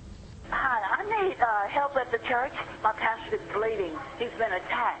 Hi, I need help at the church. My pastor is bleeding. He's been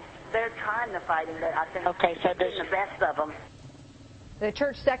attacked. They're trying to fight him. I think okay, so there's the best of them. The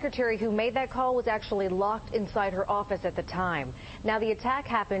church secretary who made that call was actually locked inside her office at the time. Now, the attack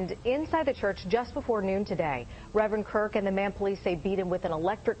happened inside the church just before noon today. Reverend Kirk and the man police say beat him with an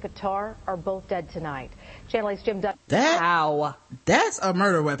electric guitar are both dead tonight. Channel 8's Jim Dutton. That's a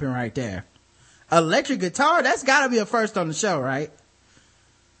murder weapon right there. Electric guitar? That's got to be a first on the show, right?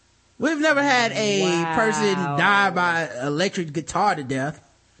 We've never had a person die by electric guitar to death.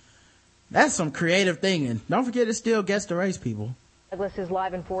 That's some creative thinking. Don't forget to still Guess the Race, people. Douglas is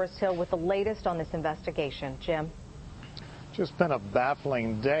live in Forest Hill with the latest on this investigation. Jim? Just been a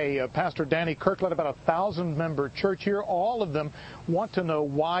baffling day. Pastor Danny Kirk led about 1,000-member church here. All of them want to know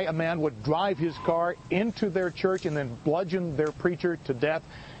why a man would drive his car into their church and then bludgeon their preacher to death,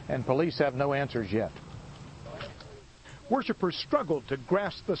 and police have no answers yet. Worshippers struggled to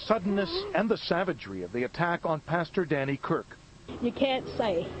grasp the suddenness and the savagery of the attack on Pastor Danny Kirk. You can't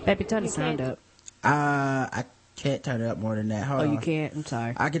say. Baby, turn the sound up. I can't turn it up more than that. Hold on. You can't? I'm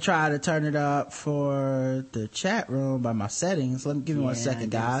sorry. I could try to turn it up for the chat room by my settings. Give me 1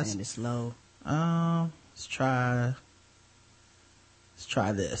 second, guys. It's slow. Let's try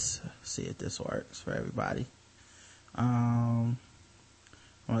this. See if this works for everybody. I'm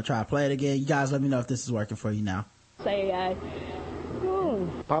gonna try to play it again. You guys let me know if this is working for you now.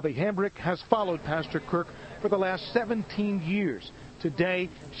 Bobby Hambrick has followed Pastor Kirk for the last 17 years. Today,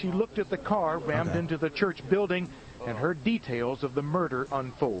 she looked at the car rammed into the church building and heard details of the murder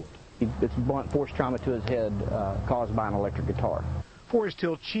unfold. It's blunt force trauma to his head caused by an electric guitar. Forest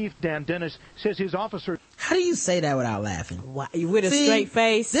Hill Chief Dan Dennis says his officer... How do you say that without laughing? Why, with a straight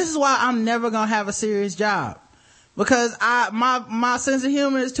face? This is why I'm never gonna have a serious job. Because my sense of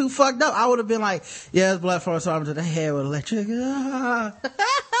humor is too fucked up. I would have been like, yeah, it's blunt force trauma to the head with electric.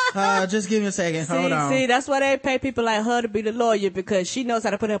 Just give me a second. Hold on. See, that's why they pay people like her to be the lawyer, because she knows how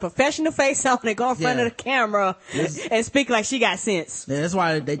to put her professional face on and go in front of the camera and speak like she got sense. Yeah, that's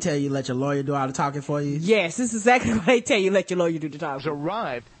why they tell you let your lawyer do all the talking for you. Yes, this is exactly why they tell you let your lawyer do the talking.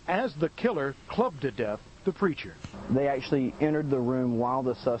 Arrived as the killer clubbed to death the preacher. They actually entered the room while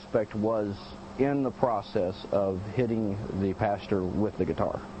the suspect was in the process of hitting the pastor with the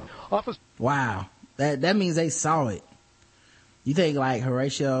guitar. Wow. That means they saw it. You think like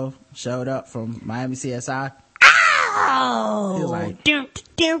Horatio showed up from Miami CSI? Oh! He was like,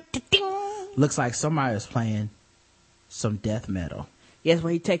 looks like somebody was playing some death metal. Yes,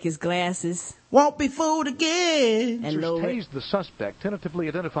 when he take his glasses. Won't be fooled again. And tased the suspect, tentatively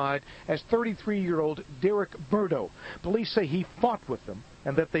identified as 33-year-old Derek Burdo. Police say he fought with them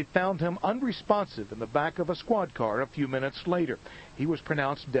and that they found him unresponsive in the back of a squad car a few minutes later. He was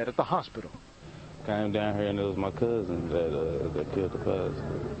pronounced dead at the hospital. Came down here and it was my cousin that killed the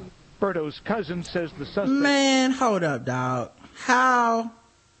pastor. Burdo's cousin says the suspect... Man, hold up, dog. How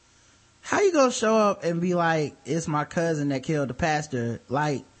you gonna show up and be like, it's my cousin that killed the pastor?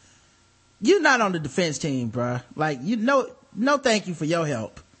 Like, you're not on the defense team, bruh. Like, no thank you for your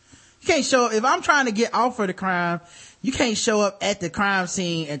help. You can't show up. If I'm trying to get off for the crime, you can't show up at the crime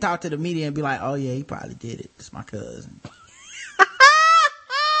scene and talk to the media and be like, oh yeah, he probably did it. It's my cousin.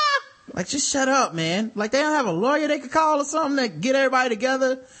 Like, just shut up, man. Like, they don't have a lawyer they could call or something that get everybody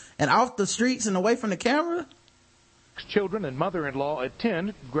together and off the streets and away from the camera? Children and mother-in-law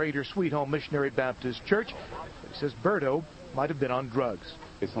attend Greater Sweet Home Missionary Baptist Church. He says Burdo might have been on drugs.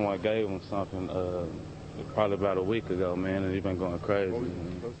 Someone gave him something probably about a week ago, man, and he's been going crazy.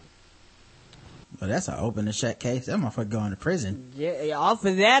 Well, that's an open and shut case. That motherfucker going to prison. Yeah, off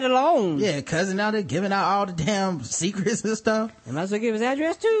of that alone. Yeah, cousin out there giving out all the damn secrets and stuff. And might as well give his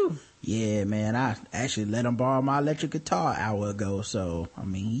address too. Yeah, man, I actually let him borrow my electric guitar an hour ago, so, I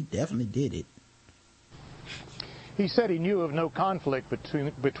mean, he definitely did it. He said he knew of no conflict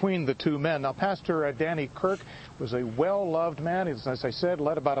between the two men. Now, Pastor Danny Kirk was a well-loved man. As I said,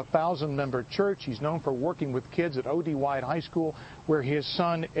 led about a 1,000-member church. He's known for working with kids at O.D. White High School, where his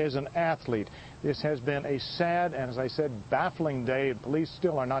son is an athlete. This has been a sad and, as I said, baffling day. Police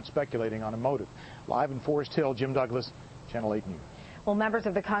still are not speculating on a motive. Live in Forest Hill, Jim Douglas, Channel 8 News. Well, members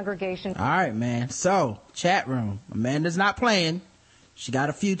of the congregation... All right, man. So, chat room. Amanda's not playing. She got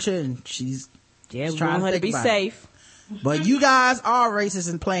a future, and she's we trying want her to be safe. But you guys are racist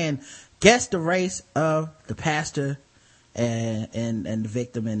and playing guess the race of the pastor and the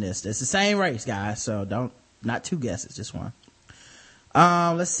victim in this. It's the same race, guys, so not two guesses, just one.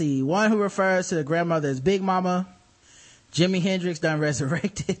 Let's see. One who refers to the grandmother as Big Mama. Jimi Hendrix done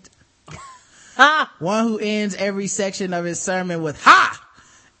resurrected. One who ends every section of his sermon with "Ha!"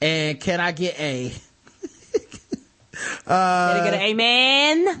 and "Can I get a?" Can I get an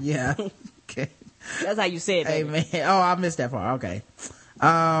amen? Yeah. Okay. That's how you say it. Amen. Oh, I missed that part. Okay.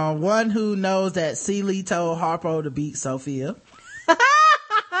 One who knows that Celie told Harpo to beat Sophia.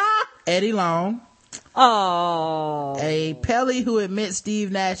 Eddie Long. Oh. A Pelly who admits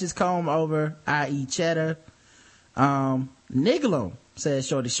Steve Nash's comb over, i.e. cheddar. Nigglum says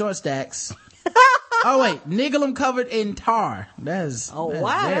Shorty Short Stacks. Oh wait, Nigglum covered in tar. That's wow,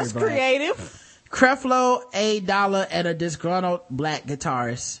 very that's black. creative. Creflo, $1, and a disgruntled black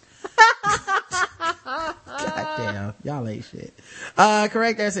guitarist. God damn, y'all ain't shit.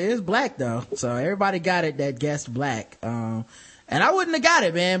 Correct answer is black though, so everybody got it that guessed black. And I wouldn't have got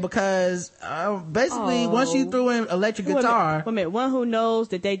it, man, because basically once you threw in electric guitar. Wait a minute, one who knows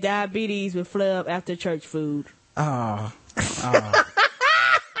that they diabetes will flare up after church food. Oh.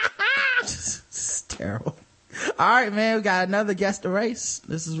 It's terrible. All right, man, we got another guess the race.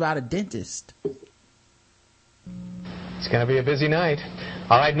 This is about a dentist. It's gonna be a busy night.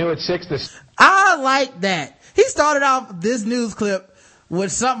 All right, new at 6 this. I like that. He started off this news clip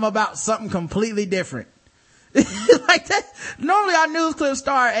with something about something completely different. Like that. Normally our news clips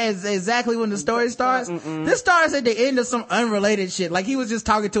start as exactly when the story starts. This starts at the end of some unrelated shit. Like he was just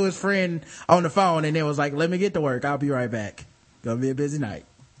talking to his friend on the phone and then was like, let me get to work. I'll be right back. Gonna be a busy night.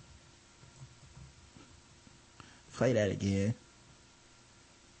 Play that again.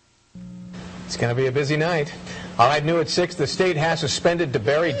 It's going to be a busy night. All right, new at 6, the state has suspended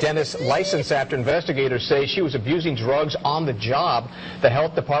DeBerry dentist's license after investigators say she was abusing drugs on the job. The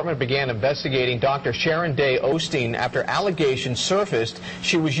health department began investigating Dr. Sharon Day Osteen after allegations surfaced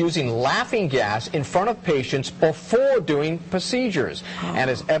she was using laughing gas in front of patients before doing procedures. And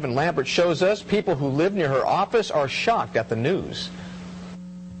as Evan Lambert shows us, people who live near her office are shocked at the news.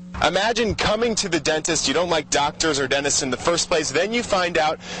 Imagine coming to the dentist, you don't like doctors or dentists in the first place, then you find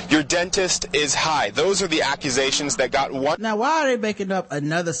out your dentist is high. Those are the accusations that got one. Now, why are they making up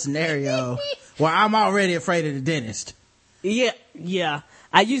another scenario where I'm already afraid of the dentist? Yeah.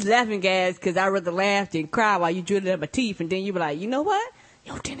 I use laughing gas because I rather laugh than cry while you drilling at my teeth, and then you be like, you know what?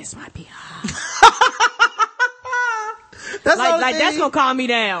 Your dentist might be high. That's gonna calm me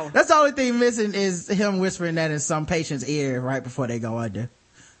down. That's the only thing missing is him whispering that in some patient's ear right before they go under.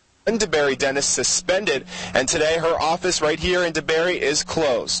 DeBerry dentist suspended, and today her office right here in DeBerry is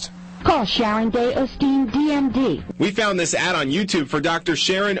closed. Call Sharon Day Osteen, DMD. We found this ad on YouTube for Dr.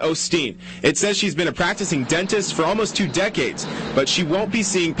 Sharon Osteen. It says she's been a practicing dentist for almost 2 decades, but she won't be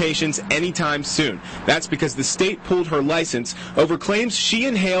seeing patients anytime soon. That's because the state pulled her license over claims she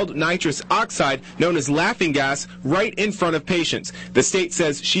inhaled nitrous oxide, known as laughing gas, right in front of patients. The state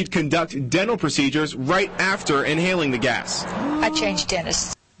says she'd conduct dental procedures right after inhaling the gas. I changed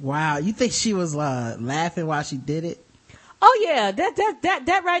dentists. Wow, you think she was laughing while she did it? Oh yeah,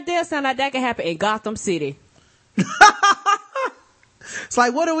 that right there sound like that could happen in Gotham City. It's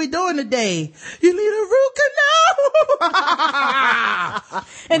like, what are we doing today? You need a root canal.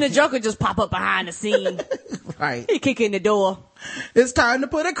 And the Joker just pop up behind the scene. Right. He kick in the door. It's time to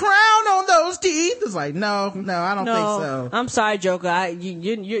put a crown on those teeth. It's like, no, I don't think so. I'm sorry, Joker.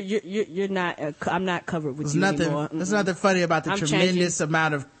 You're not. I'm not covered with you anymore. There's nothing funny about the tremendous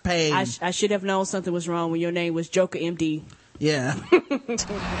amount of pain. I should have known something was wrong when your name was Joker MD. Yeah.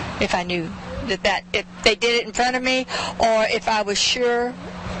 If I knew that if they did it in front of me, or if I was sure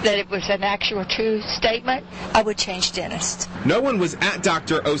that it was an actual true statement, I would change dentists. No one was at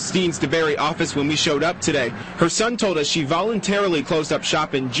Dr. Osteen's DeBerry office when we showed up today. Her son told us she voluntarily closed up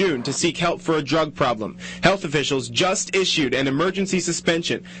shop in June to seek help for a drug problem. Health officials just issued an emergency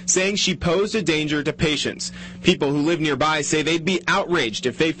suspension, saying she posed a danger to patients. People who live nearby say they'd be outraged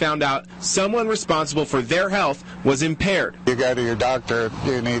if they found out someone responsible for their health was impaired. You go to your doctor,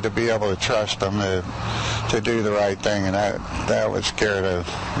 you need to be able to trust them to do the right thing, and that would scare the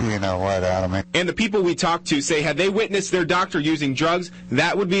what out of me. And the people we talked to say had they witnessed their doctor using drugs,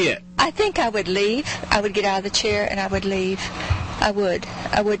 that would be it. I think I would leave. I would get out of the chair and I would leave. I would.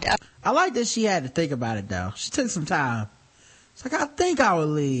 I like that she had to think about it though. She took some time. It's like, I think I would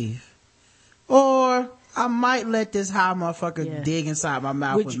leave. Or I might let this high motherfucker dig inside my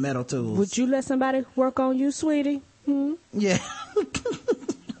mouth with metal tools. Would you let somebody work on you, sweetie? Yeah.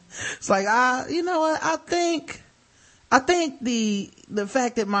 It's like, you know what? I think the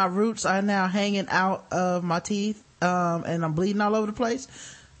fact that my roots are now hanging out of my teeth, and I'm bleeding all over the place,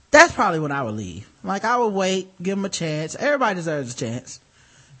 that's probably when I would leave. Like, I would wait, give them a chance. Everybody deserves a chance.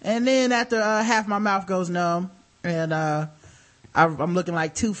 And then after half my mouth goes numb and I'm looking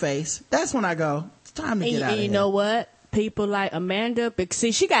like Two-Face, that's when I go, it's time to get out of here. You know what? People like Amanda,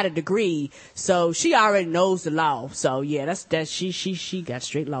 see, she got a degree, so she already knows the law. So yeah, she got a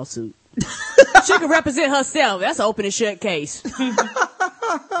straight lawsuit. She can represent herself. That's an open and shut case.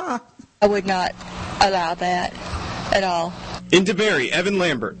 I would not allow that at all. In DeBerry, Evan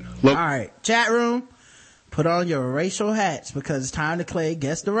Lambert. All right, chat room, put on your racial hats because it's time to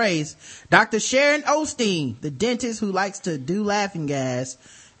guess the race. Dr. Sharon Osteen, the dentist who likes to do laughing gas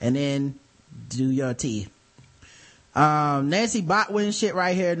and then do your teeth. Nancy Botwin shit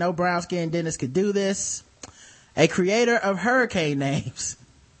right here. No brown skinned dentist could do this. A creator of hurricane names.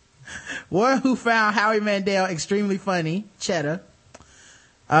 One who found Howie Mandel extremely funny, Cheddar.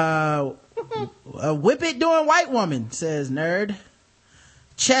 A whip it doing white woman, says Nerd.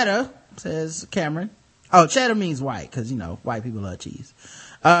 Cheddar, says Cameron. Oh, cheddar means white, cause white people love cheese.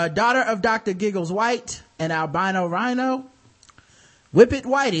 Daughter of Dr. Giggles White, an albino rhino. Whip it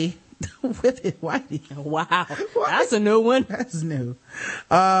Whitey. Whip it Whitey. Wow. That's a new one. That's new.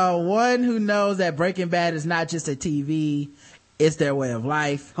 One who knows that Breaking Bad is not just a TV, it's their way of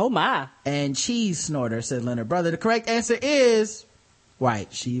life. Oh my. And cheese snorter, said Leonard Brother. The correct answer is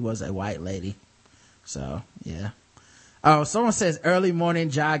white. She was a white lady. So, yeah. Oh, someone says early morning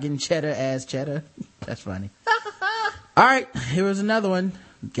jogging cheddar as cheddar. That's funny. All right, here was another one.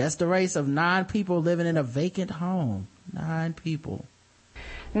 Guess the race of 9 people living in a vacant home. 9 people.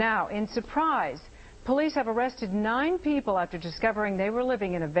 Now, in surprise, Police have arrested 9 people after discovering they were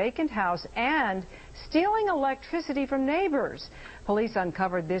living in a vacant house and stealing electricity from neighbors. Police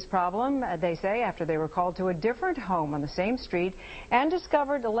uncovered this problem, they say, after they were called to a different home on the same street and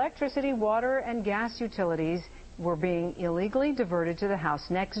discovered electricity, water, and gas utilities were being illegally diverted to the house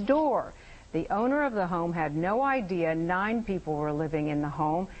next door. The owner of the home had no idea 9 people were living in the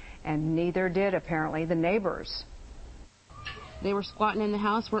home, and neither did, apparently, the neighbors. They were squatting in the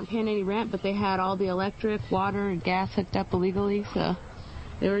house, weren't paying any rent, but they had all the electric, water, and gas hooked up illegally, so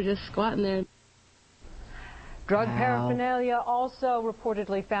they were just squatting there. Drug paraphernalia also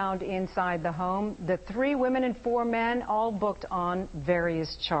reportedly found inside the home. The 3 women and 4 men all booked on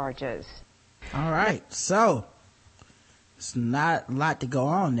various charges. All right, so it's not a lot to go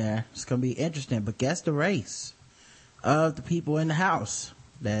on there. It's going to be interesting, but guess the race of the people in the house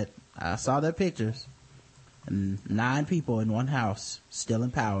that I saw their pictures. And 9 people in one house still in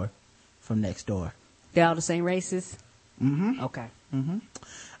power from next door. They're all the same races? Mm-hmm. Okay. Mm-hmm.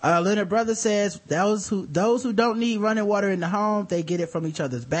 Leonard Brother says those who don't need running water in the home, they get it from each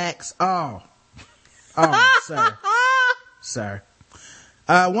other's backs. Oh, sir.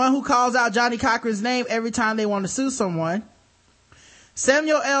 One who calls out Johnny Cochran's name every time they want to sue someone.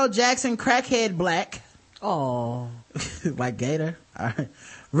 Samuel L. Jackson, crackhead black. Oh. Like Gator. All right.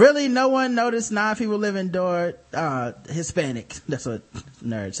 Really, no one noticed 9 people living indoor, Hispanic. That's what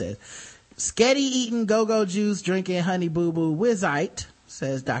Nerd says. Sketty eating go-go juice, drinking honey boo-boo whizzite,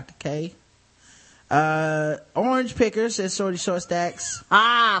 says Dr. K. Orange picker, says Shorty Short Stacks.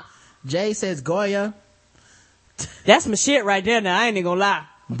 Jay says Goya. That's my shit right there now, I ain't even gonna lie.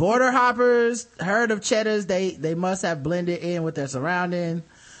 Border hoppers, herd of cheddars, they must have blended in with their surrounding.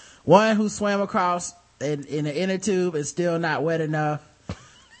 One who swam across in an inner tube is still not wet enough.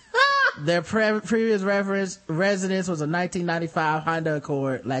 Their previous residence was a 1995 Honda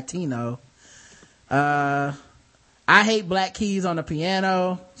Accord Latino. I hate black keys on the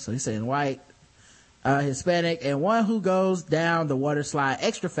piano. So he's saying white. Hispanic. And one who goes down the water slide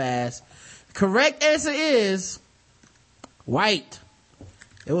extra fast. Correct answer is white.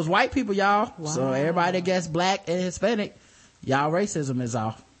 It was white people, y'all. Wow. So everybody that guessed black and Hispanic, y'all racism is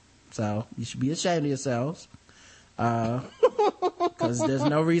off. So you should be ashamed of yourselves. Cause there's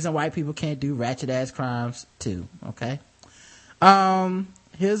no reason white people can't do ratchet ass crimes too. Okay.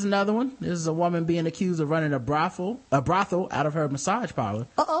 Here's another one. This is a woman being accused of running a brothel out of her massage parlor.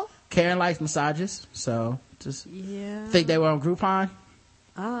 Karen likes massages, so just think they were on Groupon.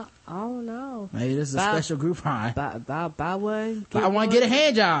 I don't know. Maybe this is a special Groupon. Buy one. Buy one, get a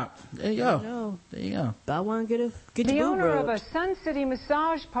hand job. There you go. There you go. Buy one, get the owner of a Sun City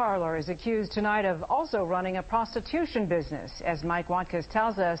massage parlor is accused tonight of also running a prostitution business. As Mike Watkins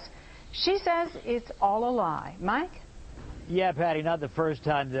tells us, she says it's all a lie. Mike? Yeah, Patty, not the first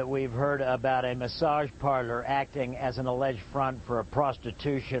time that we've heard about a massage parlor acting as an alleged front for a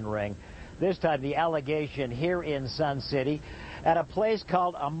prostitution ring. This time the allegation here in Sun City at a place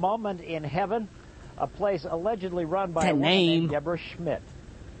called A Moment in Heaven, a place allegedly run by a woman named Deborah Schmidt.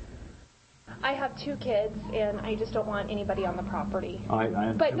 I have 2 kids, and I just don't want anybody on the property.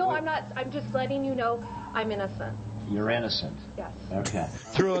 But no, I'm not. I'm just letting you know I'm innocent. You're innocent? Yes. Okay.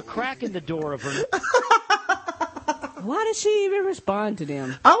 Through a crack in the door of her... Why did she even respond to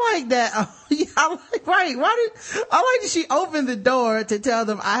them? I like that. Right. I like that she opened the door to tell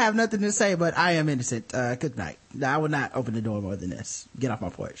them I have nothing to say, but I am innocent. Good night. I would not open the door more than this. Get off my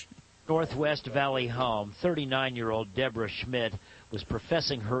porch. Northwest Valley home, 39-year-old Deborah Schmidt was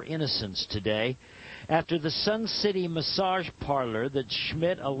professing her innocence today after the Sun City massage parlor that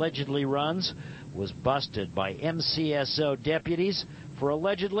Schmidt allegedly runs was busted by MCSO deputies for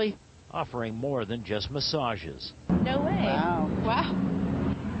allegedly offering more than just massages. No way. Wow.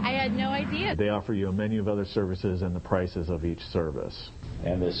 I had no idea. They offer you a menu of other services and the prices of each service.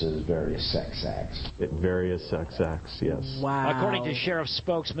 And this is various sex acts. Various sex acts, yes. Wow. According to Sheriff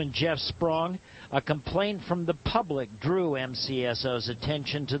spokesman Jeff Sprong, a complaint from the public drew MCSO's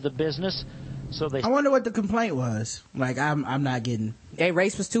attention to the business. So they. I wonder what the complaint was. Like, I'm not getting. Their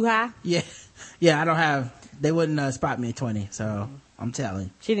race was too high? Yeah. I don't have. They wouldn't spot me at 20, so I'm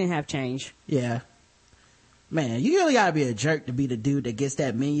telling. She didn't have change. Yeah. Man, you really gotta be a jerk to be the dude that gets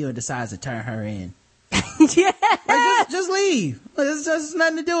that menu and decides to turn her in. Yeah. Like, just leave. It's just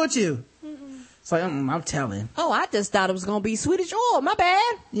nothing to do with you. It's like, I'm telling. Oh, I just thought it was gonna be Swedish oil. My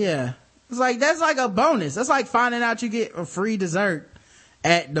bad. Yeah. It's like, that's like a bonus. That's like finding out you get a free dessert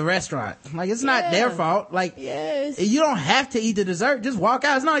at the restaurant. Like, it's not their fault. Like, you don't have to eat the dessert. Just walk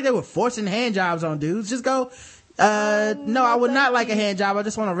out. It's not like they were forcing hand jobs on dudes. Just go, no, I would not like a hand job. I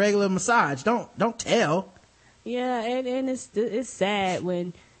just want a regular massage. Don't tell. Yeah, and it's sad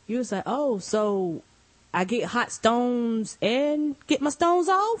when you was like, oh, so I get hot stones and get my stones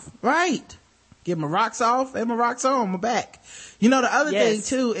off. Right. Get my rocks off and my rocks on my back. You know, the other thing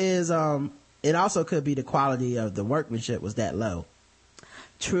too is, it also could be the quality of the workmanship was that low.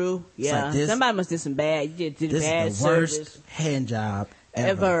 True. Yeah. Like somebody must do some bad. You did this bad is the worst service. hand job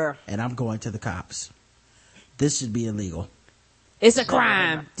ever. And I'm going to the cops. This should be illegal. It's a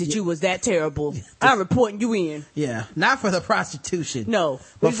crime that you was that terrible. I'm reporting you in. Yeah. Not for the prostitution. No.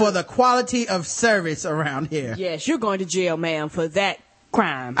 But for the quality of service around here. Yes, you're going to jail, ma'am, for that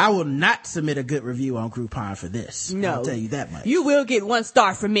crime. I will not submit a good review on Groupon for this. No. I'll tell you that much. You will get 1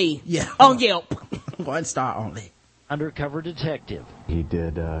 star from me. Yeah. On Yelp. 1 star only. Undercover detective. He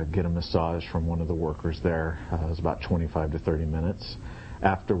did get a massage from one of the workers there. It was about 25 to 30 minutes.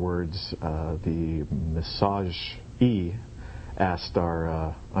 Afterwards, the massagee asked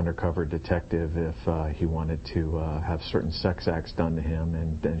our undercover detective if he wanted to have certain sex acts done to him,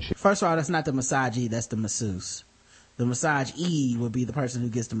 and then she... First of all, that's not the massagee, that's the masseuse. The massagee would be the person who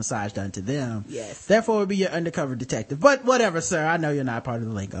gets the massage done to them. Yes. Therefore, it would be your undercover detective. But whatever, sir. I know you're not part of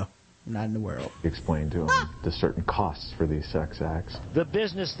the lingo. You're not in the world. Explained to him the certain costs for these sex acts. The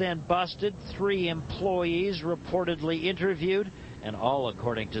business then busted. 3 employees reportedly interviewed, and all,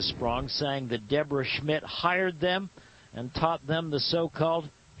 according to Sprong, saying that Deborah Schmidt hired them and taught them the so-called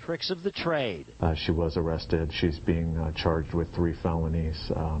tricks of the trade. She was arrested. She's being charged with 3 felonies,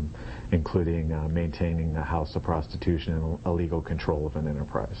 including maintaining a house of prostitution and illegal control of an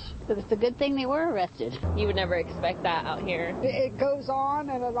enterprise. But it's a good thing they were arrested. You would never expect that out here. It goes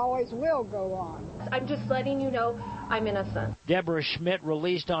on, and it always will go on. I'm just letting you know I'm innocent. Deborah Schmidt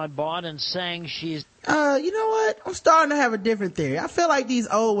released on bond and saying she's... You know what? I'm starting to have a different theory. I feel like these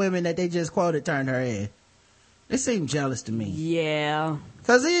old women that they just quoted turned her in. They seem jealous to me. Yeah.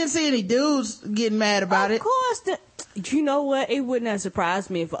 Cause they didn't see any dudes getting mad about it. Of course. You know what? It wouldn't have surprised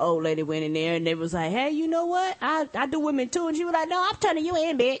me if an old lady went in there and they was like, hey, you know what? I do women too. And she was like, no, I'm turning you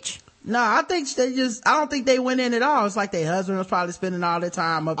in, bitch. No, I don't think they went in at all. It's like their husband was probably spending all their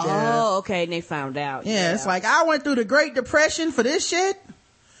time up there. Oh, okay. And they found out. Yeah, it's like, I went through the Great Depression for this shit.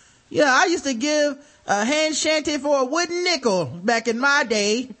 Yeah, I used to give a hand shanty for a wooden nickel back in my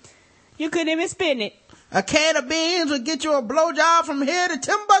day. You couldn't even spend it. A can of beans would get you a blowjob from here to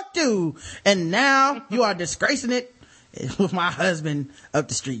Timbuktu. And now you are disgracing it with my husband up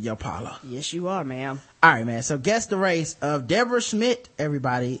the street, your Paula. Yes, you are, ma'am. All right, man. So guess the race of Deborah Schmidt,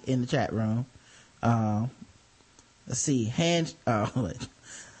 everybody in the chat room. Let's see.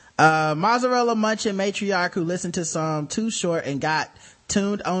 Mozzarella munching matriarch who listened to some Too Short and got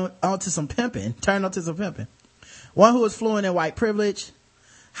turned onto some pimping. One who was fluent in white privilege.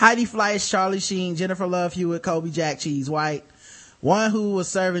 Heidi Fleiss, Charlie Sheen, Jennifer Love Hewitt, Kobe Jack Cheese White. One who was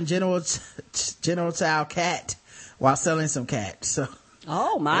serving General Tso cat while selling some cat. So,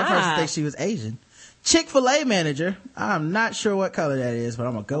 oh my. That person thinks she was Asian. Chick-fil-A manager. I'm not sure what color that is, but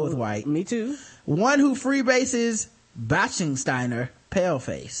I'm gonna go with white. Me too. One who freebases Bachensteiner, pale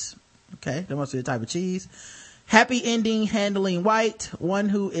face. Okay, that must be a type of cheese. Happy ending handling white. One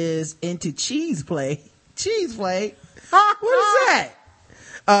who is into cheese play. What is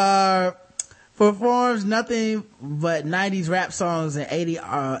that? Performs nothing but 90s rap songs and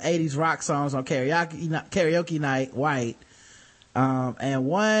 80s rock songs on karaoke night, white. And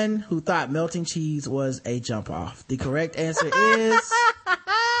one who thought melting cheese was a jump off. The correct answer is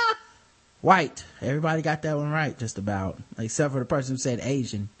white. Everybody got that one right, just about, except for the person who said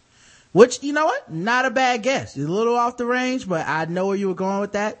Asian, which, you know what, not a bad guess. It's a little off the range, but I know where you were going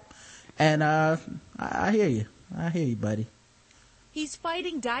with that. And I hear you, buddy. He's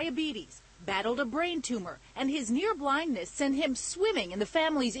fighting diabetes, battled a brain tumor, and his near blindness sent him swimming in the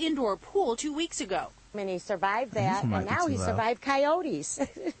family's indoor pool 2 weeks ago. And he survived that, and now he survived coyotes.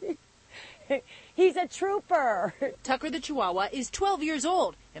 He's a trooper. Tucker the Chihuahua is 12 years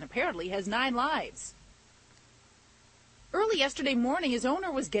old and apparently has 9 lives. Early yesterday morning, his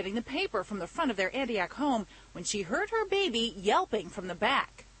owner was getting the paper from the front of their Antioch home when she heard her baby yelping from the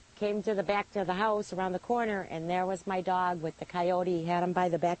back. Came to the back of the house around the corner, and there was my dog with the coyote. He had him by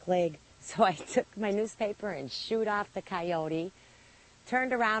the back leg. So I took my newspaper and shooed off the coyote.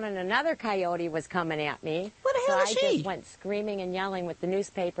 Turned around, and another coyote was coming at me. What the hell is she? So I just went screaming and yelling with the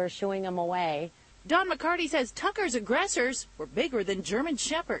newspaper, shooing him away. Don McCarty says Tucker's aggressors were bigger than German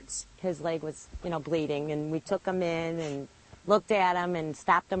Shepherds. His leg was, bleeding, and we took him in and looked at him and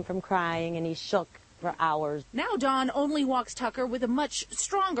stopped him from crying, and he shook for hours. Now Dawn only walks Tucker with a much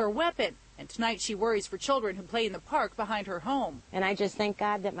stronger weapon, and tonight she worries for children who play in the park behind her home. And I just thank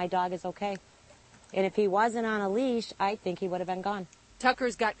God that my dog is okay. And if he wasn't on a leash, I think he would have been gone.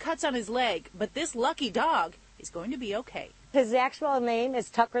 Tucker's got cuts on his leg, but this lucky dog is going to be okay. His actual name is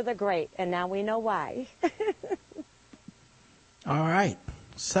Tucker the Great, and now we know why. All right.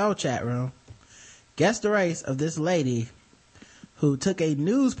 So, chat room, guess the race of this lady who took a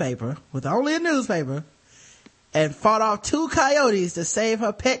newspaper, with only a newspaper, and fought off 2 coyotes to save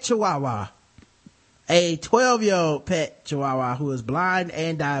her pet chihuahua. A 12-year-old pet chihuahua who is blind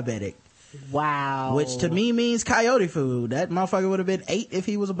and diabetic. Wow. Which to me means coyote food. That motherfucker would have been 8 if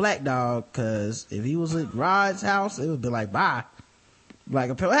he was a black dog, cause if he was at Rod's house, it would be like, bye. Like,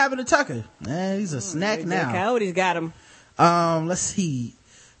 what happened to Tucker? Man, he's a snack now. The coyotes got him. Let's see.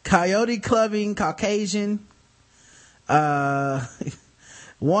 Coyote clubbing Caucasian.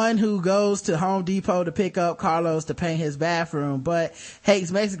 One who goes to Home Depot to pick up Carlos to paint his bathroom, but hates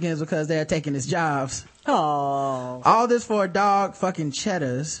Mexicans because they're taking his jobs. Oh. All this for a dog fucking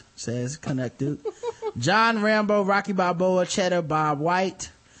cheddars, says Connected. John Rambo, Rocky Balboa, Cheddar, Bob White,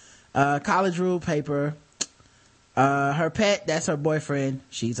 college rule paper. Her pet, that's her boyfriend.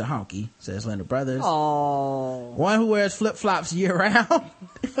 She's a honky, says Linda Brothers. Oh. One who wears flip-flops year round.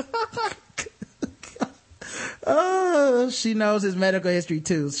 Oh, she knows his medical history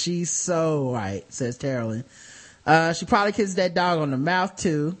too. She's so right, says Carolyn. She probably kisses that dog on the mouth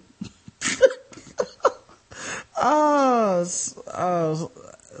too.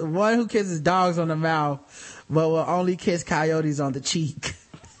 One who kisses dogs on the mouth, but will only kiss coyotes on the cheek.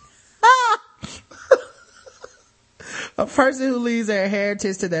 A person who leaves their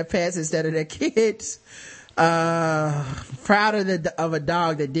inheritance to their pets instead of their kids. Proud of a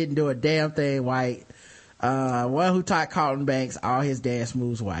dog that didn't do a damn thing. White. One who taught Carlton Banks all his dance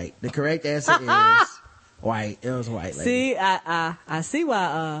moves. White. The correct answer is white. It was white lady. See, I see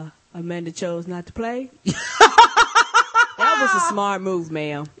why Amanda chose not to play. That was a smart move,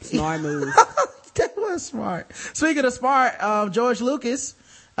 ma'am. Smart move. That was smart. Speaking of smart, George Lucas,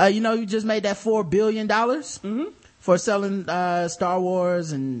 you just made that $4 billion for selling Star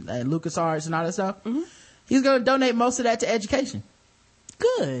Wars and LucasArts and all that stuff. He's gonna donate most of that to education.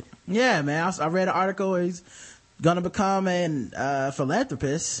 Good. Yeah, man. I read an article where he's gonna become a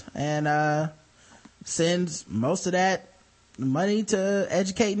philanthropist and sends most of that money to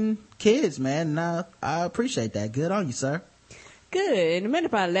educating kids, man. And I appreciate that. Good on you, sir. Good. Amanda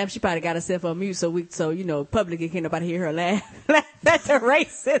probably left. She probably got herself on mute so publicly can't nobody hear her laugh. That's a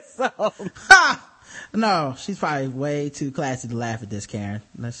racism. No, she's probably way too classy to laugh at this, Karen.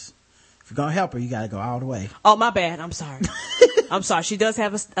 If you're gonna help her, you gotta go all the way. Oh, my bad. I'm sorry. I'm sorry. She does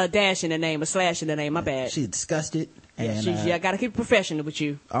have a dash in the name, a slash in the name. My bad. She's disgusted. And I gotta keep it professional with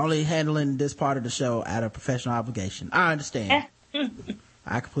you. Only handling this part of the show out of professional obligation. I understand.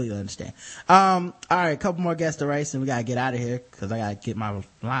 I completely understand. All right, a couple more guests to race and we gotta get out of here because I gotta get my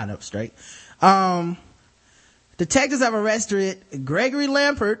lineup straight. Detectives have arrested Gregory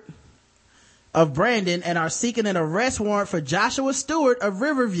Lampert of Brandon and are seeking an arrest warrant for Joshua Stewart of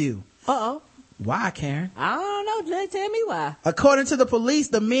Riverview. Uh-oh. Why, Karen? I don't know. Tell me why. According to the police,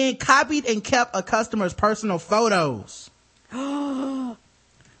 the men copied and kept a customer's personal photos. The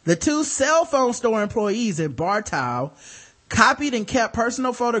 2 cell phone store employees in Bartow copied and kept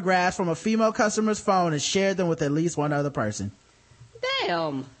personal photographs from a female customer's phone and shared them with at least one other person.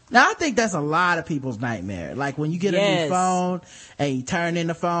 Damn. Now, I think that's a lot of people's nightmare. Like when you get a new phone and you turn in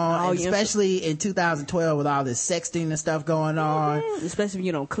the phone, and especially in 2012 with all this sexting and stuff going on. Especially when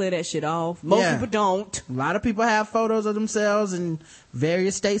you don't clear that shit off. Most people don't. A lot of people have photos of themselves in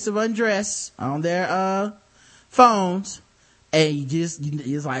various states of undress on their phones. And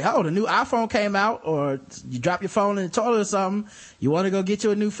it's like, oh, the new iPhone came out, or you drop your phone in the toilet or something. You want to go get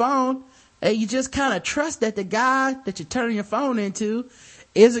you a new phone. And you just kind of trust that the guy that you're turning your phone into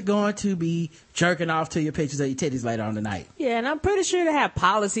isn't going to be jerking off to your pictures of your titties later on tonight. Yeah, and I'm pretty sure they have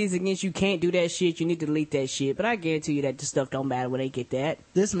policies against you can't do that shit. You need to delete that shit. But I guarantee you that the stuff don't matter when they get that.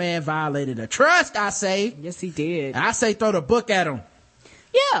 This man violated a trust, I say. Yes, he did. I say throw the book at him.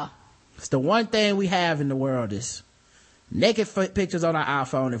 Yeah. It's the one thing we have in the world is naked pictures on our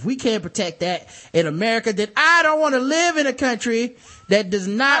iPhone. If we can't protect that in America, then I don't want to live in a country that does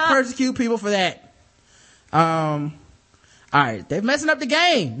not persecute people for that. All right, they're messing up the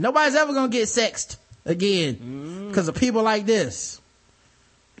game. Nobody's ever gonna get sexed again because of people like this.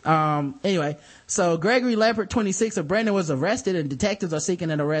 Anyway, so Gregory Lampert, 26 of Brandon, was arrested, and detectives are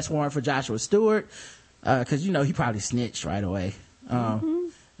seeking an arrest warrant for Joshua Stewart because he probably snitched right away.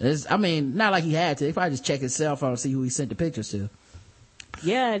 I mean, not like he had to. He probably just checked his cell phone to see who he sent the pictures to.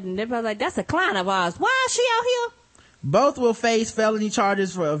 Yeah, and they're probably like, that's a client of ours. Why is she out here? Both will face felony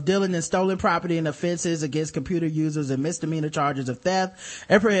charges of dealing in stolen property and offenses against computer users and misdemeanor charges of theft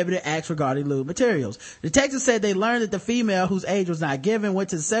and prohibited acts regarding lewd materials. Detectives said they learned that the female, whose age was not given, went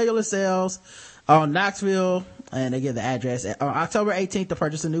to cellular cells on Knoxville and they give the address. On October 18th to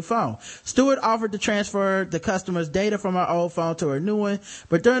purchase a new phone. Stewart offered to transfer the customer's data from her old phone to her new one,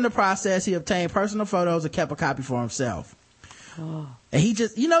 but during the process, he obtained personal photos and kept a copy for himself. Oh. And he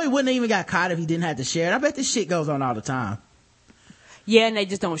just, he wouldn't have even got caught if he didn't have to share it. I bet this shit goes on all the time. Yeah, and they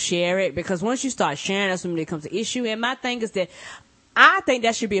just don't share it, because once you start sharing, that's when it becomes an issue. And my thing is that I think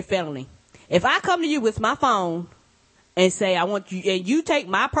that should be a felony. If I come to you with my phone and say I want you, and you take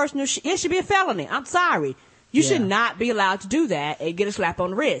my personal it should be a felony. I'm sorry. You should not be allowed to do that and get a slap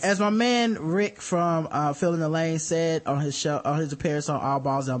on the wrist. As my man Rick from Phil in the Lane said on his show, on his appearance on All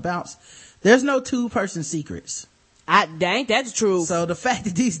Balls Don't Bounce, there's no two-person secrets. Dang, that's true. So the fact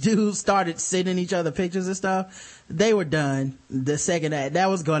that these dudes started sending each other pictures and stuff, they were done the second that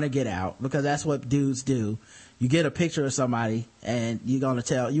was going to get out, because that's what dudes do. You get a picture of somebody and you're going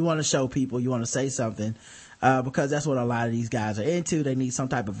to you want to show people, you want to say something, because that's what a lot of these guys are into. They need some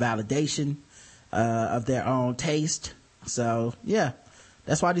type of validation of their own taste. So yeah,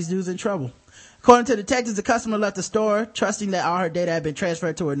 that's why these dudes are in trouble. According to detectives, the customer left the store trusting that all her data had been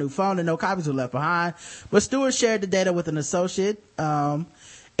transferred to her new phone and no copies were left behind, but Stewart shared the data with an associate.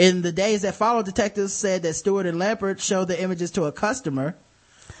 In the days that followed, detectives said that Stewart and Lampert showed the images to a customer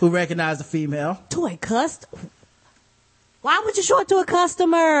who recognized the female. To a customer? Why would you show it to a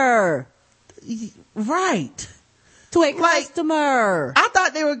customer? Right. To a customer. I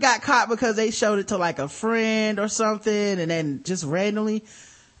thought they got caught because they showed it to like a friend or something, and then just randomly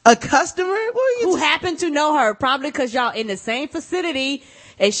a customer who happened to know her, probably because y'all in the same vicinity,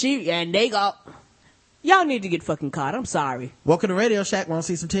 and they go, y'all need to get fucking caught. I'm sorry. Welcome to Radio Shack. Want to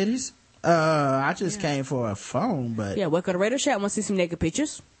see some titties? I just came for a phone, but yeah, welcome to Radio Shack. Want to see some naked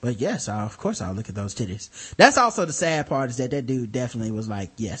pictures? But yes, of course I'll look at those titties. That's also the sad part, is that dude definitely was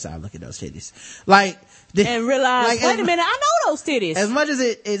like, yes, I'll look at those titties. And realize, wait a minute, I know those titties. As much as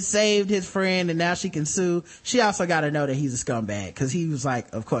it saved his friend and now she can sue, she also got to know that he's a scumbag, because he was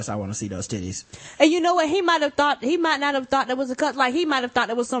like, of course I want to see those titties. And you know what? He might not have thought that was a cut. Like, he might have thought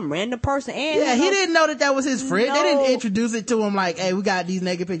that was some random person. And yeah, he didn't know that was his friend. No. They didn't introduce it to him like, hey, we got these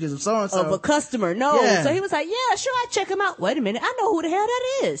naked pictures of so and so. Of a customer. No. Yeah. So he was like, yeah, sure, I'll check him out. Wait a minute, I know who the hell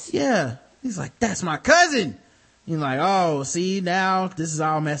that is. Yeah. He's like, that's my cousin. He's like, oh, see, now this is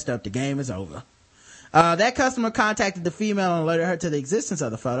all messed up. The game is over. That customer contacted the female and alerted her to the existence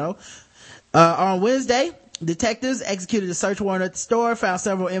of the photo. On Wednesday, detectives executed a search warrant at the store, found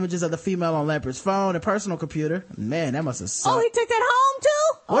several images of the female on Lampert's phone and personal computer. Man, that must have sucked. Oh, he took that home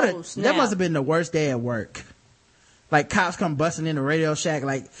too? That must have been the worst day at work. Like, cops come busting in the Radio Shack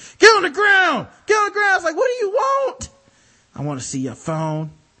like, get on the ground! Get on the ground! It's like, what do you want? I want to see your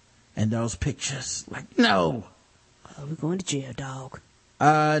phone and those pictures. Like, no. Oh, we're going to jail, dog.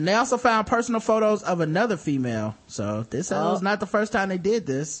 They also found personal photos of another female. So this was not the first time they did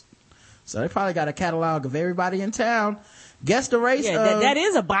this. So they probably got a catalog of everybody in town. Guess the race. Yeah, that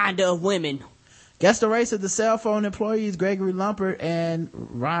is a binder of women. Guess the race of the cell phone employees, Gregory Lampert and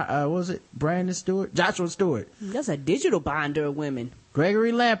Brandon Stewart? Joshua Stewart. That's a digital binder of women.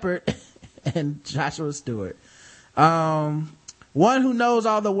 Gregory Lampert and Joshua Stewart. One who knows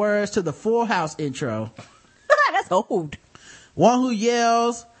all the words to the Full House intro. That's old. One who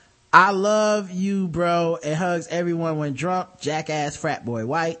yells, I love you, bro, and hugs everyone when drunk, jackass frat boy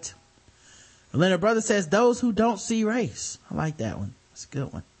White. Leonard Brother says, those who don't see race. I like that one. That's a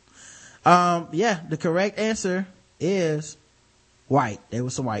good one. Yeah, the correct answer is White. There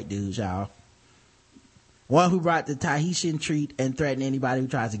was some white dudes, y'all. One who brought the Tahitian treat and threatened anybody who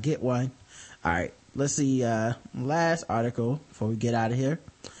tries to get one. All right, let's see, last article before we get out of here.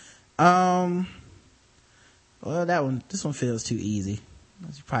 Well, this one feels too easy.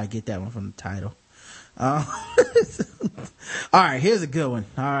 You probably get that one from the title. All right, here's a good one.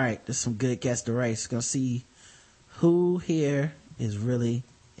 All right, this is some good Guess the Race. Gonna see who here is really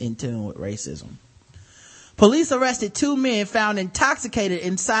in tune with racism. Police arrested 2 men found intoxicated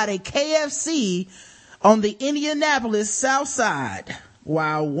inside a KFC on the Indianapolis South Side,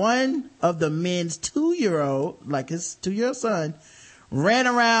 while one of the men's 2-year-old, like his 2-year-old son, ran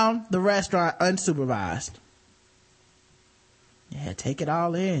around the restaurant unsupervised. Yeah, take it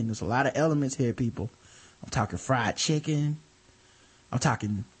all in. There's a lot of elements here, people. I'm talking fried chicken. I'm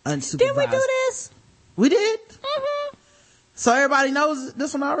talking unsupervised. Did we do this? We did? Mm-hmm. So everybody knows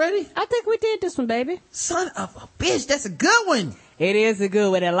this one already? I think we did this one, baby. Son of a bitch, that's a good one. It is a good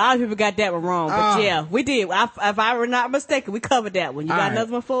one. A lot of people got that one wrong. But yeah, we did. If I were not mistaken, we covered that one. You got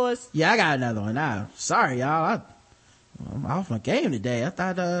another one for us? Yeah, I got another one now. Sorry, y'all. I'm off my game today. I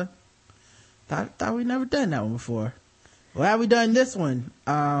thought we never done that one before. Well, have we done this one?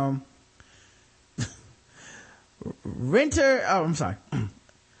 A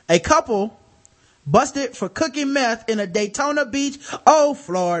couple busted for cooking meth in a Daytona Beach,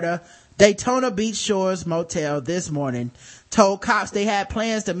 Florida, Daytona Beach Shores motel this morning. Told cops they had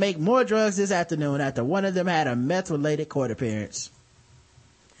plans to make more drugs this afternoon after one of them had a meth-related court appearance.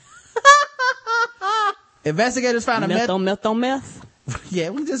 Investigators found a meth on meth. Yeah,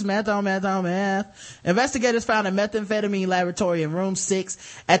 we just meth on meth. Investigators found a methamphetamine laboratory in room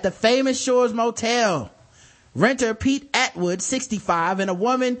 6 at the famous Shores Motel. Renter Pete Atwood, 65, and a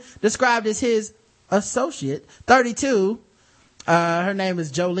woman described as his associate, 32. Her name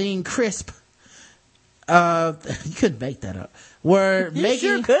is Jolene Crisp. You couldn't make that up. Sure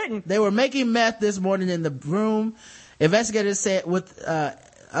couldn't. They were making meth this morning in the room. Investigators said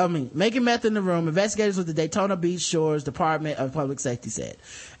making meth in the room. Investigators with the Daytona Beach Shores Department of Public Safety said.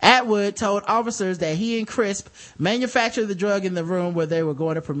 Atwood told officers that he and Crisp manufactured the drug in the room where they were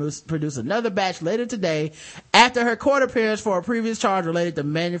going to produce another batch later today after her court appearance for a previous charge related to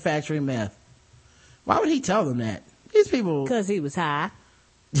manufacturing meth. Why would he tell them that? These people... Because he was high.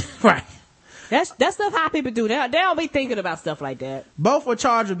 Right. That's stuff high people do. They don't be thinking about stuff like that. Both were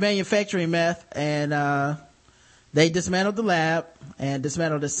charged with manufacturing meth, and they dismantled the lab and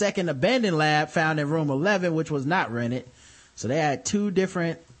dismantled the second abandoned lab found in room 11, which was not rented. So they had 2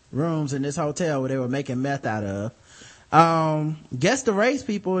 different rooms in this hotel where they were making meth out of. Guess the race,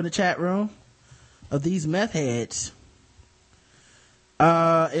 people in the chat room, of these meth heads.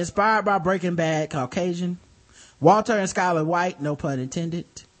 Inspired by Breaking Bad, Caucasian. Walter and Skylar White, no pun intended.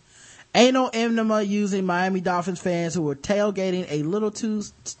 Anal enema using Miami Dolphins fans who were took tailgating a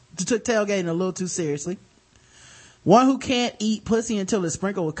little too seriously. One who can't eat pussy until it's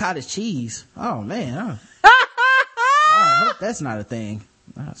sprinkled with cottage cheese. Oh man. I hope that's not a thing.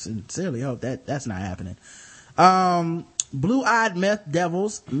 I sincerely hope that's not happening. Blue-eyed meth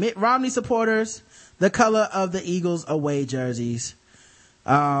devils, Mitt Romney supporters, the color of the Eagles away jerseys.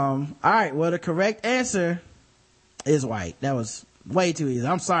 All right. Well, the correct answer is white. That was way too easy.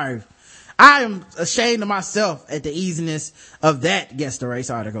 I'm sorry. I am ashamed of myself at the easiness of that Guess the Race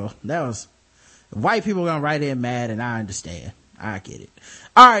article. That was, white people gonna write in mad, and I understand. I get it.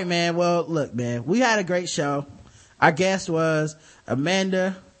 All right, man. Well, look, man, we had a great show. Our guest was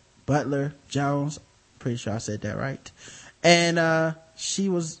Amanda Butler Jones. Pretty sure I said that right. And she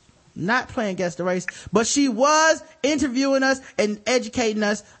was not playing Guess the Race, but she was interviewing us and educating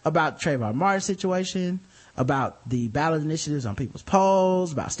us about the Trayvon Martin situation, about the ballot initiatives on people's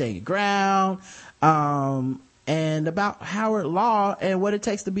polls, about staying your ground, and about Howard Law and what it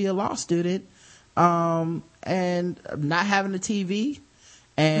takes to be a law student, and not having a TV,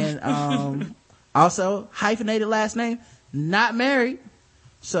 and also hyphenated last name, not married.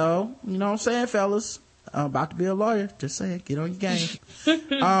 So, you know what I'm saying, fellas? I'm about to be a lawyer. Just saying, get on your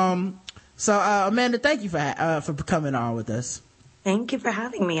game. So Amanda, thank you for coming on with us. Thank you for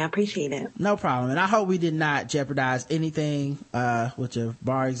having me. I appreciate it. No problem. And I hope we did not jeopardize anything with your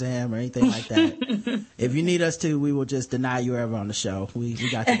bar exam or anything like that. If you need us to, we will just deny you ever on the show. We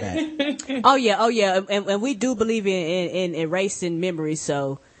got your back. Oh yeah. And we do believe in erasing memories.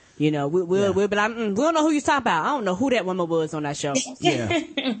 So, you know, we'll be like, we don't know who you're talking about. I don't know who that woman was on that show. Yeah.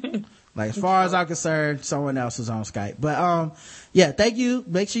 Like, as far as I'm concerned, someone else was on Skype. But, yeah, thank you.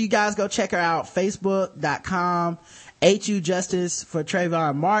 Make sure you guys go check her out. Facebook.com. HU Justice for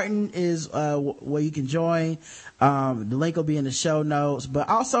Trayvon Martin is, where you can join. The link will be in the show notes, but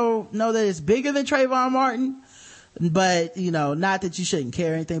also know that it's bigger than Trayvon Martin. But, you know, not that you shouldn't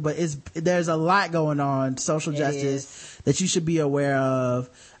care or anything, but there's a lot going on, social justice, that you should be aware of.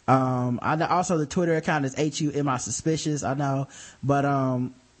 I know also the Twitter account is HU Am I Suspicious, I know.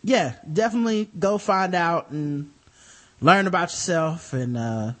 But, yeah, definitely go find out and learn about yourself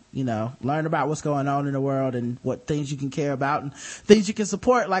and, you know, learn about what's going on in the world and what things you can care about and things you can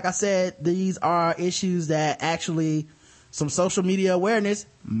support. Like I said, these are issues that actually some social media awareness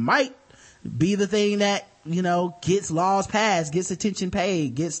might be the thing that, you know, gets laws passed, gets attention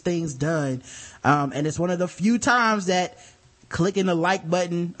paid, gets things done. And it's one of the few times that clicking the like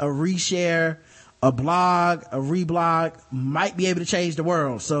button, a reshare, a blog, a reblog might be able to change the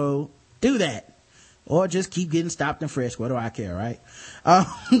world. So do that. Or just keep getting stopped and frisked. What do I care, right?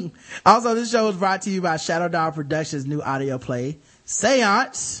 Also, this show is brought to you by Shadow Dog Productions' new audio play,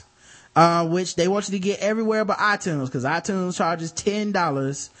 Seance, which they want you to get everywhere but iTunes, because iTunes charges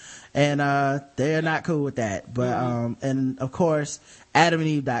 $10, and they're not cool with that. But and of course,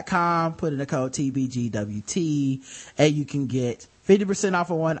 AdamandEve.com, put in the code TBGWT, and you can get 50%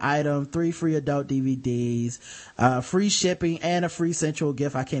 off of one item, 3 free adult DVDs, free shipping, and a free sensual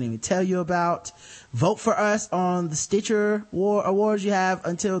gift I can't even tell you about. Vote for us on the Stitcher Awards. You have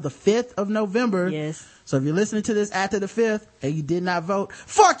until the 5th of November. Yes. So if you're listening to this after the 5th and you did not vote,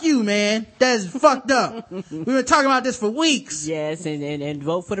 fuck you, man. That is fucked up. We've been talking about this for weeks. Yes, and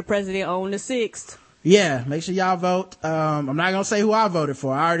vote for the president on the 6th. Yeah, make sure y'all vote. I'm not gonna say who I voted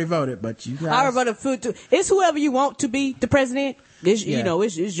for. I already voted, but you guys. I already voted for too. It's whoever you want to be the president. It's, Yeah. you know,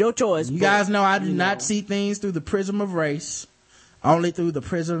 it's your choice. You guys know I do not see things through the prism of race. Only through the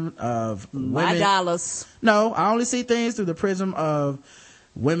prism of My women. dollars. No, I only see things through the prism of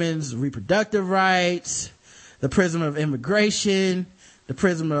women's reproductive rights, the prism of immigration, the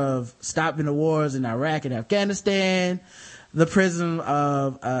prism of stopping the wars in Iraq and Afghanistan, the prism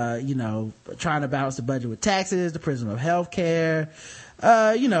of, trying to balance the budget with taxes, the prism of healthcare,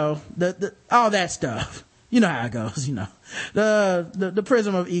 all that stuff. You know how it goes, the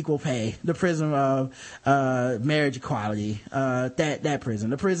prism of equal pay, the prism of, marriage equality, that prism,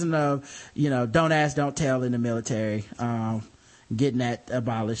 the prism of, don't ask, don't tell in the military, getting that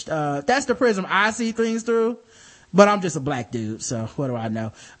abolished. That's the prism I see things through, but I'm just a black dude, so what do I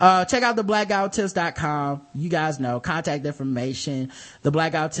know? Check out the blackouttips.com. You guys know, contact information, the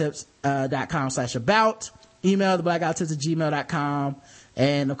blackouttips.com/about, email the blackouttips@gmail.com.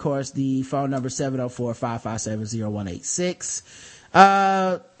 And of course, the phone number 704-557-0186.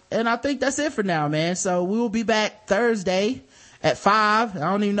 And I think that's it for now, man. So we will be back Thursday at 5. I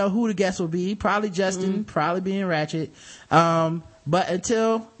don't even know who the guest will be. Probably Justin, probably being Ratchet. But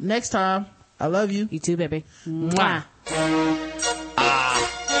until next time, I love you. You too, baby. Mwah.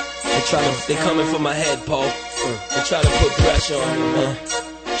 They coming for my head, Paul. They try to put pressure on me,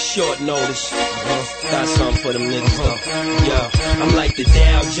 Short notice. Got something for them niggas though. Yo, I'm like the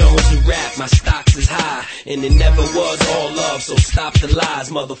Dow Jones of rap. My stocks is high, and it never was all love. So stop the lies,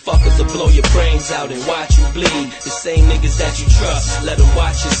 motherfuckers will blow your brains out and watch you bleed. The same niggas that you trust, let them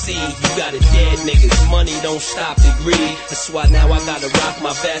watch you see. You got a dead niggas, money don't stop the greed. That's why now I gotta rock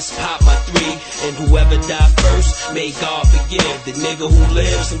my vest, pop my 3, and whoever die first, may God forgive. The nigga who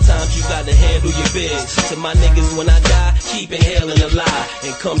lives, sometimes you gotta handle your biz. To my niggas, when I die, keep inhaling a lie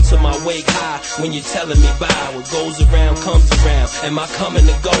and come to my wake high when you're telling me bye. What goes around comes around. Am I coming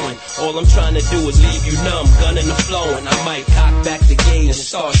or going? All I'm trying to do is leave you numb, gunning the flowing. I might cock back the gauge and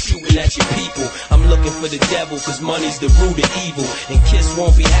start shooting at your people. I'm looking for the devil, cause money's the root of evil. And Kiss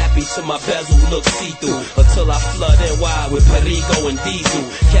won't be happy till my bezel looks see-through, until I flood NY with Perigo and Diesel.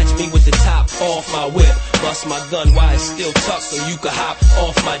 Catch me with the top off my whip, bust my gun while it's still tucked so you can hop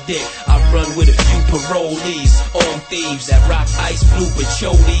off my dick. I run with a few parolees, armed thieves that rock ice blue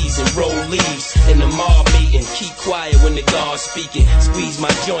patcholis and roll leaves in the mob meeting. Keep quiet when the guard's speaking. Squeeze my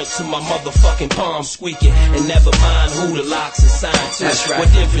joint to my motherfucking palm squeaking, and never mind who the locks assigned to. That's right.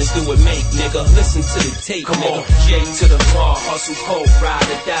 What difference do it make, nigga? Listen to the tape, come nigga. On. J to the bar, hustle cold, ride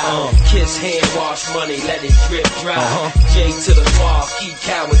or die. Kiss hand wash money, let it drip dry. J to the bar, keep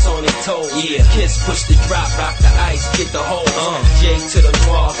cowards on their toes. Yeah, Kiss push the drop, rock the ice, get the hole. J to the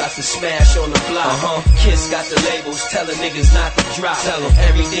bar, got the smash on the block. Kiss got the labels, telling niggas not to drop. Tell them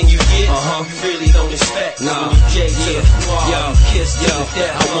everything you get, you really don't expect. Nah, when you J to the bar, yo, Kiss to the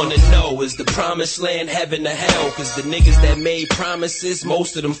death. I wanna know, is the promised land heaven or hell? Cause the niggas that made promises,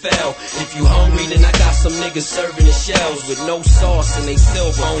 most of them fell. If you hungry, then I got some niggas serving the shells with no sauce and they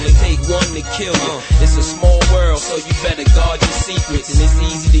silver. Only take one to kill you. It's a small world, so you better guard your secrets. And it's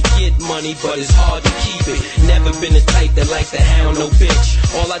easy to get money, but it's hard to keep it. Never been the type that like to hound no bitch.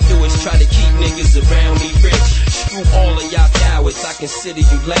 All I do is try to keep niggas around me rich. Screw all of y'all cowards, I consider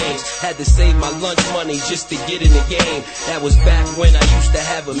you lames. Had to save my lunch money just to get in the game. That was back when I used to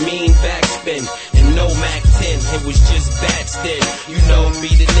have a mean backspin and no Mac 10. It was just bats then. You know,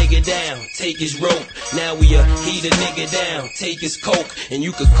 beat a nigga down, take his rope. Now we heat a nigga down, take his coke. And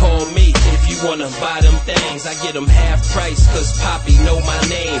you could call me if you wanna buy them things. I get them half price cause Poppy know my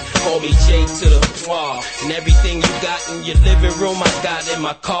name. Call me J to the wall. And everything you got in your living room, I got in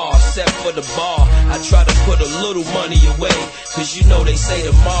my car, except for the bar. I try to put a little money away, cause you know they say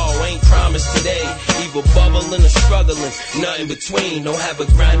tomorrow ain't promised today. Either bubbling or struggling, nothing between. Don't have a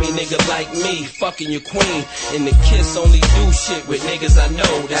grimy nigga like me fucking your queen. And the Kiss only do shit with niggas I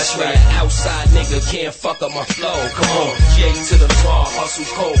know. That's right, outside nigga can't fuck up my flow. Come on, J to the bar, hustle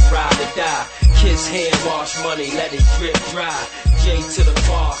cold, ride or die. Kiss hand wash money, let it drip dry. J to the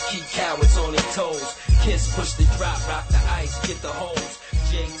bar, keep cowards on their toes. Kiss push the drop, rock the ice, get the holes.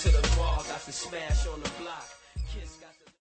 J to the bar, got the smash on the block. Kiss got